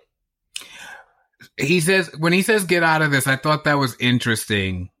it. When he says get out of this, I thought that was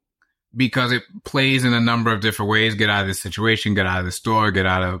interesting because it plays in a number of different ways. Get out of this situation, get out of the store, get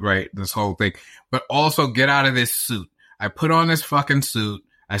out of, right, this whole thing. But also get out of this suit. I put on this fucking suit.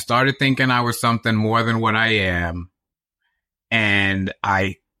 I started thinking I was something more than what I am. And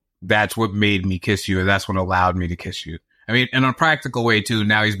that's what made me kiss you. That's what allowed me to kiss you. I mean, in a practical way too,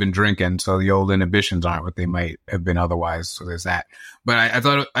 now he's been drinking, so the old inhibitions aren't what they might have been otherwise. So there's that. But I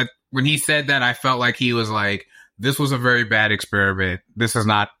thought when he said that, I felt like he was like, this was a very bad experiment. This is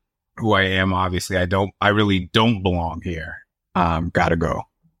not who I am. Obviously, I really don't belong here. Gotta go.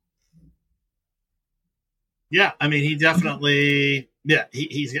 Yeah. I mean, he definitely,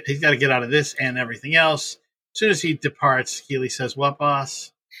 he's got to get out of this and everything else. As soon as he departs, Keeley says, what,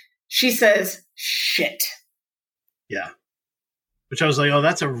 boss? She says, shit. Yeah. Which I was like, oh,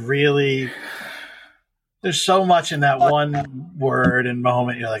 that's a really... There's so much in that one word and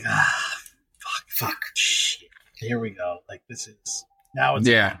moment. You're like, fuck, shit. Here we go. Like, this is... Now it's...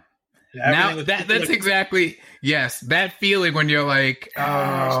 Yeah. Now, that's exactly... Yes, that feeling when you're like,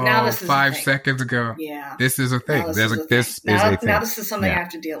 now this is 5 seconds ago. Yeah. This is a thing. This is a thing. Now this is something I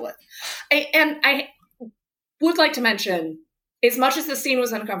have to deal with. I would like to mention... As much as the scene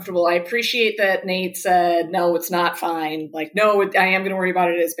was uncomfortable, I appreciate that Nate said, no, it's not fine. Like, no, I am going to worry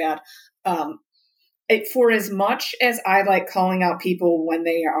about it. It is bad. For as much as I like calling out people when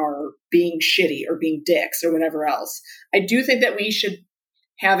they are being shitty or being dicks or whatever else, I do think that we should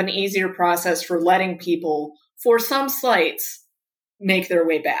have an easier process for letting people, for some slights, make their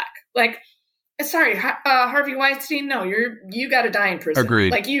way back. Like, sorry, Harvey Weinstein, no, you got to die in prison.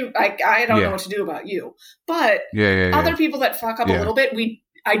 Agreed. Like I don't know what to do about you. But other people that fuck up a little bit,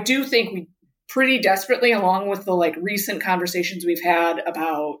 I do think we pretty desperately, along with the like recent conversations we've had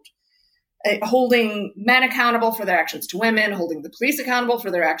about holding men accountable for their actions to women, holding the police accountable for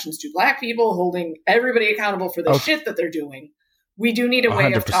their actions to black people, holding everybody accountable for the shit that they're doing. We do need a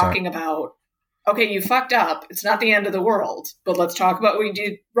way 100%. Of talking about, okay, you fucked up. It's not the end of the world, but let's talk about what we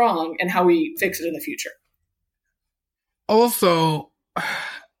did wrong and how we fix it in the future. Also,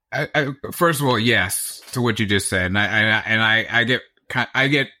 first of all, yes to what you just said, and I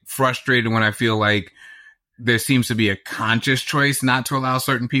get frustrated when I feel like there seems to be a conscious choice not to allow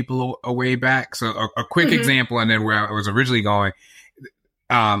certain people a way back. So a quick example, and then where I was originally going,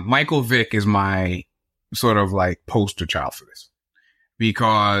 Michael Vick is my sort of like poster child for this,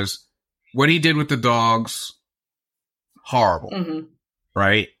 because what he did with the dogs, horrible,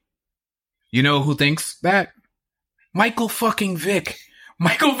 right? You know who thinks that? Michael fucking Vick.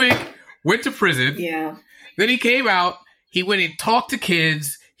 Michael Vick went to prison. Yeah. Then he came out. He went and talked to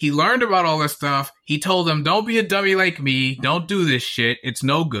kids. He learned about all this stuff. He told them, don't be a dummy like me. Don't do this shit. It's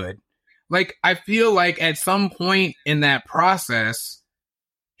no good. Like, I feel like at some point in that process,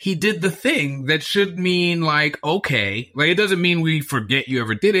 he did the thing that should mean like, okay, like it doesn't mean we forget you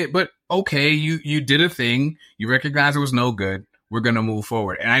ever did it, but okay, you did a thing. You recognize it was no good. We're going to move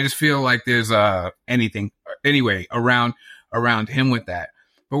forward. And I just feel like there's anything anyway around him with that.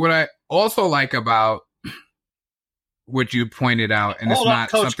 But what I also like about what you pointed out, and Hold it's on, not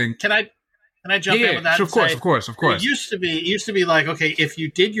Coach, something. Can I jump in with that? Sure, of course. It used to be like, okay, if you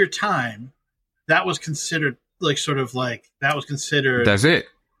did your time, that was considered that's it.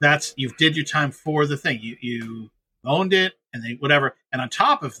 You did your time for the thing. You owned it, and then whatever. And on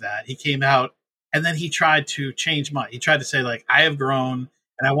top of that, he came out and then he tried to change he tried to say, like, I have grown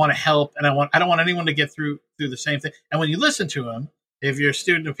and I want to help, and I don't want anyone to get through the same thing. And when you listen to him, if you're a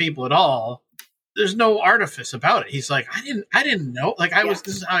student of people at all, there's no artifice about it. He's like, I didn't know. Like,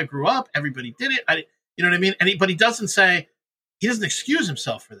 this is how I grew up. Everybody did it. You know what I mean? But he doesn't excuse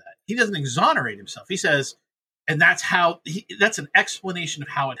himself for that. He doesn't exonerate himself. He says, and that's an explanation of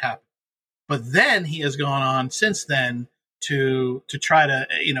how it happened. But then he has gone on since then to try to,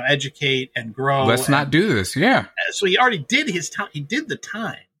 educate and grow. Let's not do this. Yeah. So he already did his time. He did the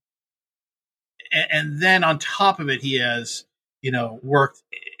time. And then on top of it, he has, worked.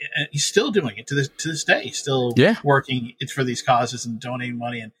 He's still doing it to this day. He's still working for these causes and donating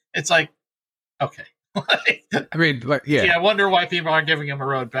money. And it's like, okay. I mean, I wonder why people aren't giving him a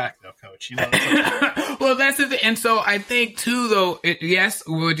road back, though, Coach. Well, that's the thing. And so I think too, though,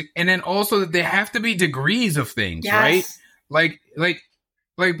 and then also that there have to be degrees of things, right? Like,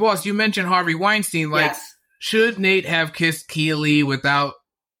 boss, you mentioned Harvey Weinstein. Like, should Nate have kissed Keely without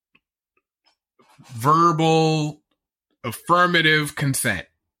verbal affirmative consent?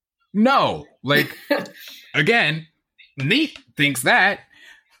 No. Like, again, Nate thinks that.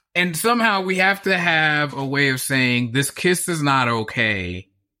 And somehow we have to have a way of saying this kiss is not okay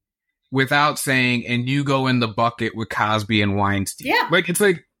without saying, and you go in the bucket with Cosby and Weinstein. Yeah. Like, it's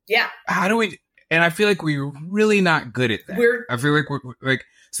like, how do we, and I feel like we're really not good at that. I feel like we're like,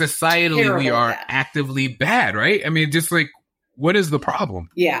 societally, we are actively bad, right? I mean, just like, what is the problem?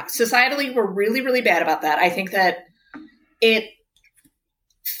 Yeah. Societally, we're really, really bad about that. I think that it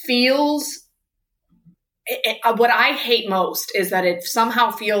feels... what I hate most is that it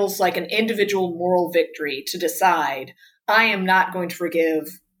somehow feels like an individual moral victory to decide, I am not going to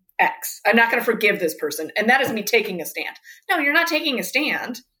forgive X. I'm not going to forgive this person. And that is me taking a stand. No, you're not taking a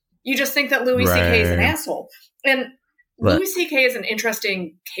stand. You just think that Louis C.K. is an asshole. And Louis C.K. is an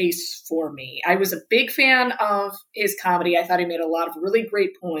interesting case for me. I was a big fan of his comedy. I thought he made a lot of really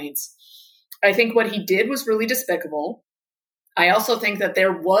great points. I think what he did was really despicable. I also think that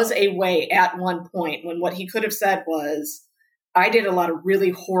there was a way at one point when what he could have said was, I did a lot of really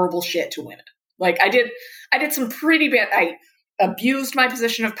horrible shit to women. Like, I did some pretty bad, I abused my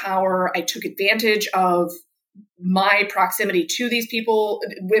position of power. I took advantage of my proximity to these people,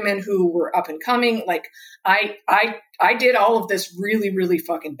 women who were up and coming. Like, I did all of this really, really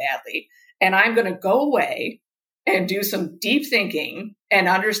fucking badly. And I'm going to go away and do some deep thinking and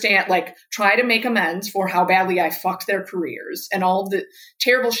understand, like, try to make amends for how badly I fucked their careers and all the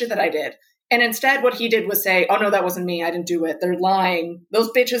terrible shit that I did. And instead, what he did was say, oh, no, that wasn't me. I didn't do it. They're lying. Those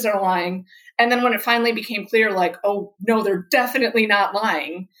bitches are lying. And then when it finally became clear, like, oh, no, they're definitely not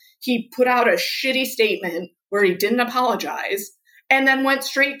lying, he put out a shitty statement where he didn't apologize and then went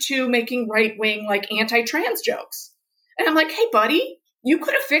straight to making right-wing, like, anti-trans jokes. And I'm like, hey, buddy, you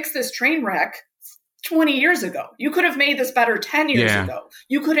could have fixed this train wreck 20 years ago. You could have made this better 10 years ago.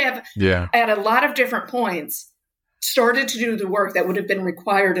 You could have, at a lot of different points, started to do the work that would have been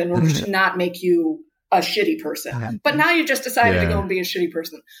required in order to not make you a shitty person. But now you've just decided to go and be a shitty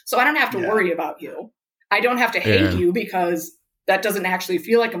person. So I don't have to worry about you. I don't have to hate you because that doesn't actually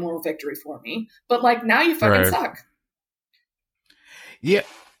feel like a moral victory for me. But, like, now you fucking suck. Yeah.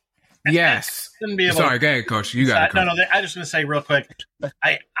 Yes. Sorry, go ahead, Coach. You got it. No, I just want to say real quick.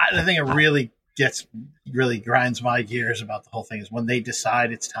 I think it really grinds my gears about the whole thing is when they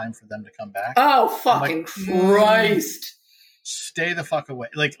decide it's time for them to come back. Oh, fucking Christ! Stay the fuck away.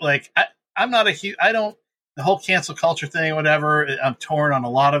 I'm not the whole cancel culture thing, whatever. I'm torn on a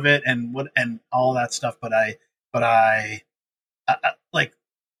lot of it and all that stuff. But I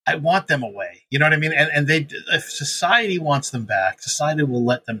want them away. You know what I mean? And if society wants them back, society will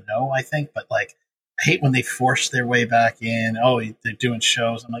let them know, I think. But, like, I hate when they force their way back in. Oh, they're doing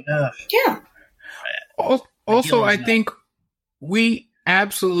shows. I'm like, ugh. Yeah. Also, I think we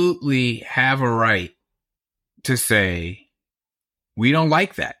absolutely have a right to say we don't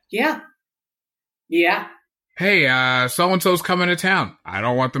like that. Yeah. Yeah. Hey, so-and-so's coming to town. I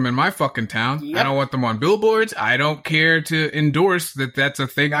don't want them in my fucking town. Yep. I don't want them on billboards. I don't care to endorse that that's a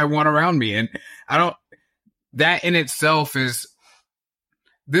thing I want around me. And that in itself is,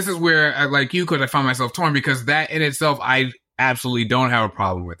 this is where I, like you, because I find myself torn, because that in itself, I absolutely don't have a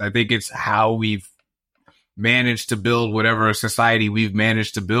problem with. I think it's how we've managed to build whatever society we've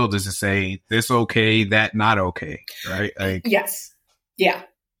managed to build is to say this okay, that not okay, right? Like, yes. Yeah.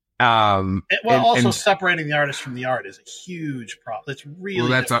 Also separating the artist from the art is a huge problem. It's really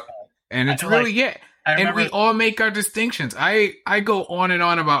difficult. And we all make our distinctions. I go on and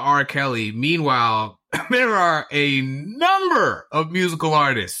on about R. Kelly. Meanwhile, there are a number of musical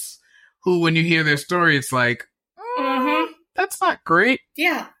artists who, when you hear their story, it's like, that's not great.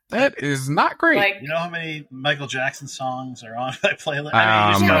 Yeah. That is not great. Like, you know how many Michael Jackson songs are on my playlist?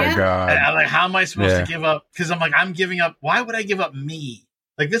 God. I'm like, how am I supposed to give up? Because I'm giving up. Why would I give up me?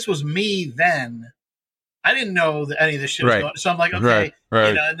 Like, this was me then. I didn't know that any of this shit was going. So I'm like, okay, right.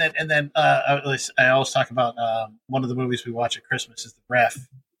 You know, and then I always talk about one of the movies we watch at Christmas is The Ref,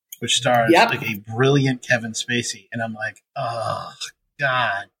 which stars like a brilliant Kevin Spacey, and I'm like, oh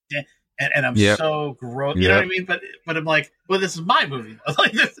God, damn. And I'm so gross. You know what I mean? But I'm like, well, this is my movie.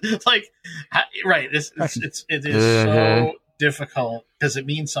 Like, it's like, right? It is so difficult because it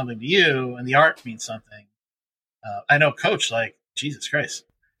means something to you, and the art means something. I know, Coach. Like, Jesus Christ.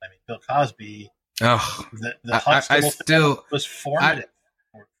 I mean, Bill Cosby. Oh, the Huxtable was formative.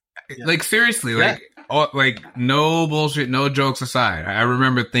 Like, seriously, like no bullshit, no jokes aside. I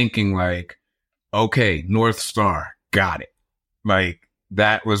remember thinking, like, okay, North Star, got it. Like,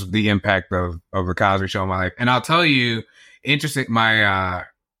 that was the impact of the Cosby Show in my life. And I'll tell you, interesting. My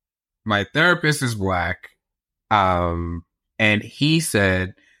therapist is Black, and he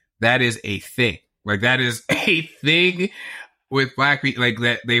said that is a thing. Like, that is a thing with Black people, like,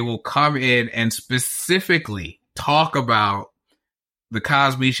 that they will come in and specifically talk about the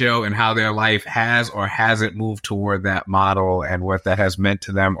Cosby Show and how their life has or hasn't moved toward that model and what that has meant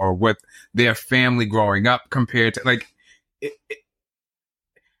to them or what their family growing up compared to, like,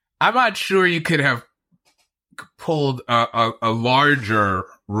 I'm not sure you could have pulled a larger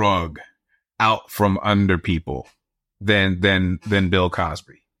rug out from under people than Bill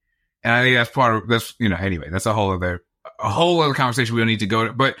Cosby. And I think that's part of this, you know, anyway, that's a whole other conversation we don't need to go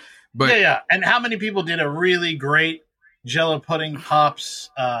to, but yeah. And how many people did a really great Jello pudding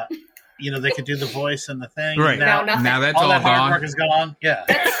pops? You know, they could do the voice and the thing. Right. Now that's all all that gone. hard work is gone. Yeah.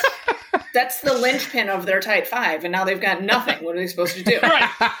 That's the linchpin of their Type 5, and now they've got nothing. What are they supposed to do?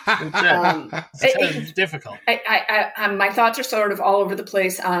 It's difficult. My thoughts are sort of all over the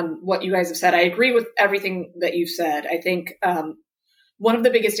place on what you guys have said. I agree with everything that you've said. I think one of the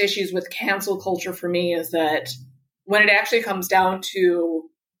biggest issues with cancel culture for me is that when it actually comes down to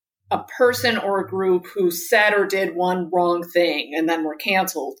a person or a group who said or did one wrong thing and then were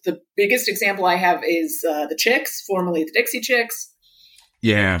canceled, the biggest example I have is the Chicks, formerly the Dixie Chicks.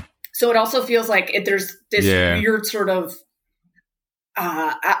 Yeah. So it also feels like there's this weird sort of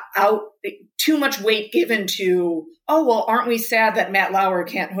too much weight given to, oh, well, aren't we sad that Matt Lauer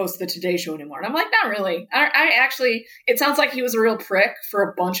can't host the Today Show anymore? And I'm like, not really. I actually, it sounds like he was a real prick for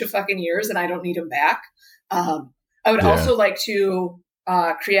a bunch of fucking years and I don't need him back. I would also like to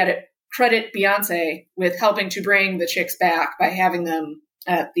credit Beyonce with helping to bring the Chicks back by having them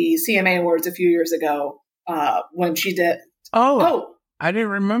at the CMA Awards a few years ago when she did. Oh, I didn't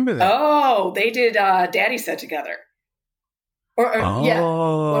remember that. Oh, they did Daddy Set together. Yeah.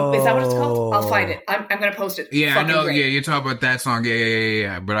 Well, is that what it's called? I'll find it. I'm going to post it. Yeah, I know. Great. Yeah, you're talking about that song.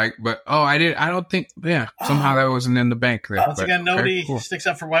 Yeah. I don't think. Yeah, somehow that wasn't in the bank there. Once again, nobody sticks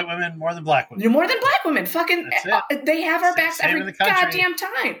up for white women more than black women. More than black women. Fucking, they have our backs every goddamn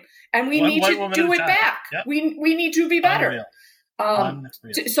time, and we need to do it back. Yep. We need to be better.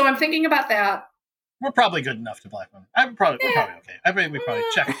 So I'm thinking about that. We're probably good enough to black women. We're probably okay. I think we probably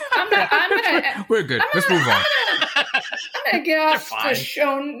check. We're good. Let's move on. I'm gonna get off the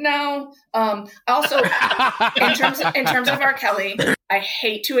show now. Also, in terms of R. Kelly, I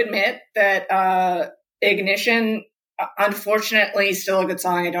hate to admit that Ignition, unfortunately, still a good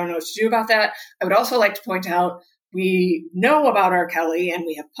song. I don't know what to do about that. I would also like to point out we know about R. Kelly and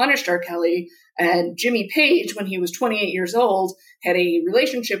we have punished R. Kelly. And Jimmy Page, when he was 28 years old, had a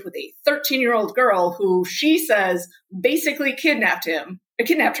relationship with a 13-year-old girl who she says basically kidnapped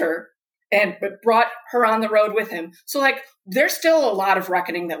her, and brought her on the road with him. So, like, there's still a lot of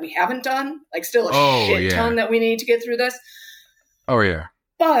reckoning that we haven't done. Like, still a shit ton that we need to get through this. Oh, yeah.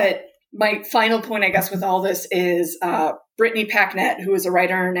 But my final point, I guess, with all this is Brittany Packnett, who is a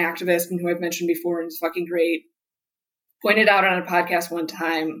writer and activist and who I've mentioned before and is fucking great, pointed out on a podcast one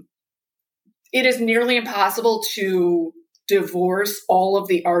time, it is nearly impossible to divorce all of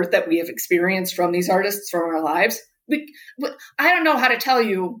the art that we have experienced from these artists from our lives. I don't know how to tell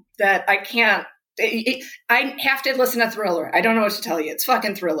you that I can't. I have to listen to Thriller. I don't know what to tell you. It's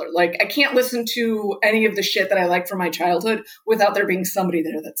fucking Thriller. Like, I can't listen to any of the shit that I like from my childhood without there being somebody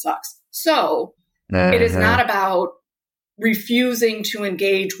there that sucks. So it is not about refusing to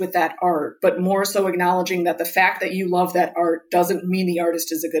engage with that art, but more so acknowledging that the fact that you love that art doesn't mean the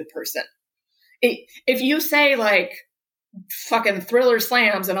artist is a good person. If you say like fucking Thriller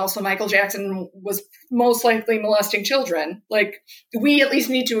slams and also Michael Jackson was most likely molesting children, like we at least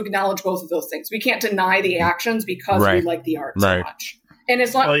need to acknowledge both of those things. We can't deny the actions because we like the art so much. And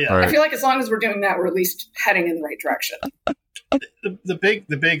as long, I feel like as long as we're doing that, we're at least heading in the right direction.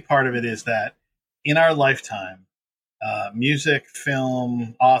 The big part of it is that in our lifetime, music,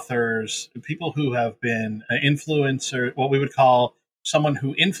 film, authors, people who have been an influencer, what we would call someone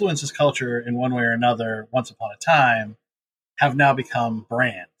who influences culture in one way or another once upon a time, have now become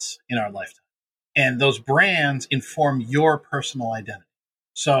brands in our lifetime. And those brands inform your personal identity.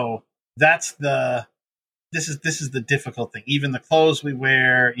 So this is the difficult thing. Even the clothes we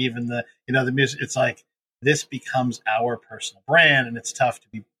wear, even the music, it's like this becomes our personal brand, and it's tough to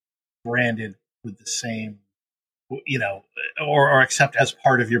be branded with the same, or accept as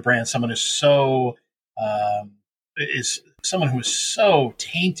part of your brand someone who's so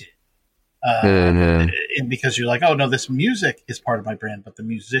tainted, and because you're like, oh no, this music is part of my brand, but the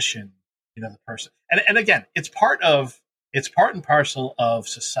musician, the person, and again, it's part and parcel of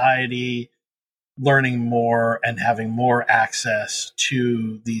society learning more and having more access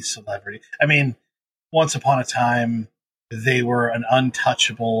to these celebrities. I mean, once upon a time, they were an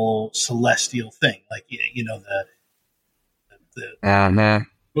untouchable celestial thing, like the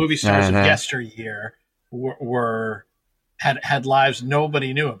movie stars of yesteryear had lives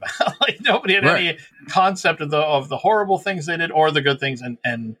nobody knew about. Like nobody had any concept of the horrible things they did or the good things,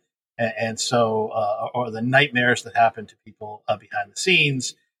 and so or the nightmares that happened to people behind the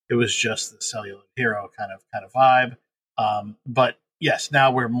scenes. It was just the cellular hero kind of vibe. But yes,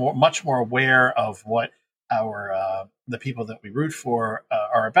 now we're much more aware of what the people that we root for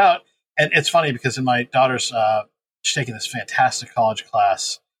are about. And it's funny because in my daughter's she's taking this fantastic college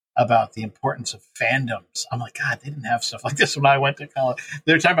class about the importance of fandoms. I'm like, God, they didn't have stuff like this when I went to college.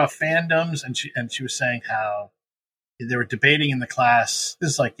 They were talking about fandoms, and she was saying how they were debating in the class.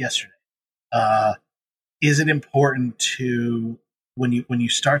 This is like yesterday. Is it important to when you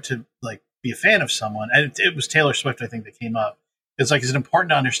start to like be a fan of someone, and it was Taylor Swift, I think, that came up. It's like, is it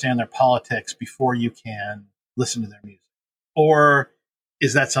important to understand their politics before you can listen to their music? Or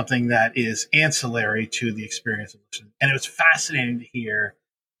is that something that is ancillary to the experience of listening? And it was fascinating to hear,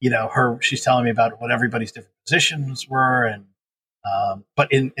 she's telling me about what everybody's different positions were. And, but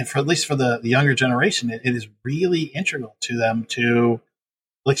for at least for the younger generation, it is really integral to them to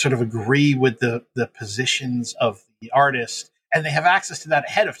like sort of agree with the positions of the artist. And they have access to that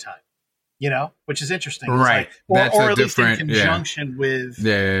ahead of time, which is interesting. Right. Like, or at least in conjunction with,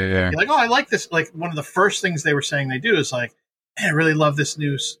 you're like, oh, I like this. Like one of the first things they were saying they do is like, man, I really love this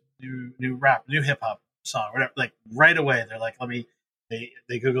new rap, new hip hop song, whatever. Like right away, they're like,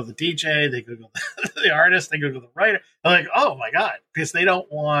 they Google the DJ, they Google the artist, they Google the writer. They're like, oh my God, because they don't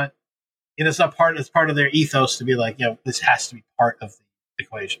want, it's part of their ethos to be like, this has to be part of the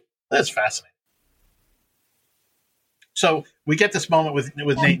equation. That's fascinating. So we get this moment with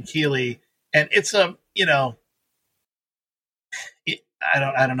Nate and Keeley, and it's I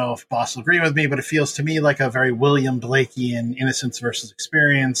don't know if Boss will agree with me, but it feels to me like a very William Blakeian innocence versus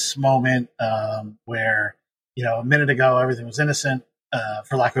experience moment, where a minute ago everything was innocent,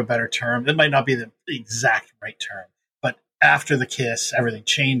 for lack of a better term. It might not be the exact right term, but after the kiss, everything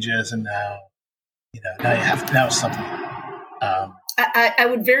changes, and now it's something. I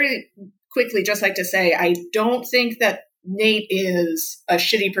would very quickly just like to say, I don't think that Nate is a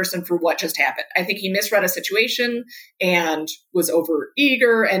shitty person for what just happened. I think he misread a situation and was over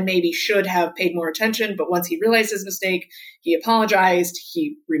eager and maybe should have paid more attention. But once he realized his mistake, he apologized.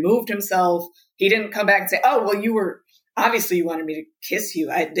 He removed himself. He didn't come back and say, oh, well, obviously you wanted me to kiss you.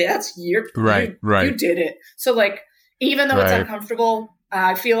 That's your, right. You did it. So like, even though it's uncomfortable,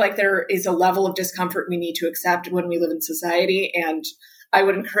 I feel like there is a level of discomfort we need to accept when we live in society. And I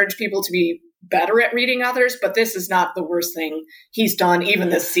would encourage people to be better at reading others, but this is not the worst thing he's done even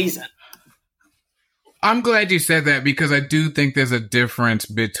this season. I'm glad you said that, because I do think there's a difference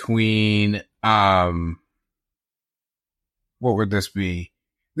between, what would this be?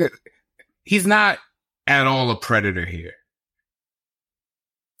 He's not at all a predator here.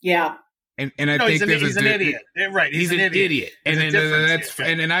 Yeah. And I think he's an idiot. Right. He's an idiot.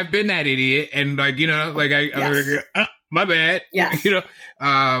 And I've been that idiot. And like, my bad. Yeah.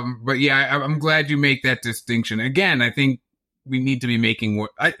 But yeah, I'm glad you make that distinction. Again, I think we need to be making more.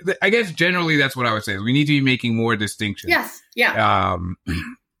 I guess generally that's what I would say. Is we need to be making more distinctions. Yes. Yeah.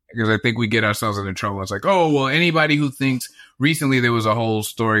 because I think we get ourselves into trouble. It's like, oh, well, anybody who thinks recently there was a whole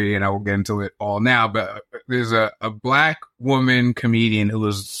story, and I will get into it all now, but there's a black woman comedian who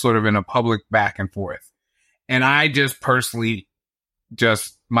was sort of in a public back and forth. And I just personally,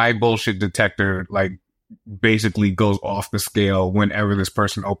 my bullshit detector, like, basically goes off the scale whenever this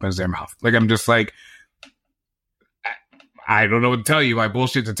person opens their mouth. Like, I'm just like, I don't know what to tell you. My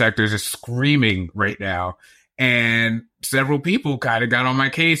bullshit detector is just screaming right now. And several people kind of got on my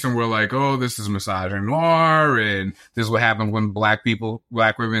case and were like, oh, this is misogynoir, and this is what happens when black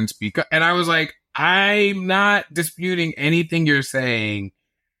women speak up. And I was like, I'm not disputing anything you're saying.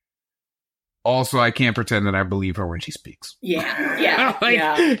 Also, I can't pretend that I believe her when she speaks. Yeah.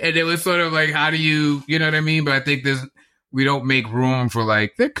 And it was sort of like, how do you know what I mean? But I think we don't make room for,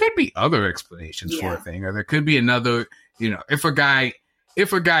 like, there could be other explanations for a thing, or there could be another, if a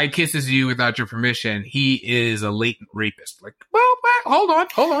guy kisses you without your permission, he is a latent rapist. Like, well, hold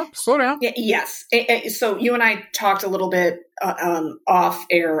on, slow down. Yeah, yes. So you and I talked a little bit off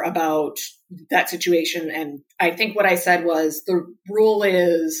air about that situation, and I think what I said was the rule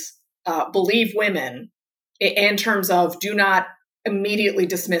is believe women in terms of do not immediately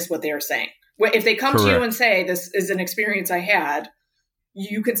dismiss what they are saying. If they come to you and say, this is an experience I had,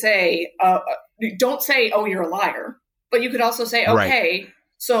 you could say, don't say, oh, you're a liar. But you could also say, okay,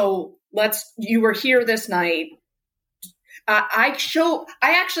 so you were here this night. I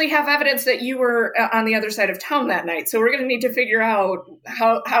actually have evidence that you were on the other side of town that night. So we're going to need to figure out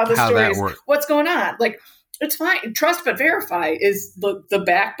how the story is, what's going on. Like, it's fine. Trust but verify is the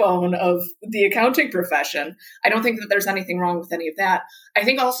backbone of the accounting profession. I don't think that there's anything wrong with any of that. I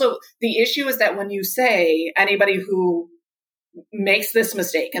think also the issue is that when you say anybody who makes this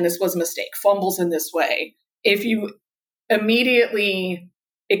mistake, and this was a mistake, fumbles in this way, if you immediately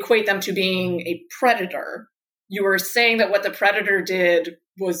equate them to being a predator, you are saying that what the predator did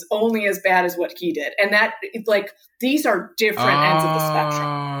was only as bad as what he did. And that, like, these are different ends of the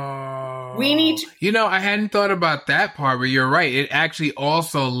spectrum. We need to, I hadn't thought about that part, but you're right. It actually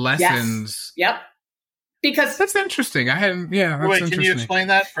also lessens. Yes. Yep. Because that's interesting. I hadn't. Yeah. That's Wait, can you explain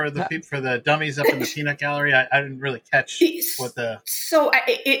that for the dummies up in the peanut gallery? I didn't really catch what the. So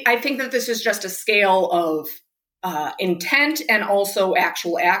I think that this is just a scale of intent and also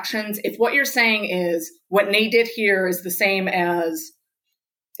actual actions. If what you're saying is what Nate did here is the same as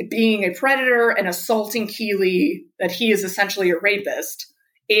being a predator and assaulting Keeley, that he is essentially a rapist,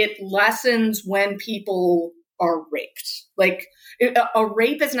 it lessens when people are raped. Like, a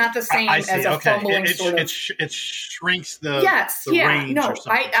rape is not the same as a fumbling sort of. It shrinks the range. No, or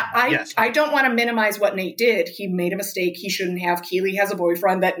something. I don't want to minimize what Nate did. He made a mistake. He shouldn't have. Keeley has a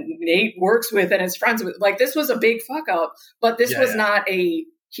boyfriend that Nate works with and is friends with. Like, this was a big fuck up, but this was not he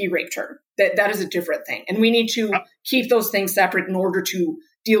raped her. That is a different thing. And we need to keep those things separate in order to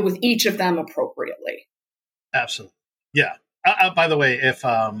deal with each of them appropriately. Absolutely. Yeah. By the way, if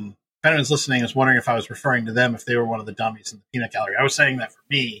anyone's listening is wondering if I was referring to them, if they were one of the dummies in the peanut gallery, I was saying that for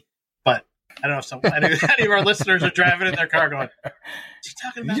me, but I don't know if any of our listeners are driving in their car going, is he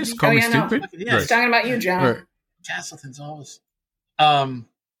talking about you just me? call me stupid? No. Yeah, he's talking about you, John. Right. Castleton's always.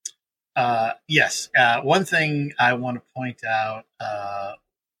 Yes. One thing I want to point out,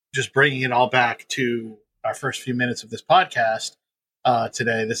 just bringing it all back to our first few minutes of this podcast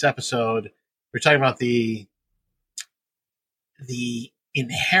today, this episode, we're talking about the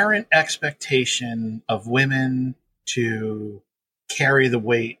inherent expectation of women to carry the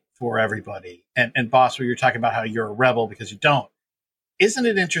weight for everybody. And Boss, where you're talking about how you're a rebel because you don't. Isn't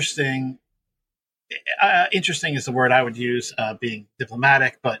it interesting? Interesting is the word I would use, being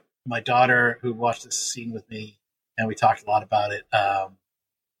diplomatic, but my daughter, who watched this scene with me, and we talked a lot about it,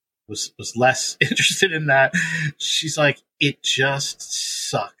 was less interested in that. She's like, it just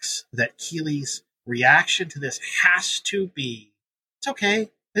sucks that Keeley's reaction to this has to be, it's okay.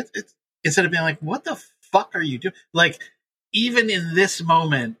 It's instead of being like, what the fuck are you doing? Like, even in this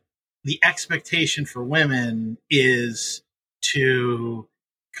moment, the expectation for women is to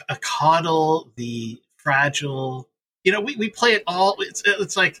coddle the fragile. We play it all.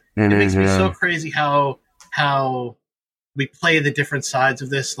 It's like, it makes me so crazy how we play the different sides of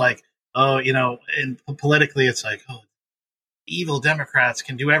this. Like, and politically, it's like, oh, evil Democrats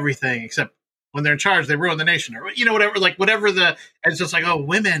can do everything except when they're in charge, they ruin the nation, or whatever. And it's just like, oh,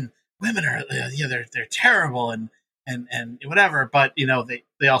 women are, they're terrible and whatever. But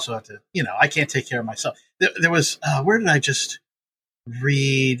they also have to, I can't take care of myself. There was where did I just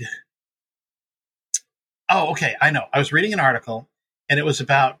read? Oh, okay, I know. I was reading an article, and it was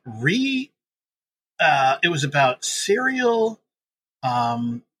about serial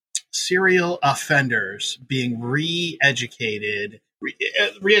offenders being re-educated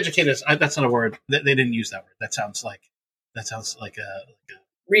Re-educate is that's not a word. They didn't use that word. That sounds like a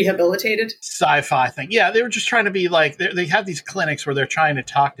Rehabilitated sci-fi thing. Yeah, they were just trying to be like they have these clinics where they're trying to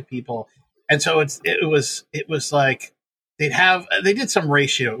talk to people, and so it was like they did some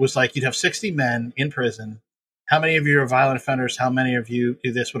ratio. It was like you'd have 60 men in prison. How many of you are violent offenders? How many of you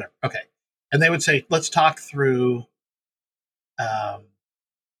do this? Whatever. Okay, and they would say, let's talk through,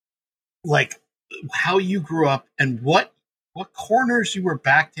 like how you grew up and what corners you were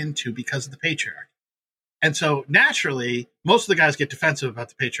backed into because of the patriarchy. And so naturally, most of the guys get defensive about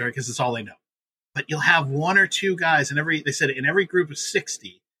the patriarchy because it's all they know. But you'll have one or two guys they said in every group of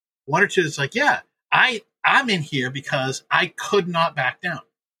 60, one or two is like, yeah, I'm in here because I could not back down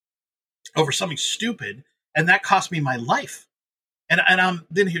over something stupid. And that cost me my life. And I'm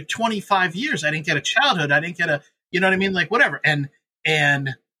been here 25 years. I didn't get a childhood. I didn't get you know what I mean? Like whatever. And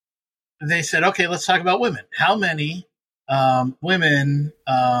they said, okay, let's talk about women. How many women,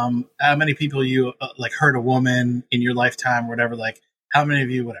 how many people you like hurt a woman in your lifetime or whatever, like how many of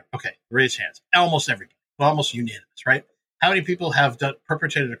you, whatever. Okay. Raise hands. Almost everybody, almost unanimous, right? How many people have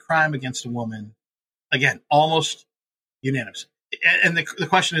perpetrated a crime against a woman? Again, almost unanimous. And the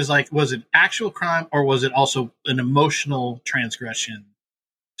question is like, was it actual crime or was it also an emotional transgression?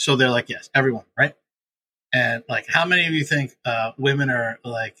 So they're like, yes, everyone, right? And like, how many of you think women are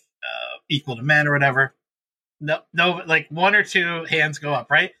like equal to men or whatever? No, like one or two hands go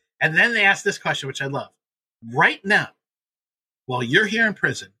up, right? And then they ask this question, which I love. Right now, while you're here in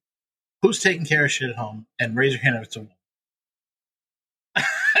prison, who's taking care of shit at home? And raise your hand if it's a woman.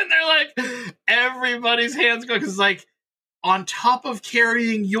 And they're like, everybody's hands go, because like, on top of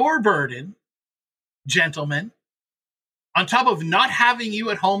carrying your burden, gentlemen, on top of not having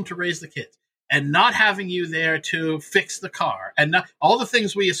you at home to raise the kids and not having you there to fix the car and not all the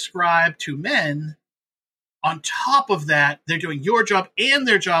things we ascribe to men, on top of that, they're doing your job and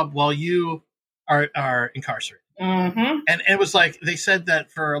their job while you are incarcerated. Mm-hmm. And it was like, they said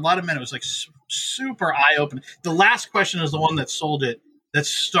that for a lot of men, it was like super eye-opening. The last question is the one that sold it, that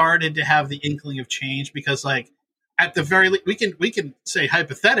started to have the inkling of change, because like, at the very least, we can say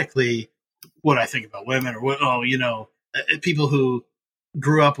hypothetically what I think about women, or people who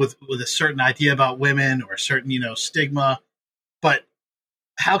grew up with a certain idea about women or a certain stigma, but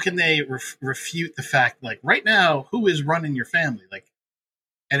how can they refute the fact, like right now, who is running your family, like,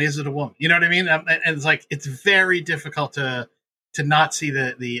 and is it a woman? You know what I mean? And it's like it's very difficult to not see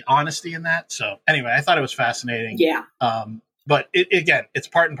the honesty in that. So anyway, I thought it was fascinating. Yeah. But again, it's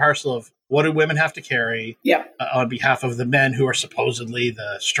part and parcel of what do women have to carry on behalf of the men who are supposedly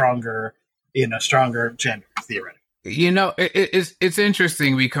the stronger gender, theoretically. It's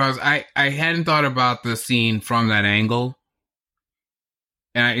interesting because I hadn't thought about the scene from that angle.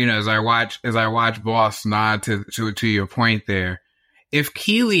 And as I watch Boss nod to your point there, if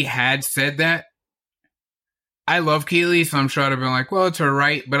Keeley had said that, I love Keeley, so I'm sure I'd have been like, well, it's her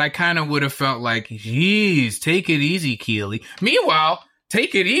right, but I kind of would have felt like, geez, take it easy, Keeley. Meanwhile,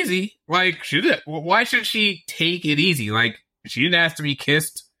 take it easy. Like, why should she take it easy? Like, she didn't ask to be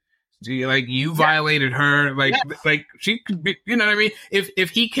kissed. You violated her. Like she could be, you know what I mean? If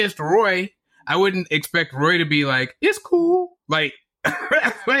he kissed Roy, I wouldn't expect Roy to be like, it's cool. Like,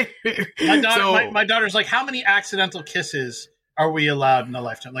 my daughter's like, how many accidental kisses are we allowed in a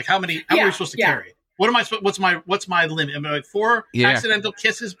lifetime? Like, how are we supposed to carry? What am I? What's my limit? Am I like 4 accidental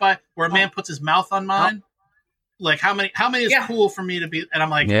kisses where a man puts his mouth on mine? Like how many is cool for me to be? And I'm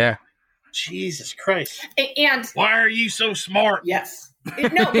like, Jesus Christ. And why are you so smart? Yes.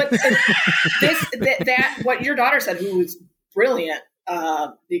 No, but what your daughter said, who was brilliant.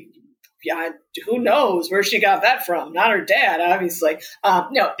 Who knows where she got that from? Not her dad, obviously.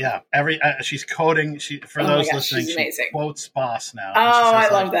 No. Yeah. She's quoting. For those listening, she quotes Boss now. Oh, I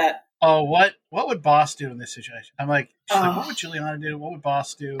love that. Oh, what would Boss do in this situation? I'm like, what would Juliana do? What would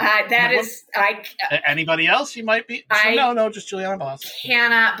Boss do? Anybody else you might be? No, just Juliana Boss.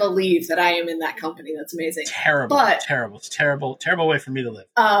 Cannot believe that I am in that company. That's amazing. Terrible. It's terrible way for me to live.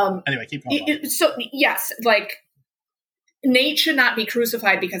 Anyway, keep going. So yes, like Nate should not be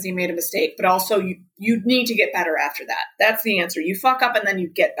crucified because he made a mistake, but also you need to get better after that. That's the answer. You fuck up and then you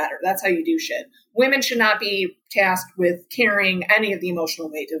get better. That's how you do shit. Women should not be tasked with carrying any of the emotional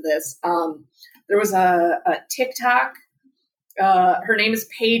weight of this. There was a TikTok. Her name is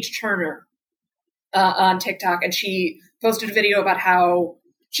Paige Turner on TikTok, and she posted a video about how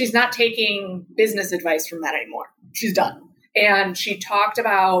she's not taking business advice from that anymore. She's done. And she talked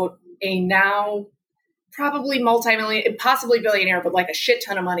about a now probably multi-million, possibly billionaire, but like a shit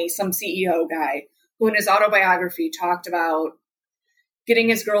ton of money, some CEO guy who in his autobiography talked about getting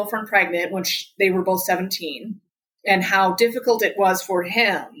his girlfriend pregnant when they were both 17, and how difficult it was for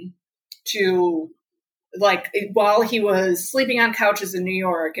him to, like, while he was sleeping on couches in New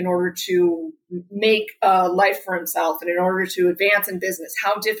York in order to make a life for himself and in order to advance in business,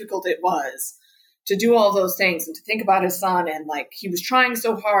 how difficult it was to do all those things and to think about his son. And like, he was trying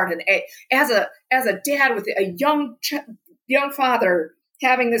so hard. And as a dad with a young father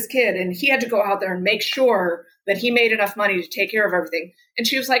having this kid, and he had to go out there and make sure that he made enough money to take care of everything. And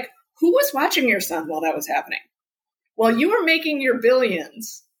she was like, who was watching your son while that was happening? While you were making your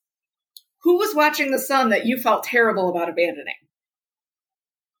billions, who was watching the son that you felt terrible about abandoning?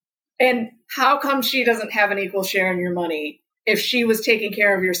 And how come she doesn't have an equal share in your money if she was taking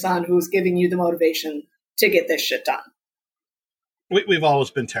care of your son who was giving you the motivation to get this shit done? We've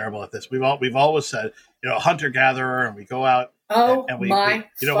always been terrible at this. We've always said, hunter-gatherer, and we go out and we do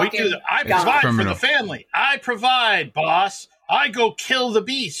that. I provide for the family. I provide, boss. I go kill the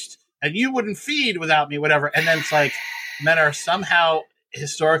beast, and you wouldn't feed without me, whatever. And then it's like men are somehow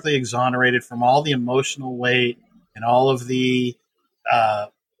historically exonerated from all the emotional weight and all of the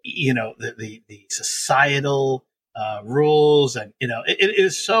the societal rules, and it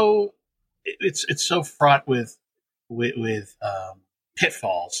is so it's so fraught with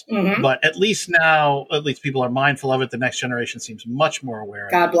pitfalls. Mm-hmm. But at least now, people are mindful of it. The next generation seems much more aware of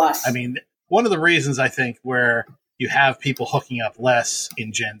it. God bless. I mean, one of the reasons I think where you have people hooking up less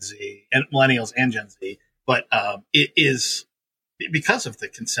in Gen Z and millennials and Gen Z, but it is because of the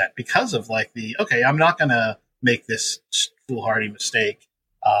consent, because of I'm not going to make this foolhardy mistake.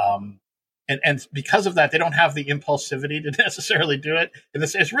 And because of that, they don't have the impulsivity to necessarily do it. And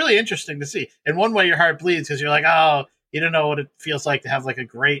it's really interesting to see. In one way, your heart bleeds because you're like, oh, you don't know what it feels like to have like a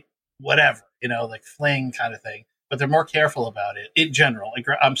great whatever, like fling kind of thing. But they're more careful about it in general.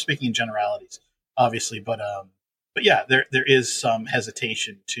 I'm speaking in generalities, obviously, but yeah, there is some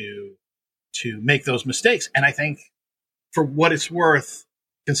hesitation to make those mistakes. And I think, for what it's worth,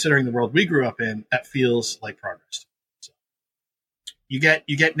 considering the world we grew up in, that feels like progress. So you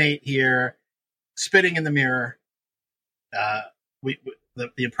get Nate here spitting in the mirror. The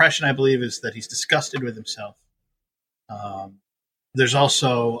impression, I believe, is that he's disgusted with himself. There's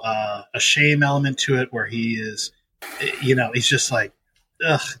also a shame element to it where he is, he's just like,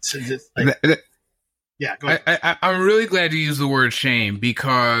 ugh. It's like, yeah, go ahead. I'm really glad you used the word shame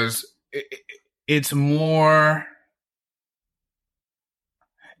because it's more.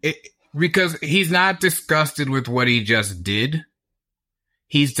 Because he's not disgusted with what he just did.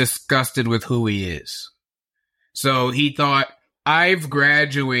 He's disgusted with who he is. So he thought, I've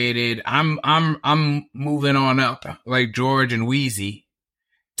graduated. I'm moving on up like George and Wheezy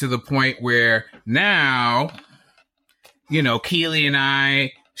to the point where now, Keely and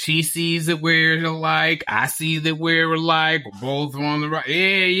I, she sees that we're alike. I see that we're alike. We're both on the right.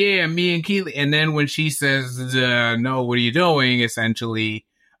 Yeah, me and Keely. And then when she says, no, what are you doing? Essentially,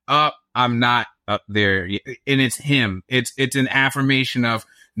 I'm not up there. And it's him. It's an affirmation of,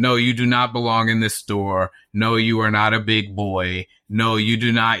 no, you do not belong in this store. No, you are not a big boy. No, you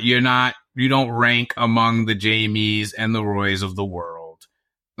do not. You don't rank among the Jamies and the Roys of the world.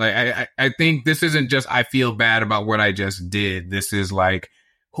 Like, I think this isn't just, I feel bad about what I just did. This is like,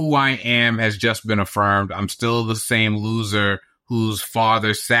 who I am has just been affirmed. I'm still the same loser whose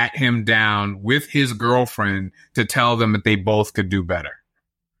father sat him down with his girlfriend to tell them that they both could do better.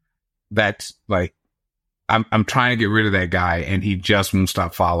 That's like, I'm trying to get rid of that guy, and he just won't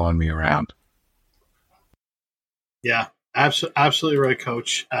stop following me around. Yeah, absolutely right,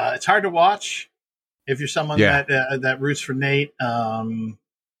 Coach. It's hard to watch if you're someone that roots for Nate, and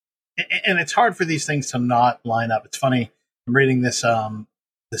it's hard for these things to not line up. It's funny. I'm reading this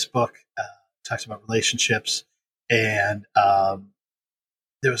book, talks about relationships, and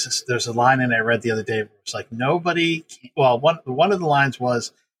there's a line in it I read the other day where it's like one of the lines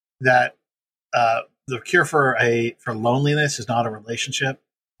was that the cure for loneliness is not a relationship.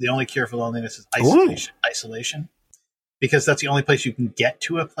 The only cure for loneliness is isolation, because that's the only place you can get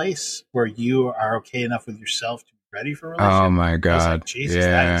to a place where you are okay enough with yourself to be ready for a relationship. Oh my God! Like,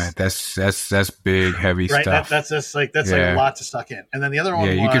 Jesus, that's big, heavy right? stuff. That's like a lot to suck in. And then the other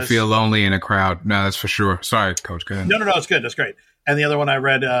one, you can feel lonely in a crowd. No, that's for sure. Sorry, Coach. Go ahead. No, it's good. That's great. And the other one I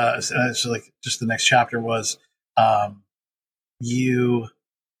read, it's like just the next chapter was,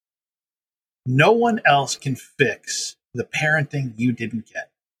 no one else can fix the parenting you didn't get.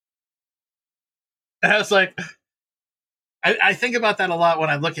 And I was like, I think about that a lot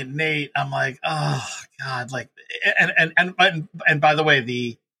when I look at Nate. I'm like, oh God, like, and by the way,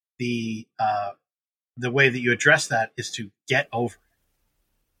 the way that you address that is to get over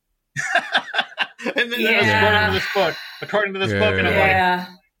it. And then according to this book, and I'm like,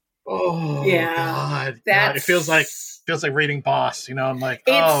 Oh Yeah. God. That's- It feels like reading Boss. You know, I'm like,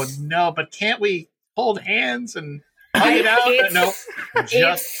 oh no, but can't we hold hands and hug it out? No,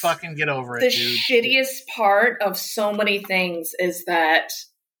 just fucking get over it, the dude. shittiest part of so many things is that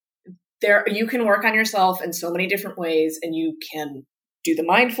you can work on yourself in so many different ways, and you can do the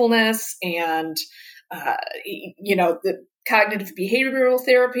mindfulness and the cognitive behavioral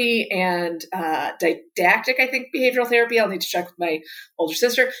therapy and didactic, I think, behavioral therapy. I'll need to check with my older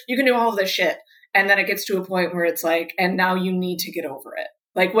sister. You can do all of this shit. And then it gets to a point where it's like, and now you need to get over it.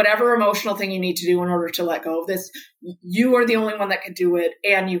 Like whatever emotional thing you need to do in order to let go of this, you are the only one that can do it,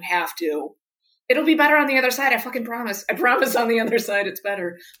 and you have to. It'll be better on the other side. I fucking promise. I promise on the other side it's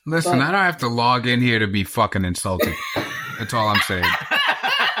better. Listen, I don't have to log in here to be fucking insulted. That's all I'm saying.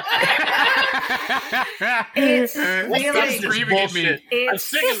 It's really screaming at me. I'm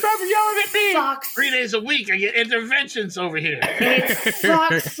sick of stop yelling at me. Sucks. 3 days a week, I get interventions over here. It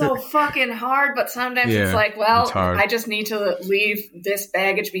sucks so fucking hard, but sometimes it's like, well, I just need to leave this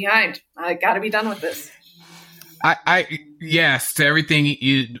baggage behind. I got to be done with this. Yes, to everything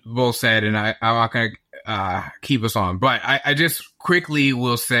you both said, and I'm not going to keep us on, but I just quickly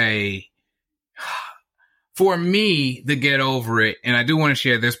will say, for me to get over it, and I do want to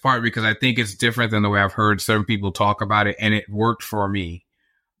share this part because I think it's different than the way I've heard certain people talk about it, and it worked for me.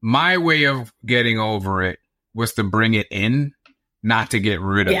 My way of getting over it was to bring it in, not to get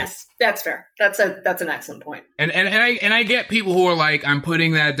rid of it. Yes, that's fair. That's an excellent point. And I get people who are like, I'm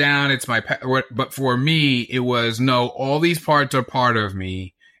putting that down. It's my, but for me, it was no. All these parts are part of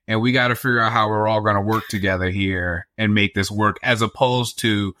me, and we got to figure out how we're all going to work together here and make this work. As opposed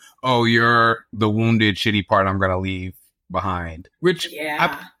to, oh, you're the wounded, shitty part I'm going to leave behind. Which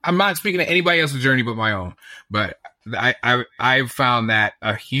I'm not speaking to anybody else's journey but my own. But I found that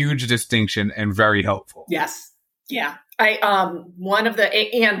a huge distinction and very helpful. Yes. Yeah. One of the,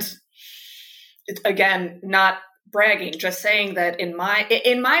 and again, not bragging, just saying that in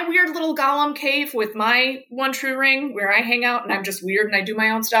my weird little golem cave with my one true ring where I hang out and I'm just weird and I do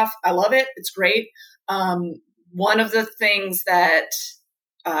my own stuff. I love it. It's great. One of the things that,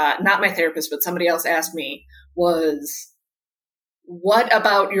 not my therapist, but somebody else asked me was, what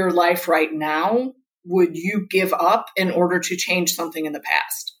about your life right now would you give up in order to change something in the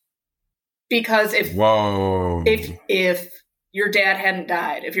past? Because if your dad hadn't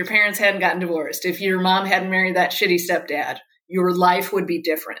died, if your parents hadn't gotten divorced, if your mom hadn't married that shitty stepdad, your life would be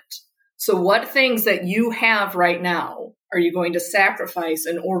different. So what things that you have right now are you going to sacrifice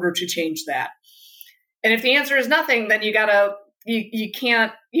in order to change that? And if the answer is nothing, then you gotta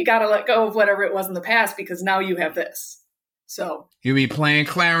let go of whatever it was in the past, because now you have this. So you'll be playing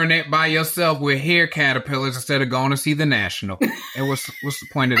clarinet by yourself with hair caterpillars instead of going to see the National. And what's the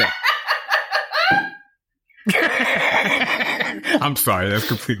point of that? I'm sorry, that's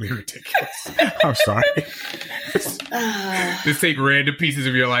completely ridiculous. I'm sorry. Just take random pieces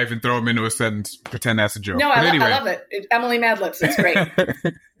of your life and throw them into a sentence, pretend that's a joke. No, I love it. Emily Mad Lips, it's great.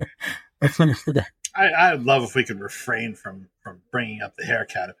 I'd love if we could refrain from bringing up the hair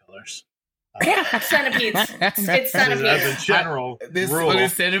caterpillars. Centipedes. It's centipedes. As a general rule.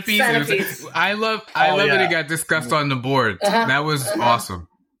 Centipedes. I love that it got discussed on the board. That was awesome.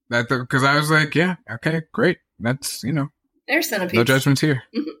 Because I was like, yeah, okay, great. That's, There's centipedes. No judgments here.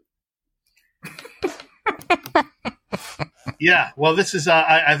 Yeah, well, this is.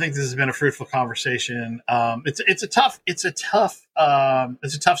 I think this has been a fruitful conversation. It's a tough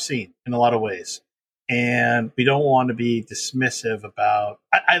scene in a lot of ways, and we don't want to be dismissive about.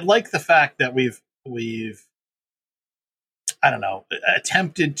 I like the fact that we've I don't know,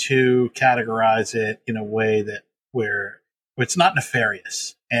 attempted to categorize it in a way that where it's not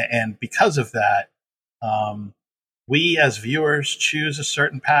nefarious, and because of that, we as viewers choose a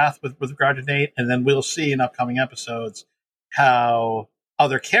certain path with regard to Nate, and then we'll see in upcoming episodes how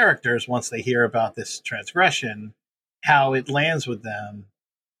other characters, once they hear about this transgression, how it lands with them,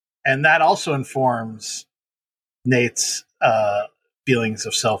 and that also informs Nate's feelings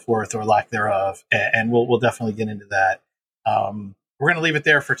of self-worth or lack thereof, and we'll definitely get into that. We're going to leave it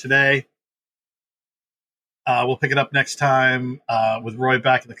there for today. We'll pick it up next time with Roy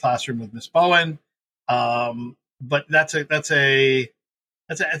back in the classroom with Miss Bowen. But it's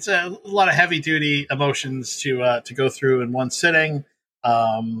a lot of heavy duty emotions to go through in one sitting.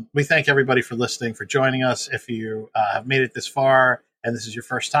 We thank everybody for listening, for joining us. If you have made it this far and this is your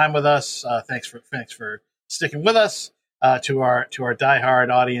first time with us, thanks for sticking with us. To our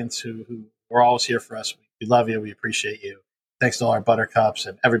diehard audience who are always here for us, we love you. We appreciate you. Thanks to all our buttercups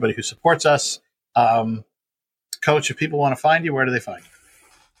and everybody who supports us. Coach, if people want to find you, where do they find you?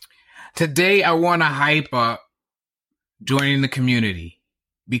 Today, I want to hype up joining the community.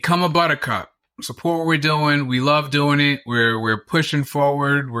 become a buttercup. Support what we're doing. We love doing it. We're pushing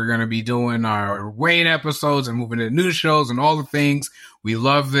forward. We're going to be doing our Wayne episodes and moving to new shows and all the things. We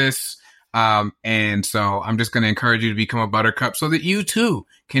love this. And so I'm just going to encourage you to become a buttercup so that you too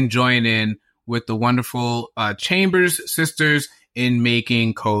can join in with the wonderful Chambers sisters in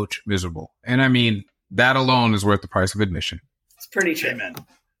making Coach miserable. And I mean, that alone is worth the price of admission. It's pretty true. Amen.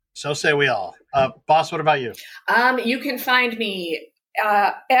 So say we all. Boss, what about you? You can find me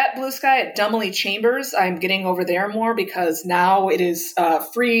at Blue Sky at Dummily Chambers. I'm getting over there more because now it is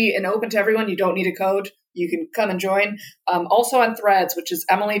free and open to everyone. You don't need a code. You can come and join. Also on Threads, which is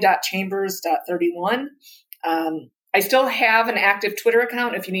emily.chambers.31. I still have an active Twitter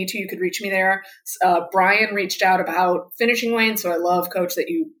account. If you need to, you could reach me there. Brian reached out about finishing Wayne, so I love, Coach, that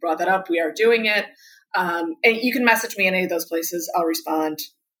you brought that up. We are doing it. And you can message me in any of those places. I'll respond.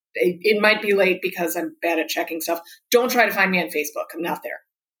 It might be late because I'm bad at checking stuff. Don't try to find me on Facebook. I'm not there.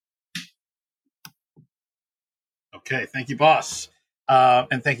 Okay. Thank you, boss.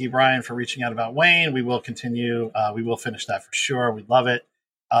 And thank you, Brian, for reaching out about Wayne. We will continue. We will finish that for sure. We love it.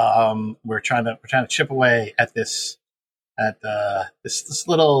 We're trying to chip away at this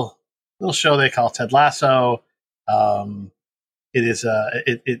little show they call Ted Lasso. It is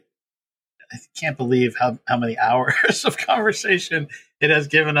I can't believe how many hours of conversation it has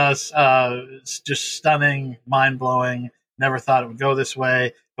given us. It's just stunning, mind-blowing. Never thought it would go this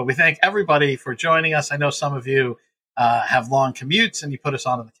way. But we thank everybody for joining us. I know some of you have long commutes and you put us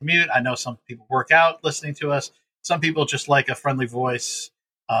on in the commute. I know some people work out listening to us. Some people just like a friendly voice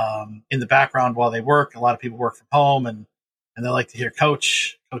in the background while they work. A lot of people work from home and they like to hear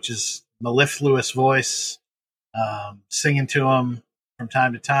Coach's mellifluous voice, singing to them from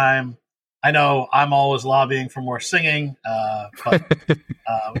time to time. I know I'm always lobbying for more singing, but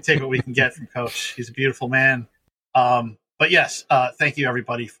we take what we can get from Coach. He's a beautiful man. But yes, thank you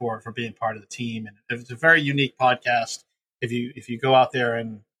everybody for being part of the team. And it's a very unique podcast. If you go out there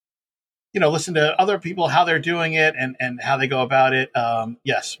and listen to other people, how they're doing it and how they go about it.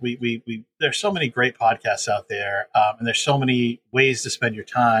 Yes, we there's so many great podcasts out there, and there's so many ways to spend your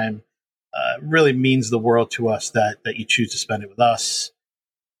time. It really means the world to us that you choose to spend it with us.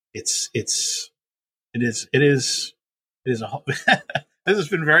 It is a whole this has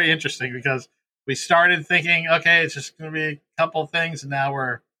been very interesting because we started thinking, okay, it's just going to be a couple of things, and now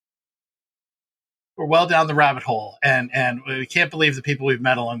we're well down the rabbit hole, and we can't believe the people we've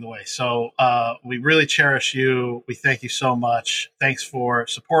met along the way. So we really cherish you. We thank you so much. Thanks for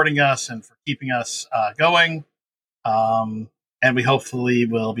supporting us and for keeping us going. And we hopefully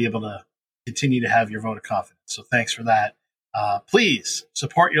will be able to continue to have your vote of confidence. So thanks for that. Please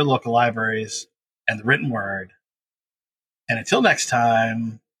support your local libraries and the written word. And until next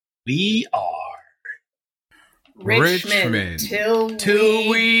time, we are Richmond till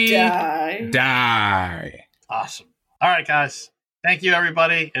we die. Awesome. All right, guys. Thank you,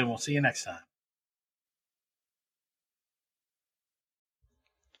 everybody, and we'll see you next time.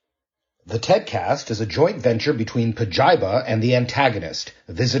 The TEDcast is a joint venture between Pajiba and The Antagonist.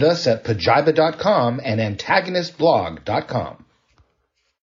 Visit us at pajiba.com and antagonistblog.com.